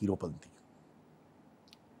 3 हीरोपंती.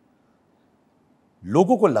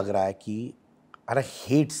 लोगों को लग रहा है कि, and I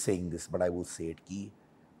hate saying this but I will say it, कि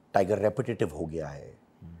टाइगर रेपिटेटिव हो गया है,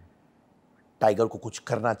 टाइगर को कुछ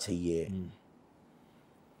करना चाहिए.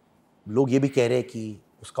 लोग ये भी कह रहे हैं कि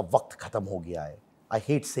उसका वक्त खत्म हो गया है. I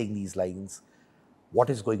hate saying these lines.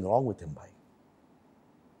 What is going wrong with him, भाई?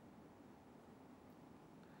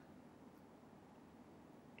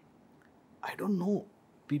 I don't know.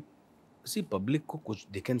 See, public को कुछ,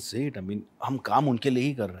 they can say it. I mean, हम काम उनके लिए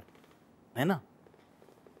ही कर रहे हैं, है ना?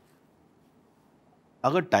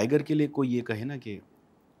 अगर टाइगर के लिए कोई ये कहे ना कि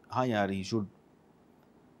हाँ यार ही शुड,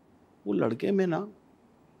 वो लड़के में ना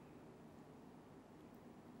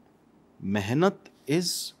मेहनत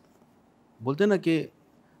इज, बोलते हैं ना कि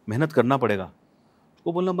मेहनत करना पड़ेगा,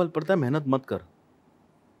 वो बोलना बल पड़ता है मेहनत मत कर.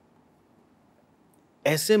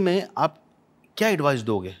 ऐसे में आप क्या एडवाइस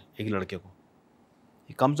दोगे एक लड़के को?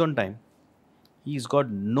 He comes on time, he is got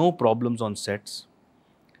no problems on sets,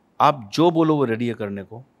 आप जो बोलो वो रेडी है करने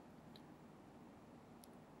को.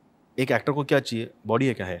 एक एक्टर को क्या चाहिए? बॉडी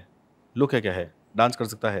है क्या है, लुक है क्या है, डांस कर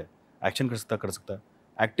सकता है, एक्शन कर सकता है.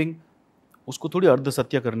 एक्टिंग उसको थोड़ी अर्ध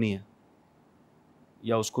सत्य करनी है,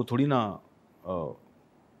 या उसको थोड़ी ना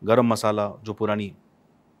गरम मसाला जो पुरानी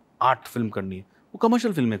आर्ट फिल्म करनी है. वो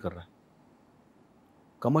कमर्शियल फिल्में कर रहा है.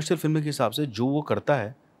 कमर्शियल फिल्म के हिसाब से जो वो करता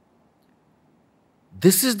है,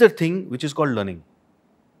 this is the thing which is called learning.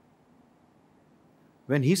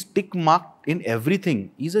 When he's tick marked in everything,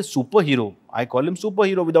 he's a superhero. I call him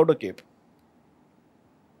superhero without a cape.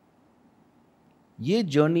 ये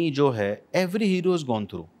जर्नी जो है, every hero has gone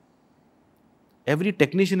through. Every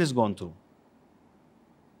technician has gone through.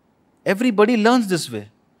 Everybody learns this way.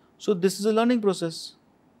 So this is a learning process.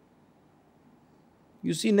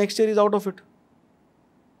 You see, next year is out of it.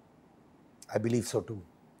 I believe so too.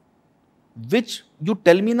 Which you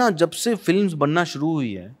tell me ना, जब से films बनना शुरू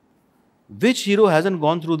हुई है, which hero hasn't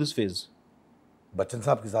gone through this phase? Bachchan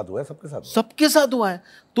साहब के साथ हुआ है, सबके साथ हुआ है.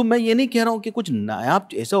 तो मैं ये नहीं कह रहा हूँ कि कुछ नायाब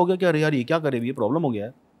ऐसा हो गया कि अरे यार ये क्या करे, ये प्रॉब्लम हो गया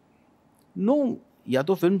है. नो, या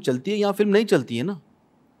तो फिल्म चलती है या फिल्म नहीं चलती है ना.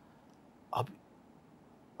 अब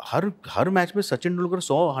हर मैच में सचिन तेंदुलकर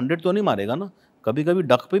 100 तो नहीं मारेगा ना, कभी कभी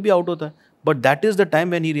डक पे भी आउट होता है. But that is the time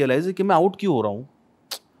when he realise कि मैं आउट क्यों हो रहा हूँ.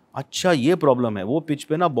 अच्छा ये प्रॉब्लम है, वो पिच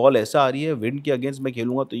पे ना बॉल ऐसा आ रही है, विंड के अगेंस्ट मैं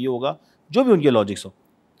खेलूंगा तो ये होगा, जो भी उनके लॉजिक्स हो.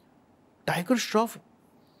 Tiger Shroff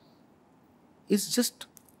is just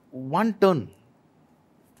one turn,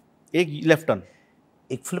 एक लेफ्ट टर्न,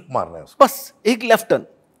 एक फ्लिप मारना है उसको, बस एक लेफ्ट टर्न.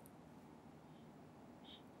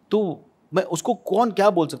 तो मैं उसको कौन क्या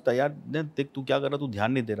बोल सकता है यार, देख तू क्या कर रहा, तू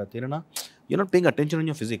ध्यान नहीं दे रहा, तेरा ना you not paying attention on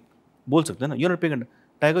your physique, बोल सकते हैं ना, you not paying.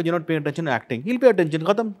 Tiger you not paying attention acting, he will pay attention,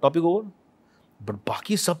 खत्म, टॉपिक ओवर. बट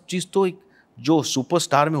बाकी सब चीज तो एक जो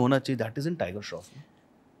सुपरस्टार में होना चाहिए, that is in tiger Shroff.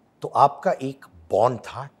 तो आपका एक बॉन्ड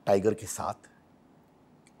था टाइगर के साथ,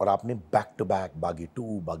 और आपने बैक टू बैक बागी 2,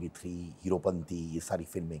 बागी 3, हीरोपंती ये सारी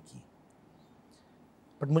फिल्में की,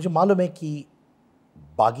 बट मुझे मालूम है कि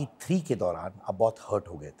बागी 3 के दौरान आप बहुत हर्ट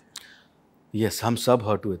हो गए थे। यस, हम सब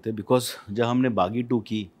हर्ट हुए थे बिकॉज जब हमने बागी 2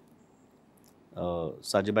 की,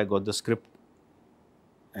 साजिद भाई गॉट द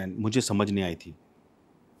स्क्रिप्ट एंड मुझे समझ नहीं आई थी.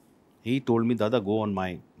 ही टोल्ड मी दादा go on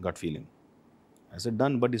my gut feeling. I said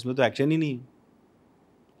done, but इसमें तो एक्शन ही नहीं है.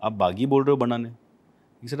 आप बागी बोल रहे हो बनाने,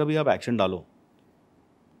 ही सेड अभी आप एक्शन डालो.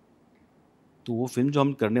 तो वो फिल्म जो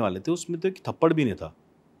हम करने वाले थे उसमें तो एक थप्पड़ भी नहीं था.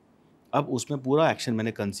 अब उसमें पूरा एक्शन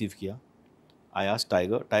मैंने कंसीव किया. I asked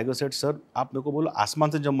tiger, tiger said sir आप मेरे को बोलो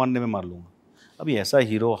आसमान से जब मारने में मार लूँगा. अभी ऐसा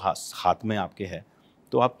हीरो हाथ में आपके है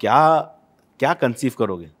तो आप क्या क्या कंसीव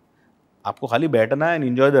करोगे? आपको खाली बैठना है एंड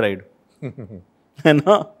एंजॉय द राइड. है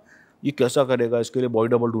ना? ये कैसा करेगा, इसके लिए बॉडी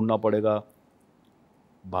डबल ढूंढना पड़ेगा.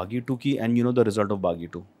 बागी 2 की, and you know the result of बागी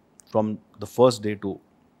 2 from the first day to.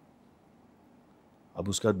 अब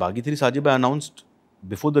उसके बाद बागी 3 साजिद भाई announced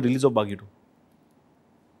before the release of बागी 2.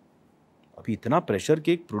 अभी इतना प्रेशर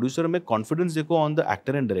कि एक प्रोड्यूसर में कॉन्फिडेंस देखो on the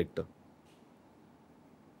actor and director.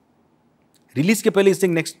 Release के पहले इस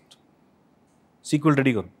नेक्स्ट सीक्वल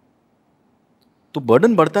रेडी करो, तो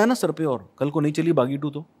बर्डन बढ़ता है ना सर पे. और कल को नहीं चली बागी 2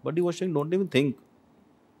 तो, but he was saying don't even think,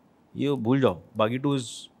 ये भूल जाओ. बागी 2 इज,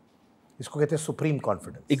 इसको कहते हैं सुप्रीम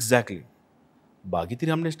कॉन्फिडेंस. एग्जैक्टली. बागी 3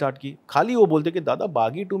 हमने स्टार्ट की, खाली वो बोलते कि दादा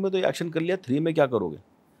बागी 2 में तो एक्शन कर लिया, 3 में क्या करोगे?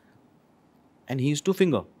 And he is two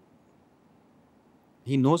finger,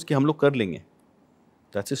 he knows कि हम लोग कर लेंगे.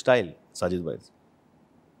 दैट्स स्टाइल साजिद भाई.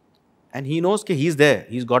 एंड ही नोज कि he is there,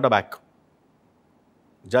 he is got a back.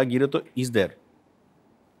 जा गिरे तो इज देयर.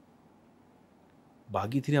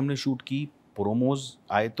 बागी 3 हमने शूट की, प्रोमोज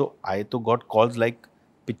आए तो got calls like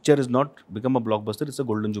picture is not become a blockbuster, it's a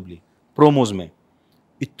golden jubilee. Promos में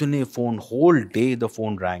इतने phone, whole day the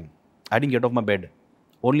phone wrong. I didn't get of my bed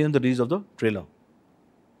only on the release of the trailer.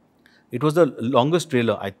 It was the longest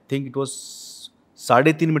trailer. I think it was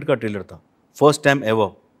 3.5 minute का trailer था, first time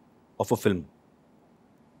ever of a film.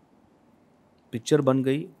 Picture बन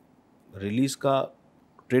गई, release का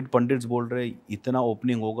trade pandits बोल रहे इतना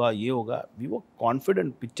opening होगा, ये होगा. वी वो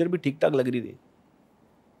कॉन्फिडेंट, पिक्चर भी ठीक ठाक लग रही थी.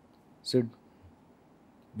 Sid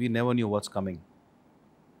we never knew what's coming.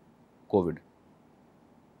 Covid.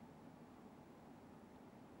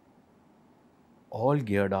 All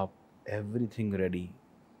geared up, everything ready.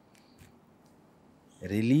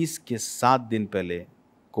 Release के 7 दिन पहले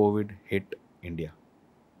कोविड हिट इंडिया.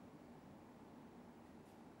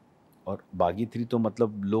 और बागी 3 तो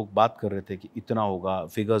मतलब लोग बात कर रहे थे कि इतना होगा,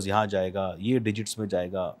 फिगर्स यहाँ जाएगा, ये डिजिट्स में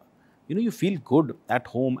जाएगा. You know, you feel good at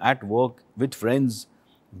home, at work, with friends,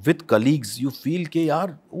 with colleagues. You feel कि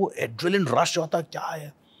यार वो एड्रेलिन रश होता क्या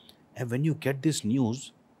है. And when you get this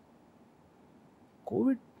news,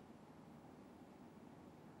 Covid,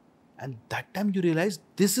 and that time you realise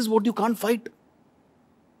this is what you can't fight.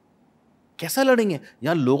 कैसा लड़ेंगे?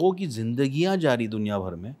 यहाँ लोगों की जिंदगियां जा रही दुनिया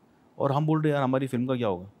भर में, और हम बोल रहे यार हमारी फिल्म का क्या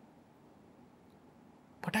होगा.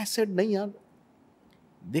 बट आई सेड नहीं यार,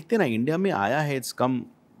 देखते ना, इंडिया में आया है, इट्स कम,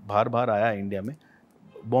 बाहर आया है इंडिया में,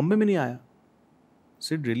 बॉम्बे में नहीं आया.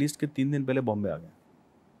 सिर्फ रिलीज के 3 दिन पहले बॉम्बे आ गया.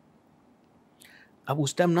 अब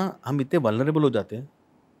उस टाइम ना हम इतने वल्नरेबल हो जाते हैं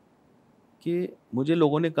कि मुझे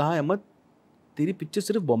लोगों ने कहा अहमद तेरी पिक्चर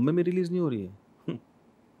सिर्फ बॉम्बे में रिलीज नहीं हो रही है,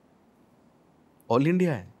 ऑल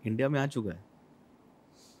इंडिया है, इंडिया में आ चुका है.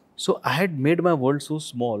 सो I had made my world so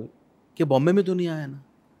small कि बॉम्बे में तो नहीं आया ना.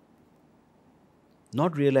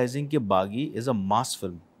 नॉट रियलाइजिंग कि बागी is a mass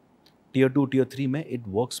film. Tier 2, tier 3 में it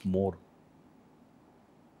works more.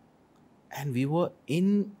 And we were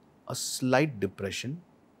in a slight depression.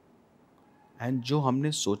 And जो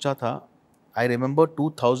हमने सोचा था, आई रिमेंबर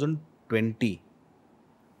 2020,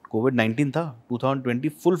 कोविड-19 था, 2020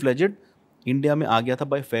 फुल फ्लेजेड इंडिया में आ गया था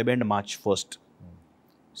bye Feb and March 1st.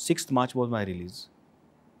 6th March was my release.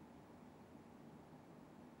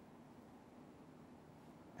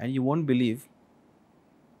 And you won't believe,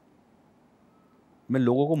 मैं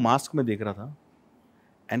लोगों को मास्क में देख रहा था.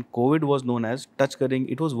 And Covid was known as touch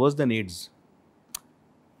करेंगे, it was worse than ads.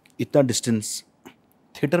 इतना डिस्टेंस,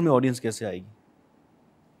 थिएटर में ऑडियंस कैसे आएगी?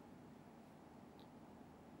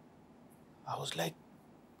 I was like,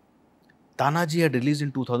 Tanaji had release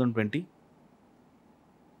in 2020.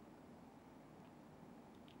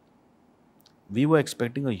 We were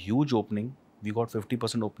expecting a huge opening. We got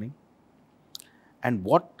 50% opening. And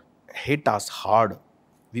what hit us hard,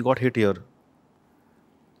 we got hit here.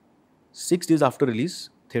 6 days after release,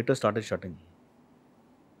 theatre started shutting.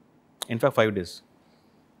 In fact, 5 days.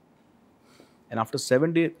 And after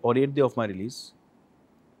 7 day or 8 day of my release,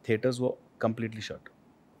 theatres were completely shut.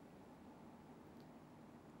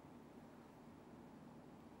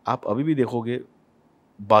 आप अभी भी देखोगे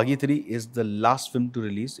Baaghi 3 is the last film to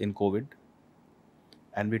release in COVID,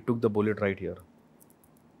 and we took the bullet right here.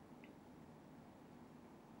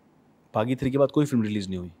 Baaghi 3 के बाद कोई film release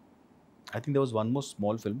नहीं हुई. I think there was one more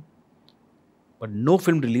small film, but no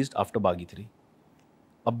film released after Baaghi 3.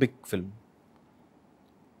 A big film.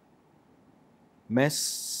 मैं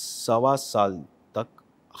 1.25 साल तक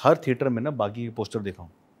हर theatre में ना बागी के पोस्टर देखा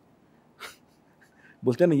हूँ.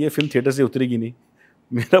 बोलते हैं ना ये फिल्म थिएटर से उतरेगी नहीं,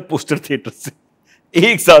 मेरा पोस्टर थिएटर से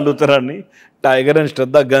 1 साल उतरा नहीं. टाइगर एंड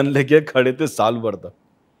श्रद्धा गन लेके खड़े थे साल भर तक.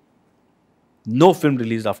 नो फिल्म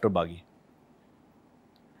रिलीज आफ्टर बागी.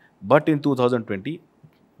 But in 2020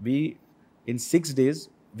 we in 6 days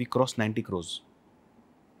we crossed 90 crores.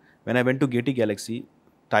 When I went to Getty Galaxy,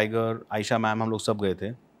 Tiger, Aisha ma'am, हम लोग सब गए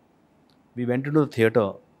थे. We went into the theater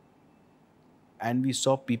and we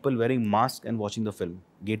saw people wearing masks and watching the film.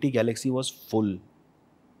 Getty Galaxy was full.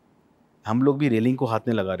 हम लोग भी railing को हाथ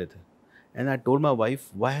में लगा रहे थे. And I told my wife,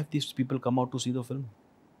 why have these people come out to see the film?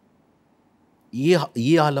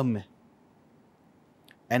 ये आलम में.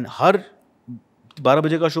 And हर 12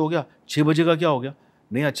 बजे का शो हो गया, 6 बजे का क्या हो गया?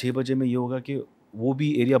 नहीं यार 6 बजे में ये होगा कि वो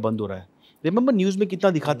भी एरिया बंद हो रहा है. रिमेंबर न्यूज़ में कितना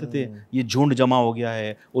दिखाते थे, ये झुंड जमा हो गया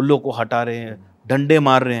है, उल्लू को हटा रहे हैं, डंडे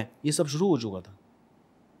मार रहे हैं, ये सब शुरू हो चुका था.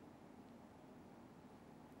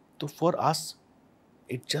 तो for us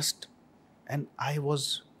it just, and I was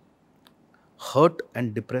hurt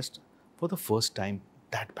and depressed for the first time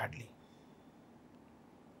that badly.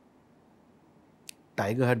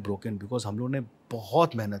 Tiger had broken because हम लोगों ने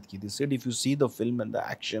बहुत मेहनत की थी. Said if you see the film and the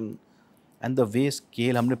action and the way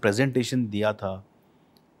scale हमने presentation दिया था,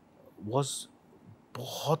 वॉज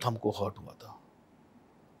बहुत हमको हर्ट हुआ था.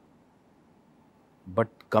 But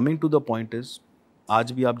coming to the point is,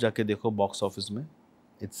 आज भी आप जाके देखो बॉक्स ऑफिस में,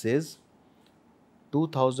 इट सेज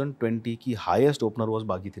 2020 की हाईएस्ट ओपनर वॉज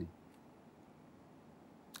बागी 3.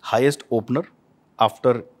 Highest opener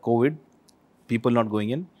after Covid, people not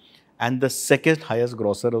going in, and the second highest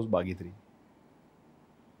grocer was बागी 3.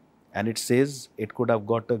 And it says it could have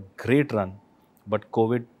got a great run, but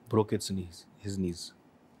COVID broke his knees,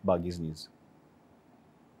 Baaghi's knees.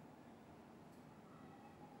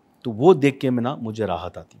 तो वो देख के मैं ना मुझे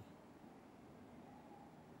राहत आती.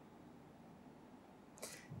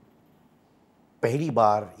 पहली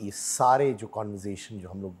बार ये सारे जो कॉन्वर्जेशन जो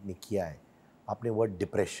हम लोग ने किया है, आपने वर्ड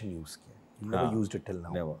डिप्रेशन यूज किया. You never used it till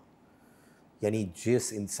now. Never. यानी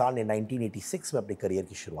जिस इंसान ने 1986 में अपने करियर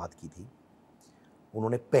की शुरुआत की थी,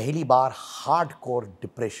 उन्होंने पहली बार हार्डकोर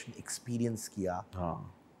डिप्रेशन एक्सपीरियंस किया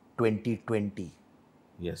 2020.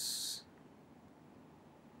 यस.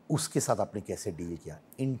 उसके साथ आपने कैसे डील किया,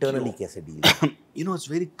 इंटरनली कैसे डील किया? You know, it's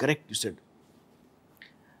very correct you said.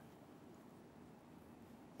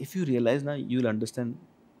 If you realize now, you'll understand.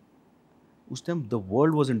 उस time the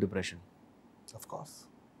world was in depression. Of course.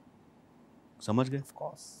 समझ गए? Of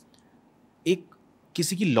course. एक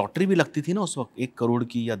किसी की लॉटरी भी लगती थी ना उस वक्त, 1 करोड़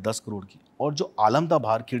की या 10 करोड़ की, और जो आलम था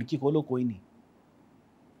बाहर, खिड़की खोलो कोई नहीं,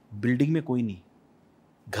 बिल्डिंग में कोई नहीं,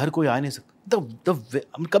 घर कोई आ नहीं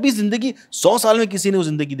सकता. कभी जिंदगी 100 साल में किसी ने वो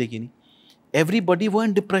जिंदगी देखी नहीं. एवरीबडी वो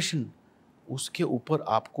इन डिप्रेशन. उसके ऊपर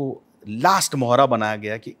आपको लास्ट मोहरा बनाया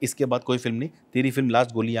गया कि इसके बाद कोई फिल्म नहीं, तेरी फिल्म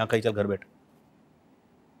लास्ट गोली यहाँ कहीं, चल घर बैठ.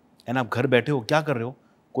 एंड आप घर बैठे हो, क्या कर रहे हो?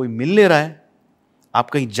 कोई मिल नहीं रहा है, आप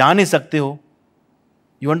कहीं जा नहीं सकते हो.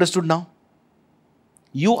 You understood now?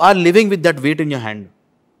 You are living with that weight in your hand.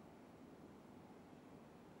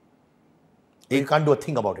 You can't do a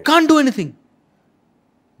thing about it. Can't do anything.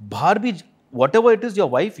 बाहर भी whatever it is, your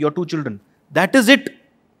wife, your 2 children, that is it.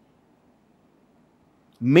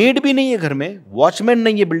 Made भी नहीं है घर में, watchman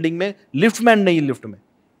नहीं है building में, लिफ्टमैन नहीं है लिफ्ट में.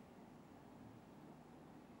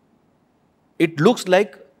 इट लुक्स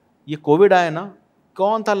लाइक ये कोविड आया ना,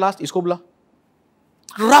 कौन था लास्ट, इसको बुला,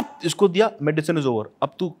 रप इसको दिया, मेडिसिन इज ओवर,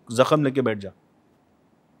 अब तू जख्म लेके बैठ जा.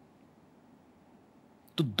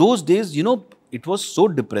 तो those days, you know, it was so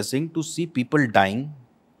depressing to see people dying.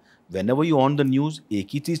 Whenever you on the news, एक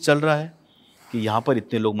ही चीज़ चल रहा है कि यहाँ पर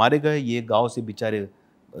इतने लोग मारे गए, ये गांव से बेचारे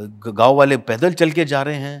गांव वाले पैदल चल के जा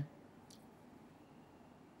रहे हैं.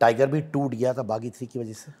 टाइगर भी टूट गया था बागी 3 की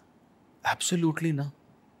वजह से. एब्सोल्युटली ना.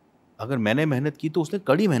 अगर मैंने मेहनत की तो उसने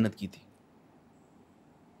कड़ी मेहनत की थी,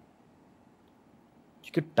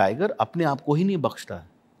 क्योंकि टाइगर अपने आप को ही नहीं बख्शता है.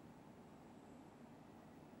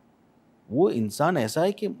 वो इंसान ऐसा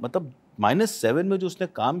है कि मतलब -7 में जो उसने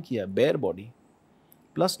काम किया, bear body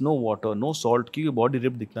plus no water no salt, क्योंकि बॉडी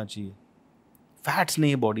रिप दिखना चाहिए, फैट्स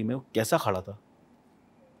नहीं है बॉडी में, वो कैसा खड़ा था,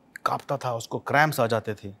 कांपता था, उसको क्रैम्प्स आ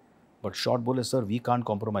जाते थे. बट शॉर्ट बोले, sir we can't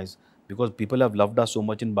compromise because people have loved us so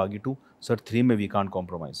much in बागी 2. सर 3 में वी कांट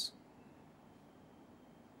कॉम्प्रोमाइज.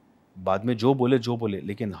 बाद में जो बोले,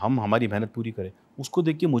 लेकिन हम हमारी मेहनत पूरी करें. उसको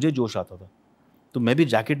देख के मुझे जोश आता था. तो मैं भी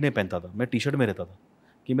जैकेट नहीं पहनता था, मैं टी शर्ट में रहता था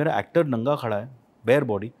कि मेरा एक्टर नंगा खड़ा है, bear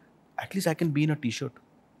body, at least I can be in a T shirt.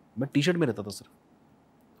 मैं टी शर्ट में रहता था सर।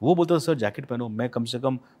 वो बोलता था सर जैकेट पहनो, मैं कम से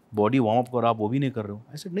कम बॉडी वार्म अप कर, आप वो भी नहीं कर रहे हो।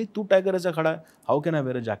 ऐसे नहीं, तू टाइगर ऐसा खड़ा है, how can I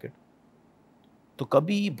where a jacket. तो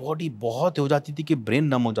कभी बॉडी बहुत हो जाती थी कि ब्रेन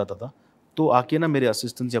नम हो जाता था, तो आके ना मेरे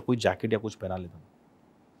असिस्टेंट या कोई जैकेट या कुछ पहना लेता था।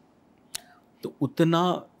 तो उतना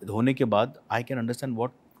होने के बाद I can understand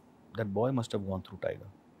what that boy must have gone through tiger.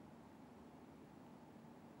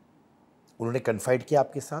 उन्होंने कन्फाइड किया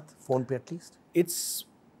आपके साथ फोन पे at least? It's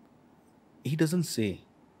he doesn't say,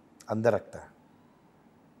 अंदर रखता है,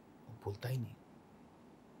 बोलता ही नहीं।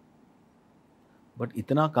 बट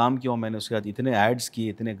इतना काम किया मैंने उसके बाद, इतने एड्स किए,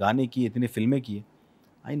 इतने गाने किए, इतने फिल्में किए,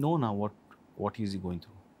 आई नो ना what he is going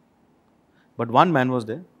through. But one man was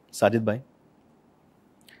there, Sajid भाई।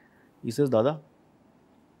 ही सेज दादा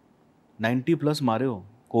 90+ मारे हो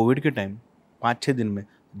कोविड के टाइम, 5-6 दिन में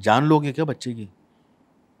जान लोगे क्या बच्चे की?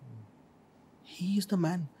 He is the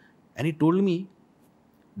man and he told me,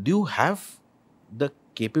 do you have the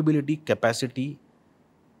capability, capacity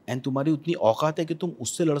and तुम्हारी उतनी औकात है कि तुम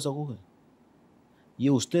उससे लड़ सकोगे? ये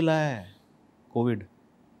उसने लाया है कोविड,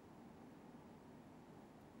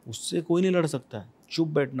 उससे कोई नहीं लड़ सकता है। चुप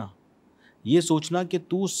बैठना, ये सोचना कि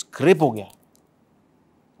तू स्क्रैप हो गया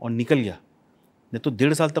और निकल गया, नहीं तो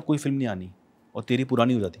 1.5 साल तक कोई फिल्म नहीं आनी और तेरी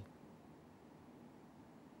पुरानी हो जाती।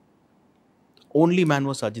 Only man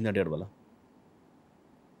was Sajid Nadiadwala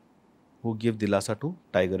who give दिलासा टू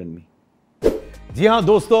टाइगर एंड मी। जी हाँ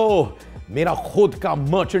दोस्तों, मेरा खुद का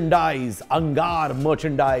मर्चेंडाइज, अंगार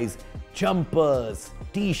merchandise, jumpers,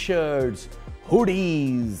 T shirts,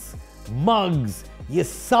 hoodies, mugs, ये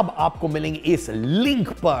सब आपको मिलेंगे इस लिंक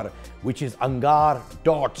पर विच इज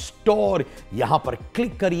angar.store। यहां पर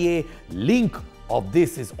क्लिक करिए। Link of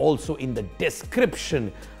this is also in the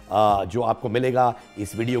description, जो आपको मिलेगा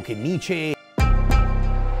इस वीडियो के नीचे।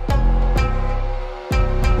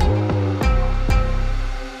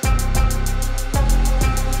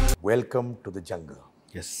 Welcome to the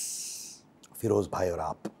jungle. Yes Firoz भाई और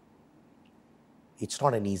आप, it's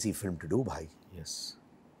not an easy film to do भाई। Yes,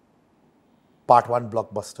 part 1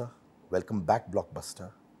 blockbuster, welcome back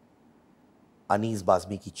blockbuster, Anees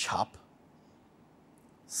Bazmee की छाप,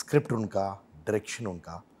 स्क्रिप्ट उनका, डायरेक्शन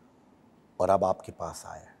उनका, और अब आपके पास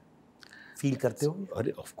आया है। फील करते हो?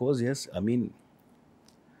 अरे of course yes. I mean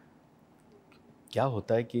क्या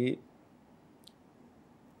होता है कि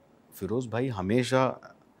फिरोज भाई हमेशा,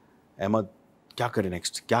 अहमद क्या करे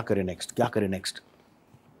नेक्स्ट, क्या करे नेक्स्ट, क्या करे नेक्स्ट।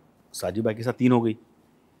 साजिद भाई के साथ 3 हो गई,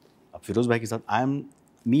 अब फिरोज भाई के साथ I am,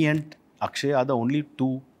 me and Akshay are the only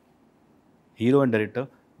 2 hero and director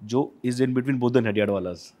जो is in between both the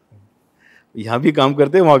नडियाडवालास। यहाँ भी काम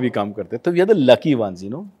करते हैं, वहाँ भी काम करते हैं, तो we are the lucky ones, you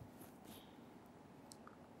know.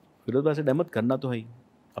 Firoz भाई से अहमद करना तो है ही।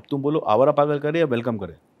 अब तुम बोलो आवारा पागल करे या वेलकम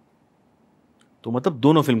करे, तो मतलब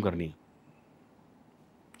दोनों फिल्म करनी है,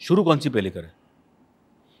 शुरू कौन सी पहले करे?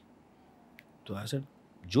 तो ऐसे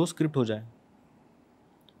जो स्क्रिप्ट हो जाए।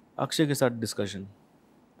 अक्षय के साथ डिस्कशन,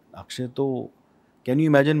 अक्षय तो कैन यू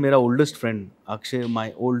इमेजिन, मेरा oldest friend Akshay,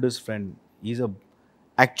 my oldest friend, he is a,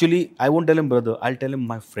 actually I won't tell him brother, I tell him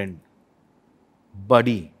my friend,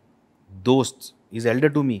 बडी, दोस्त, is Elder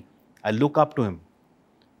to me, I look up to him.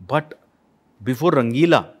 But before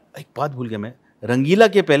रंगीला, एक बात भूल गया मैं, रंगीला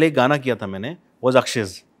के पहले एक गाना किया था मैंने, was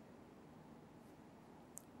अक्षयज,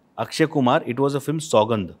 Akshay Kumar, it was a film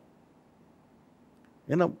सौगंध,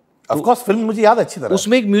 है ना। ऑफ कोर्स फिल्म मुझे याद अच्छी तरह।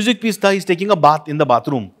 उसमें एक म्यूजिक पीस था, is taking a bath in the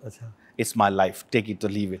bathroom, अच्छा, it's my life, take it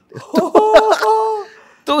और लीव इट।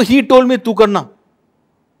 तो ही टोल्ड मी तू करना,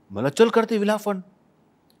 मतलब चल करते, will have fun.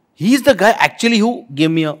 He is the guy actually who give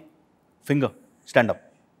me a finger, stand up.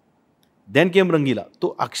 Then came रंगीला, तो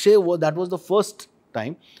अक्षय वो, that was the first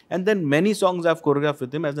time, and then many songs I have choreographed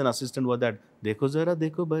with him as an assistant, was that देखो जरा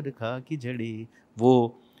देखो बरखा की झड़ी,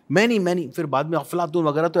 वो many, फिर बाद में अफलातून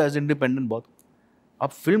वगैरह, तो एज इंडिपेंडेंट बहुत। अब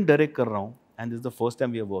फिल्म डायरेक्ट कर रहा हूँ and this is the first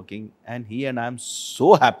time we are working and he and I am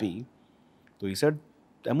so happy. तो ही सेड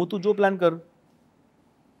एमू तू जो प्लान कर,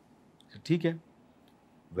 ठीक है,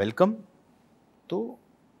 वेलकम। तो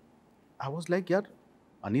आई वाज लाइक यार,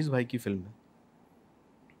 अनीस भाई की फिल्म है,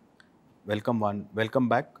 वेलकम 1, वेलकम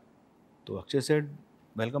बैक। तो अक्षय सेड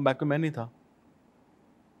वेलकम बैक में मैं नहीं था,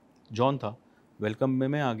 जॉन था, वेलकम में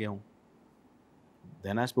मैं आ गया हूँ।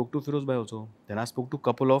 Then I spoke to Firoz भाई also, then I spoke to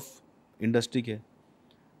couple of industry के,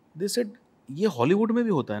 दे सेड ये हॉलीवुड में भी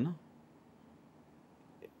होता है ना,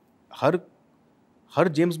 हर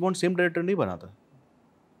जेम्स बॉन्ड सेम डायरेक्टर नहीं बनाता,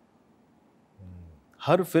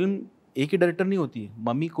 हर फिल्म एक ही डायरेक्टर नहीं होती है,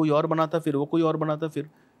 मम्मी कोई और बनाता, फिर वो कोई और बनाता, फिर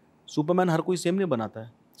सुपरमैन हर कोई सेम नहीं बनाता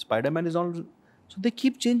है, Spiderman is all, so they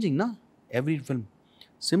keep changing ना every film.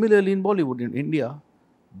 Similarly in Bollywood, in India,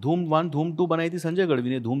 धूम 1 धूम 2 बनाई थी संजय गढ़वी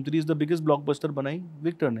ने, धूम 3 इज द बिगेस्ट ब्लॉकबस्टर बनाई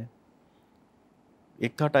विक्टर ने।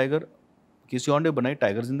 एक था टाइगर, किसी और ने बनाई,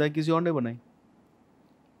 टाइगर जिंदा है किसी और ने बनाई।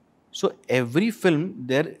 सो एवरी फिल्म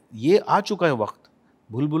देयर, ये आ चुका है वक्त।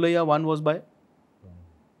 भूल Bhulaiyaa 1 was by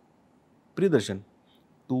Priyadarshan,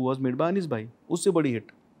 2 was made by Anees भाई, उससे बड़ी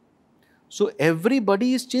hit. So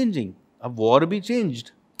everybody is changing, अब वॉर भी चेंज्ड,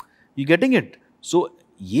 यू गेटिंग इट? सो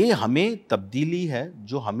ये हमें तब्दीली है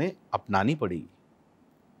जो हमें अपनानी पड़ेगी।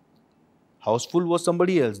 Housefull was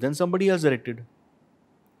somebody else, then somebody else directed.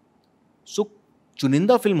 सो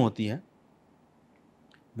चुनिंदा फिल्म होती है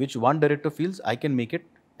which one director feels I can make it,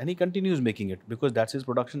 and he continues making it because that's his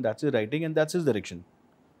production, that's his writing, and that's his direction.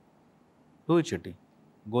 Rohit Shetty,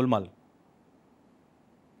 Golmaal,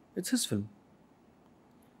 it's his film.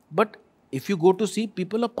 But if you go to see,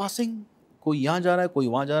 people are passing, कोई यहाँ जा रहा है, कोई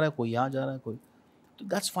वहाँ जा रहा है, कोई यहाँ जा रहा है, कोई, तो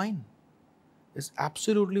that's fine, it's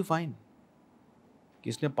absolutely fine.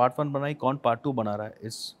 किसने पार्ट 1 बनाई, कौन पार्ट 2 बना रहा है,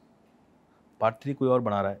 इस पार्ट 3 कोई और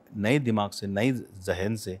बना रहा है, नए दिमाग से, नई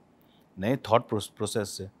जहन से, नए थॉट प्रोसेस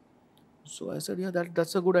से। सो आई सेड या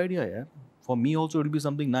दैट्स अ गुड आइडिया यार, for me also it will be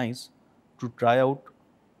something nice to try out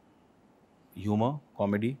humour,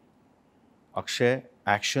 comedy, Akshay,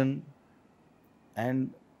 action, and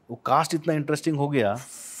वो कास्ट इतना इंटरेस्टिंग हो गया,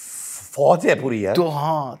 फौज है पूरी यार। तो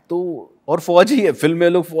हाँ, तो और फौज ही है फिल्म में,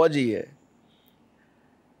 लोग फौज ही है,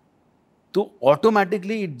 तो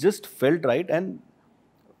automatically it just felt right. And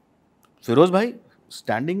Firoz भाई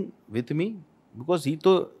standing with me because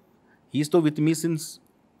he is तो with me since,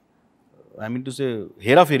 I mean to say,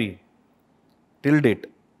 Hera Fairy till date,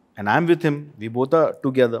 and I am with him, we both are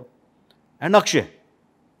together. And Akshay,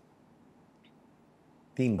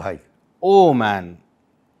 3 भाई। oh man,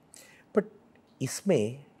 but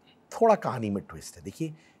इसमें थोड़ा कहानी में twist है।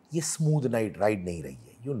 देखिए, ये smooth night ride नहीं रही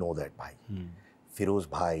है, यू नो दैट भाई। फिरोज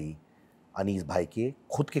भाई, अनीस भाई के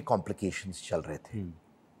खुद के कॉम्प्लिकेशंस चल रहे थे।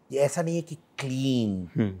 ये ऐसा नहीं है कि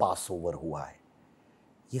क्लीन पास ओवर हुआ है।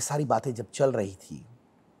 ये सारी बातें जब चल रही थी,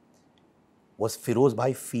 वॉज फिरोज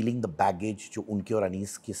भाई फीलिंग द बैगेज जो उनके और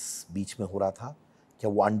अनीस के बीच में हो रहा था? क्या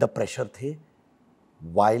वो अंडर प्रेशर थे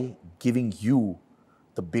while giving you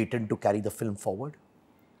the batten to carry the film forward?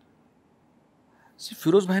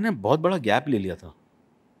 Firoz भाई ने बहुत बड़ा गैप ले लिया था।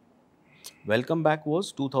 वेलकम बैक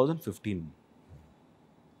वॉज 2015,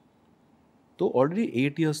 तो ऑलरेडी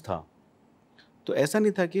 8 years था। तो ऐसा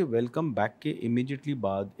नहीं था कि वेलकम बैक के इमीडिएटली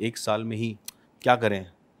बाद 1 साल में ही क्या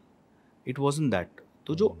करें, इट वॉजंट दैट।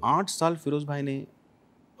 तो जो 8 साल फिरोज भाई ने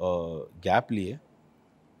गैप लिए,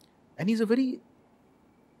 and he is a very,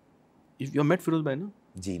 if you met Firoz भाई ना?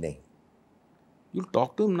 जी नहीं। यू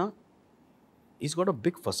टॉक टू हिम ना, he's got a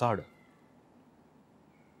big facade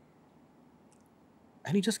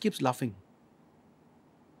and he just keeps laughing.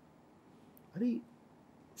 अरे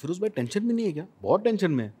फिरोज भाई टेंशन में नहीं है क्या? बहुत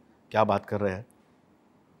टेंशन में है, क्या बात कर रहा है?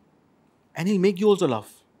 And he'll make you also laugh.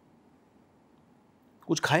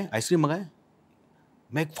 कुछ खाए, आइसक्रीम मंगाए,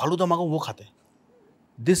 मैं एक फालूदा मंगाऊं, वो खाते हैं।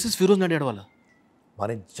 दिस इज फिरोज नडियाड वाला।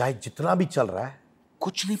 माने चाहे जितना भी चल रहा है,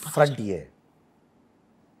 कुछ नहीं पता, फ्रंट ये है।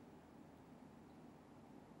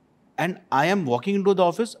 And I am walking into the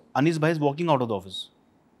office, Anees भाई is walking out of the office.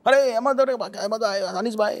 अरे अहमद, अरे अहमद आया,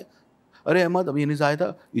 अनीस भाई, अरे अहमद अभी अनीस आया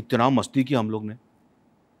था, इतना मस्ती की हम लोग ने,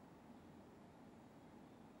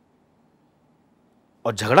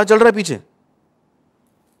 और झगड़ा चल रहा है पीछे।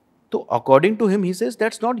 तो according to him he says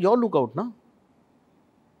that's not your lookout ना।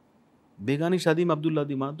 बेगानी शादी में अब्दुल्ला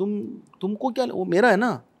दी माँ, तुमको क्या, वो मेरा है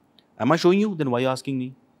ना। M I showing you, then why asking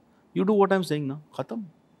me? You do what I am saying ना, खत्म,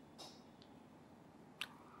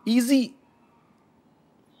 इजी।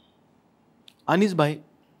 अनीस भाई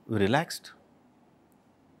रिलैक्स्ड।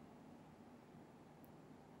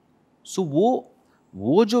 सो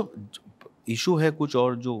वो जो इशू है कुछ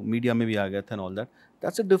और जो मीडिया में भी आ गया था and all that,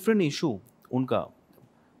 that's a different issue उनका।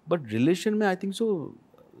 बट रिलेशन में I think so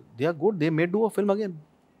they are good, they may do a film again.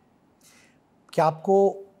 क्या आपको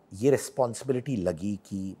ये रिस्पॉन्सिबिलिटी लगी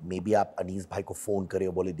कि मे बी आप अनीस भाई को फ़ोन करें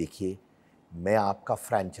और बोले देखिए मैं आपका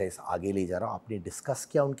फ्रेंचाइज आगे ले जा रहा हूँ? आपने डिस्कस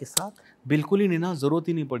किया उनके साथ? बिल्कुल ही नहीं ना, ज़रूरत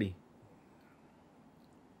ही नहीं पड़ी,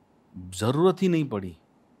 ज़रूरत ही नहीं पड़ी,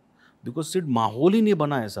 बिकॉज सिर्फ माहौल ही नहीं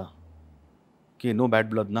बना ऐसा कि नो बैड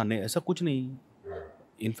ब्लड ना, नहीं ऐसा कुछ नहीं।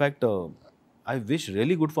 In fact I wish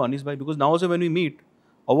really good for Anees भाई, बिकॉज नाउ से when we meet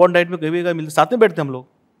award night में कभी कभी मिलते, साथ में बैठते हम लोग।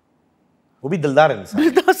 वो भी दिलदार इंसान,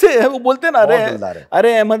 दिलदार से है, वो बोलते ना, अरे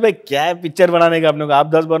अरे अहमद भाई क्या है पिक्चर बनाने का अपने को, आप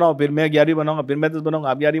 10 बनाओ, फिर मैं 11 बनाऊंगा, फिर मैं 10 बनाऊंगा,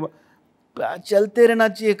 आप 11, चलते रहना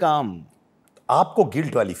चाहिए काम। आपको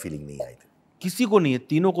गिल्ट वाली फीलिंग नहीं आई थी? किसी को नहीं है,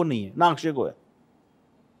 तीनों को नहीं है ना, अक्षय को है।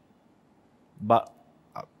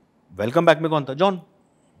 वेलकम बैक में कौन था? John.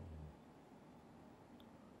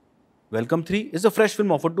 Welcome 3 is a fresh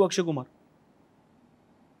film offered to Akshay Kumar.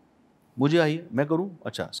 मुझे आई है, मैं करूँ,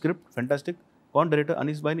 अच्छा स्क्रिप्ट फैंटास्टिक, कौन डायरेक्टर,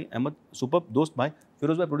 अनीस भाई ने, अहमद सुपर, दोस्त भाई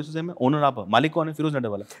फिरोज भाई, प्रोड्यूसर में, ओनर आप, मालिक कौन है, फिरोज नड्डा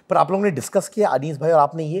वाला। पर आप लोगों ने डिस्कस किया अनीस भाई और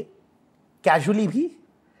आपने ये कैजुअली भी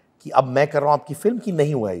कि अब मैं कर रहा हूं आपकी फिल्म की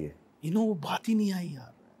नहीं हुआ है ये? यू नो वो बात ही नहीं आई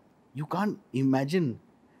यार, you can't imagine.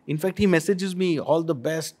 In fact he messages me all the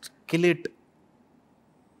best, kill it.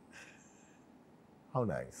 How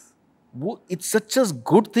nice. वो it's such a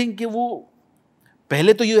good thing कि वो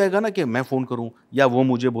पहले तो ये आएगा ना कि मैं फोन करूं या वो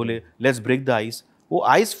मुझे बोले लेट्स ब्रेक द आइस, वो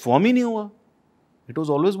आइस फॉर्म ही नहीं हुआ, इट वाज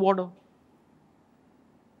ऑलवेज वाटर।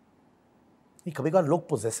 कभी कभार लोग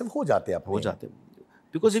पोजेसिव हो जाते हैं हो अपने, जाते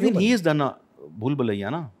because even he is done भूल भुलैया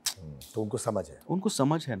ना, तो उनको समझ है, उनको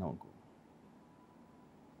समझ है ना उनको।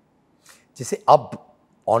 जैसे अब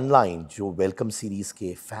ऑनलाइन जो वेलकम सीरीज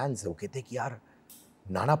के फैंस है वो कहते हैं कि यार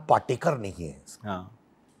नाना पाटेकर नहीं है, हाँ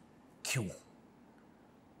क्यों?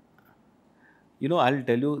 You know I will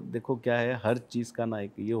tell you, देखो क्या है, हर चीज़ का ना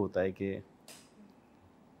एक ये होता है कि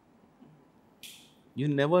you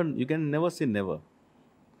can never say never,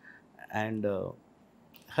 and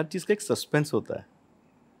हर चीज़ का एक सस्पेंस होता है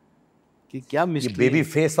कि क्या ये मिस्ट्री। बेबी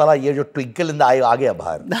फेस वाला ये जो ट्विंकल इन द आई आ गया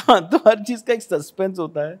बाहर। तो हर चीज़ का एक सस्पेंस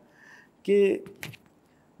होता है कि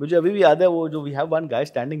मुझे अभी भी याद है वो जो we have one guy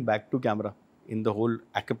standing back to camera in the whole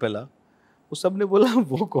एक्पेला, वो सब ने बोला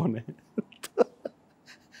वो कौन है।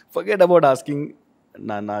 फॉरगेट अबाउट आस्किंग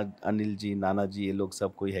नाना, अनिल जी, नाना जी, ये लोग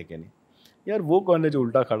सब कोई है क्या नहीं, यार वो कौन है जो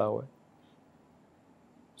उल्टा खड़ा हुआ है।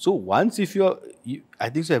 So once if you I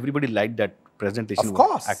think so everybody like that presentation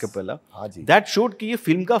एक्पेला, that showed कि ये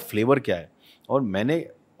फिल्म का फ्लेवर क्या है। और मैंने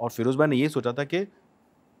और फिरोज भाई ने ये सोचा था कि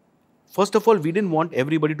first of all we didn't want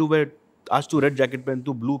everybody to where, आज तू रेड जैकेट पहन,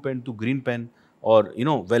 तू ब्लू पहन, तू ग्रीन पहन, और यू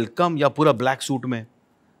नो वेलकम या पूरा ब्लैक सूट में,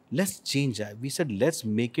 लेट्स चेंज है। We said let's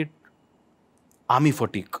make it army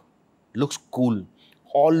fatigue, looks cool,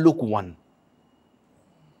 all look one.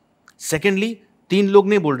 Secondly 3 लोग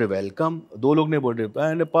नहीं बोल रहे वेलकम, 2 लोग नहीं बोल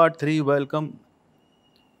रहे पार्ट 3 वेलकम,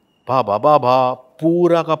 भा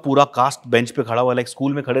पूरा का पूरा कास्ट बेंच पे खड़ा हुआ, लाइक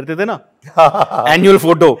स्कूल में खड़े रहते थे ना एनुअल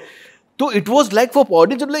फोटो, तो it was like for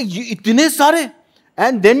audience like इतने सारे,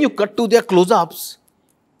 and then you cut to their close-ups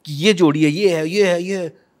कि ये जोड़ी है, ये है, ये है, ये है,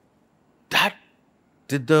 दैट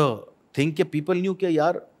डिड द थिंग के पीपल न्यू कि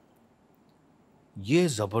यार ये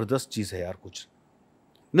जबरदस्त चीज है यार कुछ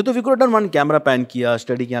नहीं। तो we could done one camera pan किया,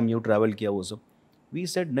 स्टडी किया, म्यू ट्रैवल किया, वो सब। वी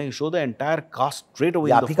सेड नहीं, show the entire cast straight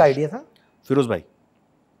away. आप ही का आइडिया था? फिरोज भाई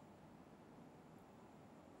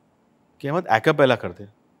कि अहमद एक्पेला करते,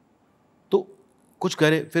 तो कुछ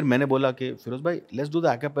करे, फिर मैंने बोला कि फिरोज भाई let's do the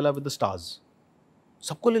एक्पेला with the stars,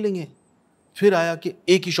 सबको ले लेंगे। फिर आया कि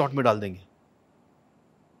एक ही शॉट में डाल देंगे,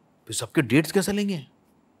 फिर सबके डेट्स कैसे लेंगे,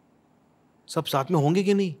 सब साथ में होंगे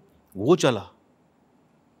कि नहीं, वो चला,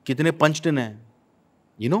 कितने पंच इन हैं,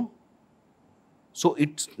 you know. So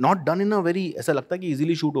it's not done in a very, ऐसा लगता है कि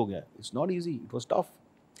इजीली शूट हो गया, it's not easy, it was tough.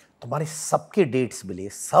 तुम्हारे सबके डेट्स मिले,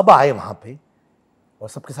 सब आए वहां पे और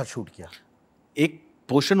सबके साथ शूट किया? एक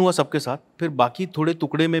पोर्शन हुआ सबके साथ, फिर बाकी थोड़े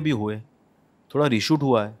टुकड़े में भी हुए, थोड़ा रीशूट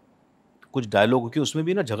हुआ है, कुछ डायलॉग, क्योंकि उसमें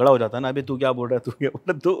भी ना झगड़ा हो जाता है ना, अबे तू क्या बोल रहा है, तू क्या बोल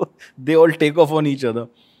रहा है, तो they all take off on each other.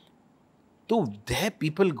 तो दे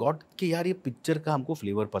पीपल गॉट कि यार ये पिक्चर का हमको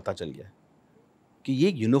फ्लेवर पता चल गया है कि ये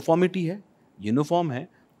यूनिफॉर्मिटी है, यूनिफॉर्म है,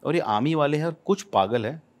 और ये आर्मी वाले हैं, और कुछ पागल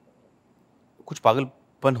है, कुछ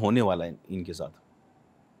पागलपन होने वाला है इनके साथ।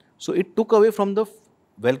 So it took away from the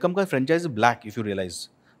welcome का franchise black, if you realise,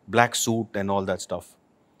 black suit and all that stuff,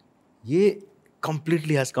 ये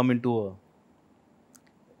completely has come into a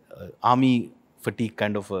army fatigue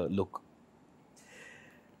kind of look.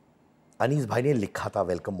 Anees भाई ने लिखा था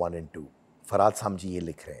वेलकम 1 and 2, फराद साम जी ये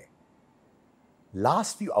लिख रहे हैं।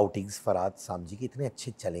 लास्ट फ्यू आउटिंग्स फराद साम जी के इतने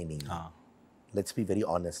अच्छे चले नहीं। हाँ, लेट्स बी वेरी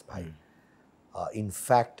ऑनेस्ट भाई,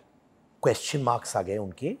 इनफैक्ट क्वेश्चन मार्क्स आ गए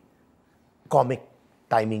उनके कॉमिक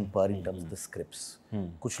टाइमिंग पर in terms of the scripts.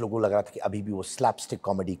 कुछ लोगों को लग रहा था कि अभी भी वो स्लैपस्टिक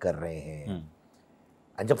कॉमेडी कर रहे हैं,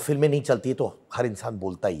 एंड जब फिल्में नहीं चलती है तो हर इंसान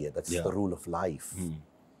बोलता ही है, that's the rule of life.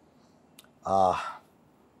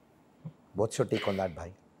 What's your take on that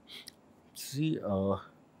भाई? सी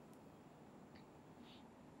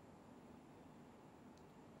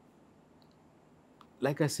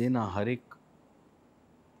लाइक आई से ना, हर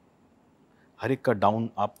एक का down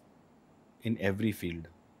up in every field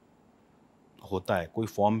होता है, कोई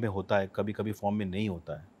फॉर्म में होता है, कभी कभी फॉर्म में नहीं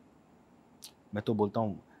होता है। मैं तो बोलता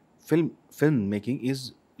हूँ film making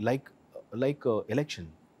is like election,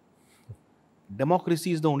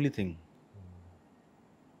 democracy is the only thing.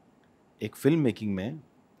 एक फिल्म मेकिंग में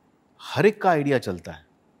हर एक का आइडिया चलता है,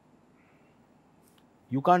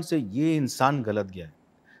 यू कांट से ये इंसान गलत गया है,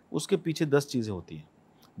 उसके पीछे 10 चीज़ें होती हैं।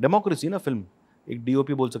 डेमोक्रेसी ना फिल्म, एक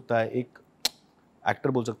डीओपी बोल सकता है, एक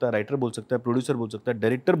एक्टर बोल सकता है, राइटर बोल सकता है, प्रोड्यूसर बोल सकता है,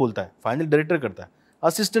 डायरेक्टर बोलता है, फाइनल डायरेक्टर करता है,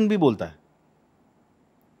 असिस्टेंट भी बोलता है,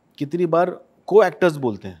 कितनी बार को एक्टर्स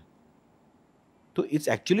बोलते हैं. तो इट्स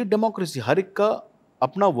एक्चुअली डेमोक्रेसी, हर एक का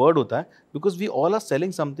अपना वर्ड होता है, because we all are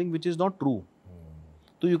selling something which is not true.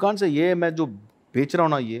 तो यू कांट से ये मैं जो बेच रहा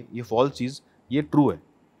हूँ ना, ये फॉल्स चीज़, ये ट्रू है,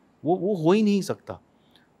 वो हो ही नहीं सकता.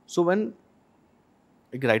 सो व्हेन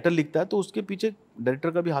एक राइटर लिखता है तो उसके पीछे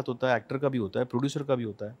डायरेक्टर का भी हाथ होता है, एक्टर का भी होता है, प्रोड्यूसर का भी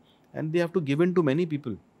होता है, and they have to give in to many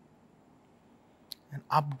people. And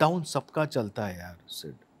up down सबका चलता है यार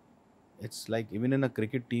Sid. It's like even in a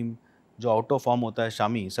cricket team, जो आउट ऑफ फॉर्म होता है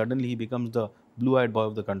Shami, suddenly he becomes the blue eyed boy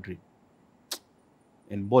of the country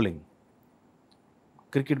in bowling.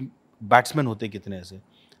 Cricket batsman होते कितने ऐसे.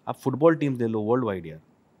 आप फुटबॉल टीम्स ले लो वर्ल्ड वाइड यार,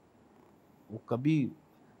 वो कभी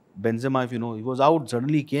Benzema, if you know, he was out,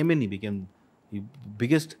 suddenly came in, he became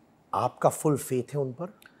biggest. आपका full faith है उन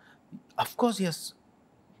पर? Of course yes,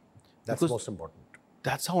 that's most important.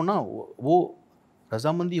 That's how ना, वो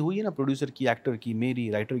रजामंदी हुई है ना प्रोड्यूसर की, एक्टर की, मेरी,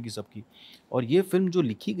 राइटर की, सबकी. और ये फिल्म जो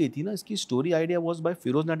लिखी गई थी ना, इसकी story idea was by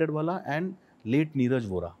Firoz Nadiadwala and let Neeraj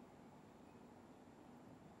Vora.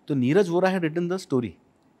 तो Neeraj Vora had written the story,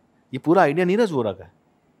 ये पूरा आइडिया नीरज वोरा का है,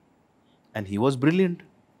 and he was brilliant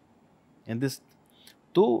in this.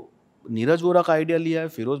 तो नीरज वोरा का आइडिया लिया है,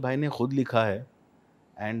 फिरोज भाई ने खुद लिखा है,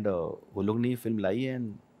 एंड वो लोग ने ये फिल्म लाई है.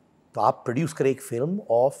 एंड तो आप प्रोड्यूस करें एक film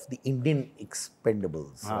of the Indian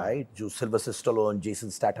Expendables, right, जो सिल्वेस्टर स्टैलोन, जेसन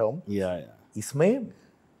स्टैथम, या इसमें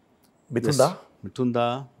मिथुन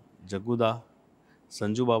दा, जग्गू दा,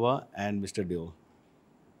 संजू बाबा एंड मिस्टर डियोल,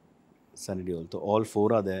 सनी डियोल. तो all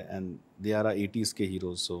four are there, and they are 80s के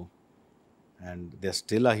heroes. So and they are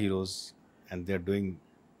still are heroes, and they are doing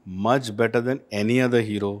much better than any other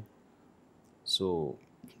hero. So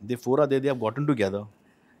they four are there, they have gotten together.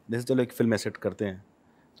 This is चलो एक film asset करते हैं.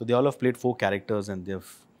 So they all have played 4 characters and they have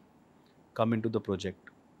come into the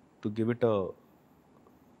project to give it a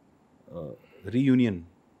reunion.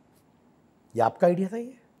 ये आपका idea था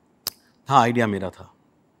ये? हाँ, idea मेरा था.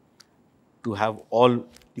 To have all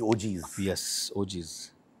the OGs. Yes, OGs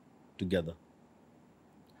together.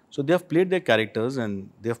 So they have played their characters and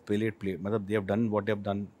they have played. मतलब they have done what they have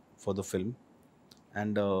done for the film,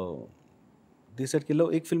 and they said कि लो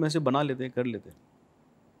एक film ऐसे बना लेते हैं, कर लेते हैं.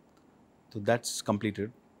 तो that's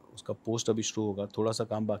completed. उसका पोस्ट अभी शुरू होगा, थोड़ा सा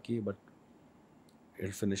काम बाकी है, but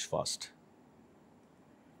it'll finish fast.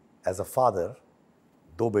 As a father,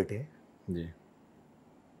 2 बेटे जी.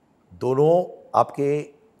 दोनों आपके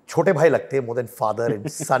छोटे भाई लगते हैं, more than father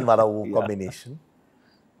and son वाला वो combination.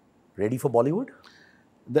 Ready for Bollywood?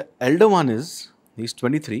 The elder one he's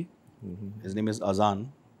 23. His name is Azan,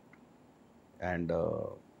 and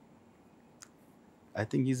I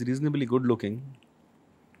think he's reasonably good looking,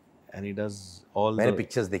 and he does all. मैंने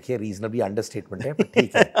पिक्चर्स देखी है, reasonably understatement है, पर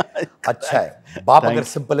ठीक है. अच्छा है, बाप अगर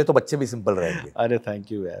सिंपल है तो बच्चे भी सिंपल रहेंगे. अरे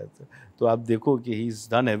थैंक यू यार. तो आप देखो कि he's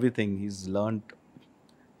done everything, he's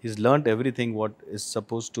learned everything what is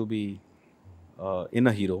supposed to be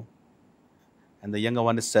in a hero. And the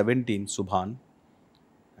younger one is 17, Subhan.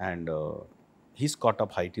 And he's caught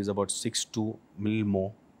up height. He's about 6'2", little more.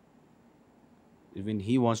 Even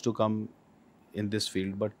he wants to come in this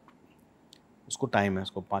field, but उसको time है,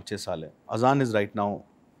 उसको 5-6 साल है. Azan is right now,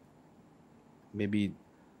 maybe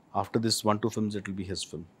after this 1-2 films, it will be his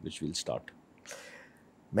film, which we'll start.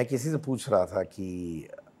 मैं किसी से पूछ रहा था कि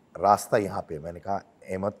रास्ता यहाँ पे, मैंने कहा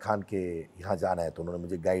अहमद खान के यहाँ जाना है, तो उन्होंने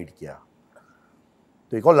मुझे गाइड किया.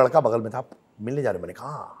 तो एक और लड़का बगल में था, मिलने जा रहे. मैंने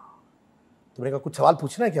कहा हाँ. तो मैंने कहा कुछ सवाल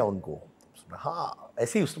पूछना है क्या उनको? हाँ,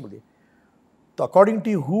 ऐसे ही उसने बोली. तो according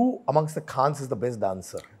to you, who amongst the Khans is the best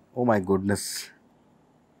dancer? Oh my goodness.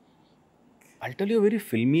 I'll tell you a very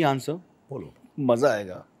filmy answer. बोलो. मजा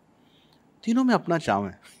आएगा. तीनों में अपना चाव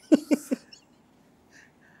है.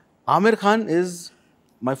 Aamir Khan is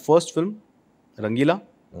my first film, Rangeela.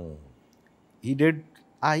 He did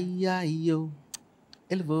Aiyo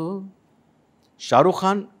Elvo. Shahrukh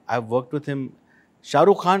Khan, I've worked with him.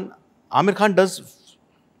 Shahrukh Khan, Aamir Khan does.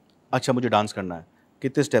 अच्छा मुझे डांस करना है,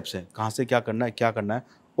 कितने स्टेप्स हैं, कहाँ से क्या करना है,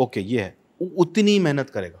 ओके ये है, उतनी ही मेहनत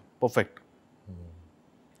करेगा, perfect.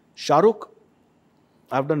 Shahrukh,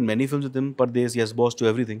 I have done many films with him, Pradesh, yes boss, to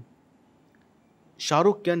everything.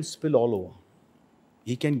 Shahrukh can spill all over.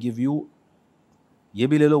 He can give you, ये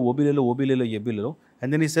भी ले लो, वो भी ले लो, वो भी ले लो, ये भी ले लो,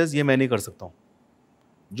 एंड देन ही सेज ये मैं नहीं कर सकता हूँ,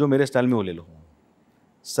 जो मेरे स्टाइल में वो ले लो.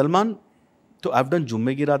 सलमान, तो आई हैव डन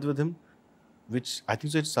जुम्मे की रात with him, which I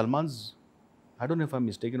think so it's Salman's, I don't know if I'm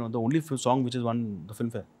mistaken, on the only song which has won the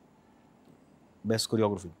Filmfare Best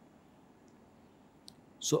Choreography.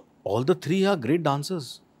 So all the 3 are great dancers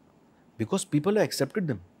because people have accepted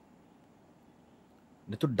them.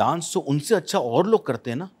 नहीं तो dance तो उनसे अच्छा और लोग करते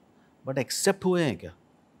हैं ना, बट एक्सेप्ट हुए हैं क्या?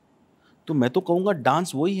 तो मैं तो कहूँगा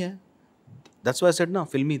डांस वही है. दैट्स व्हाई आई सेड ना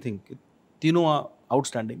फिल्मी थिंग, तीनों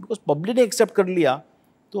आउटस्टैंडिंग, बिकॉज पब्लिक ने एक्सेप्ट कर लिया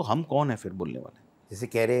तो हम कौन है फिर बोलने वाले. जैसे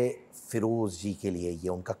कह रहे फिरोज जी के लिए ये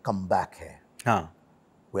उनका कमबैक है, हाँ,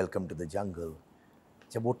 वेलकम टू द जंगल.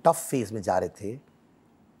 जब वो टफ फेज में जा रहे थे,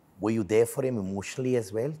 वो you there for him emotionally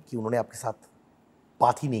as well, कि उन्होंने आपके साथ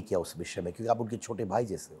बात ही नहीं किया उस विषय में, क्योंकि आप उनके छोटे भाई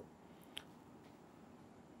जैसे हो?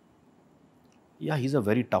 या he is a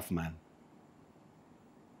very tough man.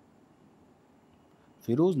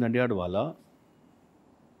 Firoz Nadiad वाला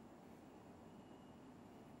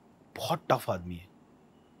बहुत टफ आदमी है,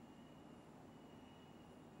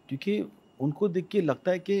 क्योंकि उनको देख के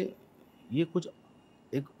लगता है कि ये कुछ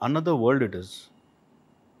एक अनदर वर्ल्ड इट इज़.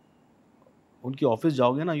 उनकी ऑफिस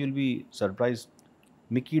जाओगे ना, you will be surprise.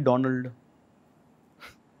 Mickey Donald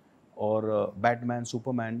और बैटमैन,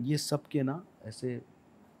 सुपरमैन, ये सब के ना ऐसे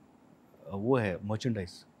वो है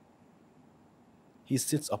merchandise. He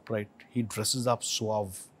sits upright, he dresses up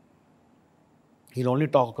सुआव, he only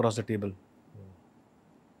talk across the table.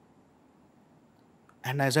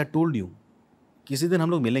 And as I told you, किसी दिन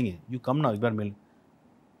हम लोग मिलेंगे, यू कम ना, एक बार मिल.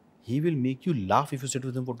 He will make you laugh if you sit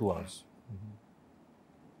with him for 2 hours.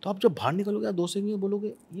 तो आप जब बाहर निकलोगे आप 2 सेकंड में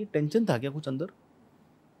बोलोगे ये टेंशन था क्या कुछ अंदर,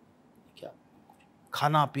 क्या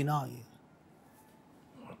खाना पीना ये.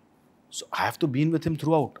 सो I have to been with him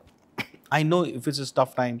through out. I know if it's a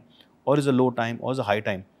tough time और इज अ लो टाइम और is a high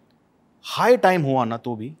time. High time हुआ ना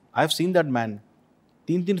तो भी I have seen that man.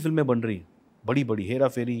 3 फिल्में बन रही, बड़ी बड़ी, हेरा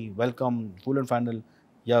फेरी, वेलकम, फुल एंड फाइनल,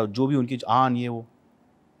 या जो भी उनकी आन, ये वो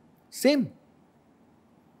सेम.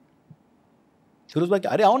 फिरोज भाई,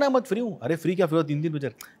 अरे आओ ना मत, फ्री हूँ. अरे फ्री क्या, फिर 3 बजे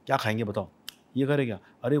क्या खाएंगे बताओ, ये करे क्या,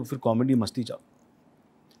 अरे फिर कॉमेडी मस्ती चा.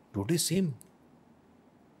 Totally same.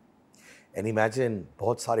 एंड इमेजिन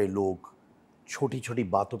बहुत सारे लोग छोटी छोटी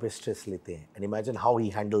बातों पे स्ट्रेस लेते हैं, and imagine how he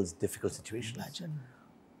handles difficult situations. Imagine,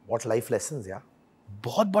 what life lessons यार.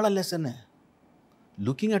 बहुत बड़ा लेसन है.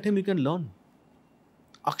 Looking at him you can learn.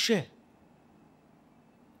 Akshay,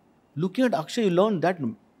 looking at Akshay, you learn that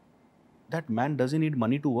that man doesn't need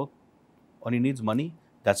money to work, or he needs money.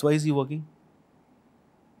 That's why is he working.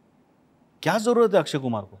 क्या जरूरत है अक्षय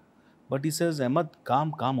कुमार को? But he says Ahmad,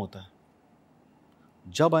 काम काम होता है.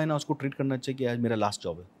 जब आए ना उसको ट्रीट करना चाहिए कि आज मेरा लास्ट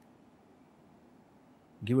जॉब है.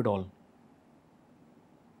 Give it all.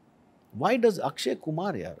 Why does Akshay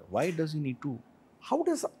Kumar यार? Why does he need to? How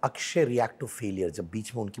does Akshay react to failure? जब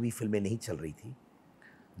बीच में उनकी भी फिल्में नहीं चल रही थी,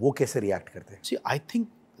 वो कैसे रिएक्ट करते हैं? See, I think,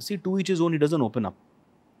 see, to each his own. He doesn't open up.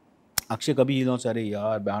 Akshay कभी ही नहीं, अरे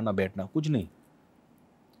यार बैठना बैठना कुछ नहीं.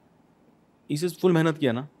 इसे फुल मेहनत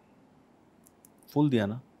किया ना, फुल दिया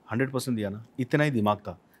ना, 100% दिया ना, इतना ही दिमाग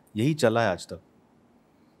था, यही चला है आज तक.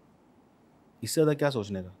 इससे ज़्यादा क्या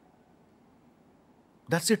सोचने का?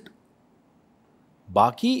 That's it.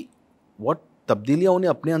 बाकी व्हाट तब्दीलियाँ उन्हें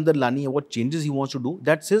अपने अंदर लानी है, what changes he wants to do,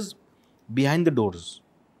 that's his behind the doors,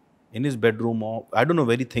 in his bedroom, और I don't know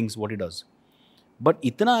very things what he does. But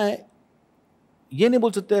इतना है, ये नहीं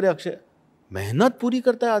बोल सकते अरे अक्षय, मेहनत पूरी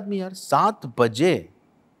करता है आदमी यार. 7 बजे,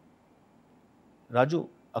 Raju,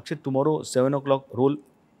 Akshay tomorrow 7 o'clock role,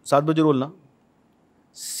 7 बजे रोल ना,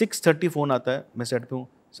 6:30 फ़ोन आता है, मैं सेट पे हूँ,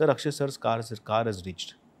 sir Akshay sir car is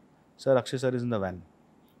reached, sir Akshay sir is in the van,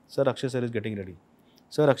 sir Akshay sir is getting ready,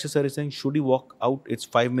 sir Akshay sir is saying should you walk out, it's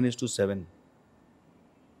 5 minutes to 7.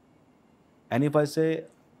 And if I से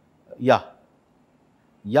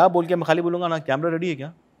या बोल के मैं खाली बोलूँगा ना, कैमरा रेडी है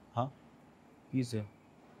क्या, हाँ ही से,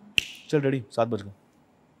 चल रेडी, 7 बज गए.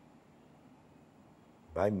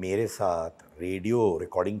 भाई मेरे साथ रेडियो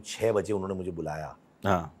रिकॉर्डिंग 6 बजे उन्होंने मुझे बुलाया,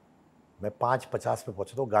 हाँ, मैं 5:50 पे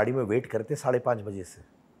पहुंचा, तो गाड़ी में वेट करते 5:30 बजे से.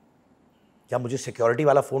 क्या मुझे सिक्योरिटी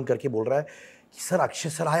वाला फ़ोन करके बोल रहा है कि सर अक्षय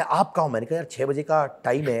सर आए, आप कहाँ हो? मैंने कहा यार 6 बजे का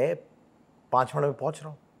टाइम है, 5 मिनट में पहुंच रहा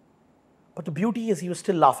हूँ. But the beauty is he was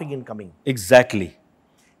still laughing in coming. Exactly.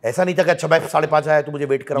 ऐसा नहीं था कि अच्छा मैं 5:30 आया तो मुझे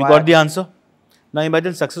वेट You करवाया. got the answer. Now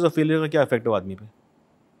imagine success or failure का क्या effect है आदमी पे.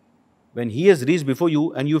 When he has reached before you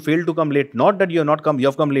and you fail to come late, not that you have not come, you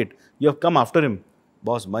have come late, you have come after him.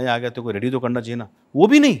 Boss मैं आ गया तो कोई ready तो करना चाहिए ना, वो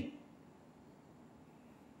भी नहीं.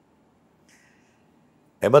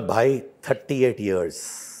 अहमद भाई 38 years,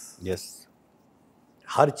 Yes.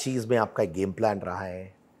 हर चीज में आपका एक गेम प्लान रहा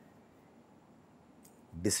है,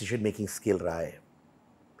 डिसीजन मेकिंग स्किल रहा है.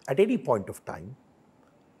 At any point of time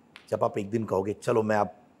जब आप एक दिन कहोगे चलो मैं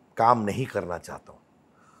अब काम नहीं करना चाहता हूँ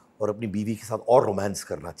और अपनी बीवी के साथ और रोमांस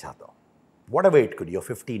करना चाहता हूँ, what ever it could, your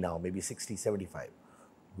 50 now, may be 60, 75,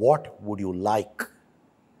 what would you like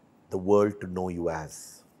the world to know you as?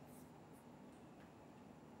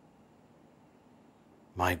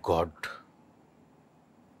 My God.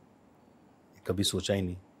 कभी सोचा ही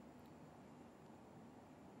नहीं।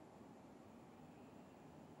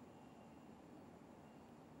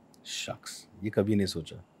 शख्स, ये कभी नहीं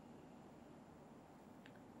सोचा।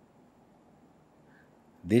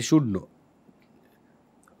 दे शुड नो,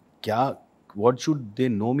 क्या what should they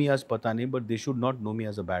know me as पता नहीं, but they should not know me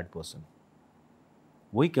as a bad person.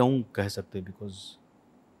 वही क्यों कह सकते, because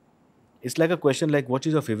it's like a question like what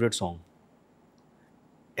is your favourite song.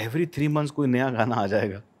 Every 3 months कोई नया गाना आ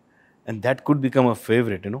जाएगा and that could become a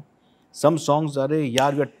favourite, you know. Some songs, अरे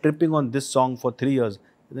यार we are tripping on this song for 3 years,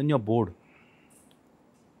 then you are board.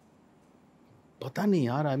 पता नहीं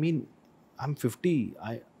यार, I mean I am 50,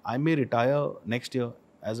 I may retire next year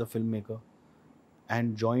as a film maker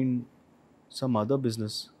and join some other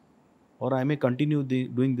business, or I may continue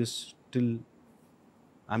doing this till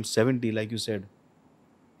I'm 70 like you said,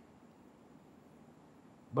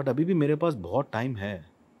 but अभी भी मेरे पास बहुत time है।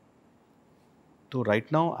 तो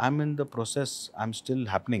right now I'm in the process, I'm still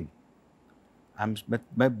happening,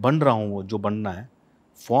 मैं बन रहा हूँ वो जो बनना है,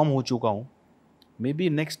 फॉर्म हो चुका हूँ। मे बी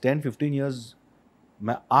नेक्स्ट 10-15 years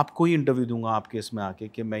मैं आपको ही इंटरव्यू दूंगा आपके इसमें आके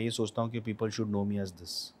कि मैं ये सोचता हूँ कि people should know me as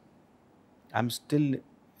this. I'm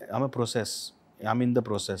a process, I'm in the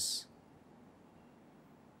process.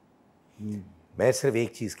 मैं सिर्फ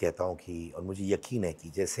एक चीज़ कहता हूँ कि, और मुझे यकीन है कि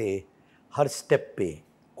जैसे हर स्टेप पे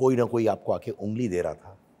कोई ना कोई आपको आके उंगली दे रहा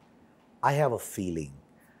था, आई हैव अ फीलिंग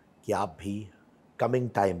कि आप भी कमिंग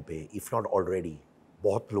टाइम पे, इफ़ नॉट ऑलरेडी,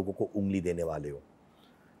 बहुत लोगों को उंगली देने वाले हो।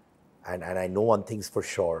 And I know one things for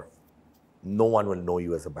sure, no one will know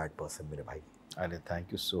you as a bad person मेरे भाई। अरे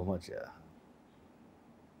थैंक यू सो मच यार,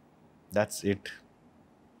 दैट्स इट,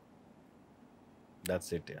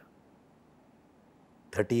 दैट्स इट यार।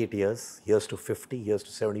 38 years, here's to 50, here's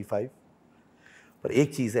to 75। पर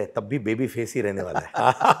एक चीज़ है, तब भी बेबी फेस ही रहने वाला है।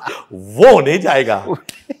 वो नहीं जाएगा।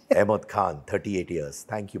 Ahmad Khan, 38 years।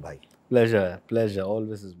 Thank you भाई। Pleasure, pleasure,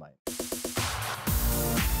 always is mine.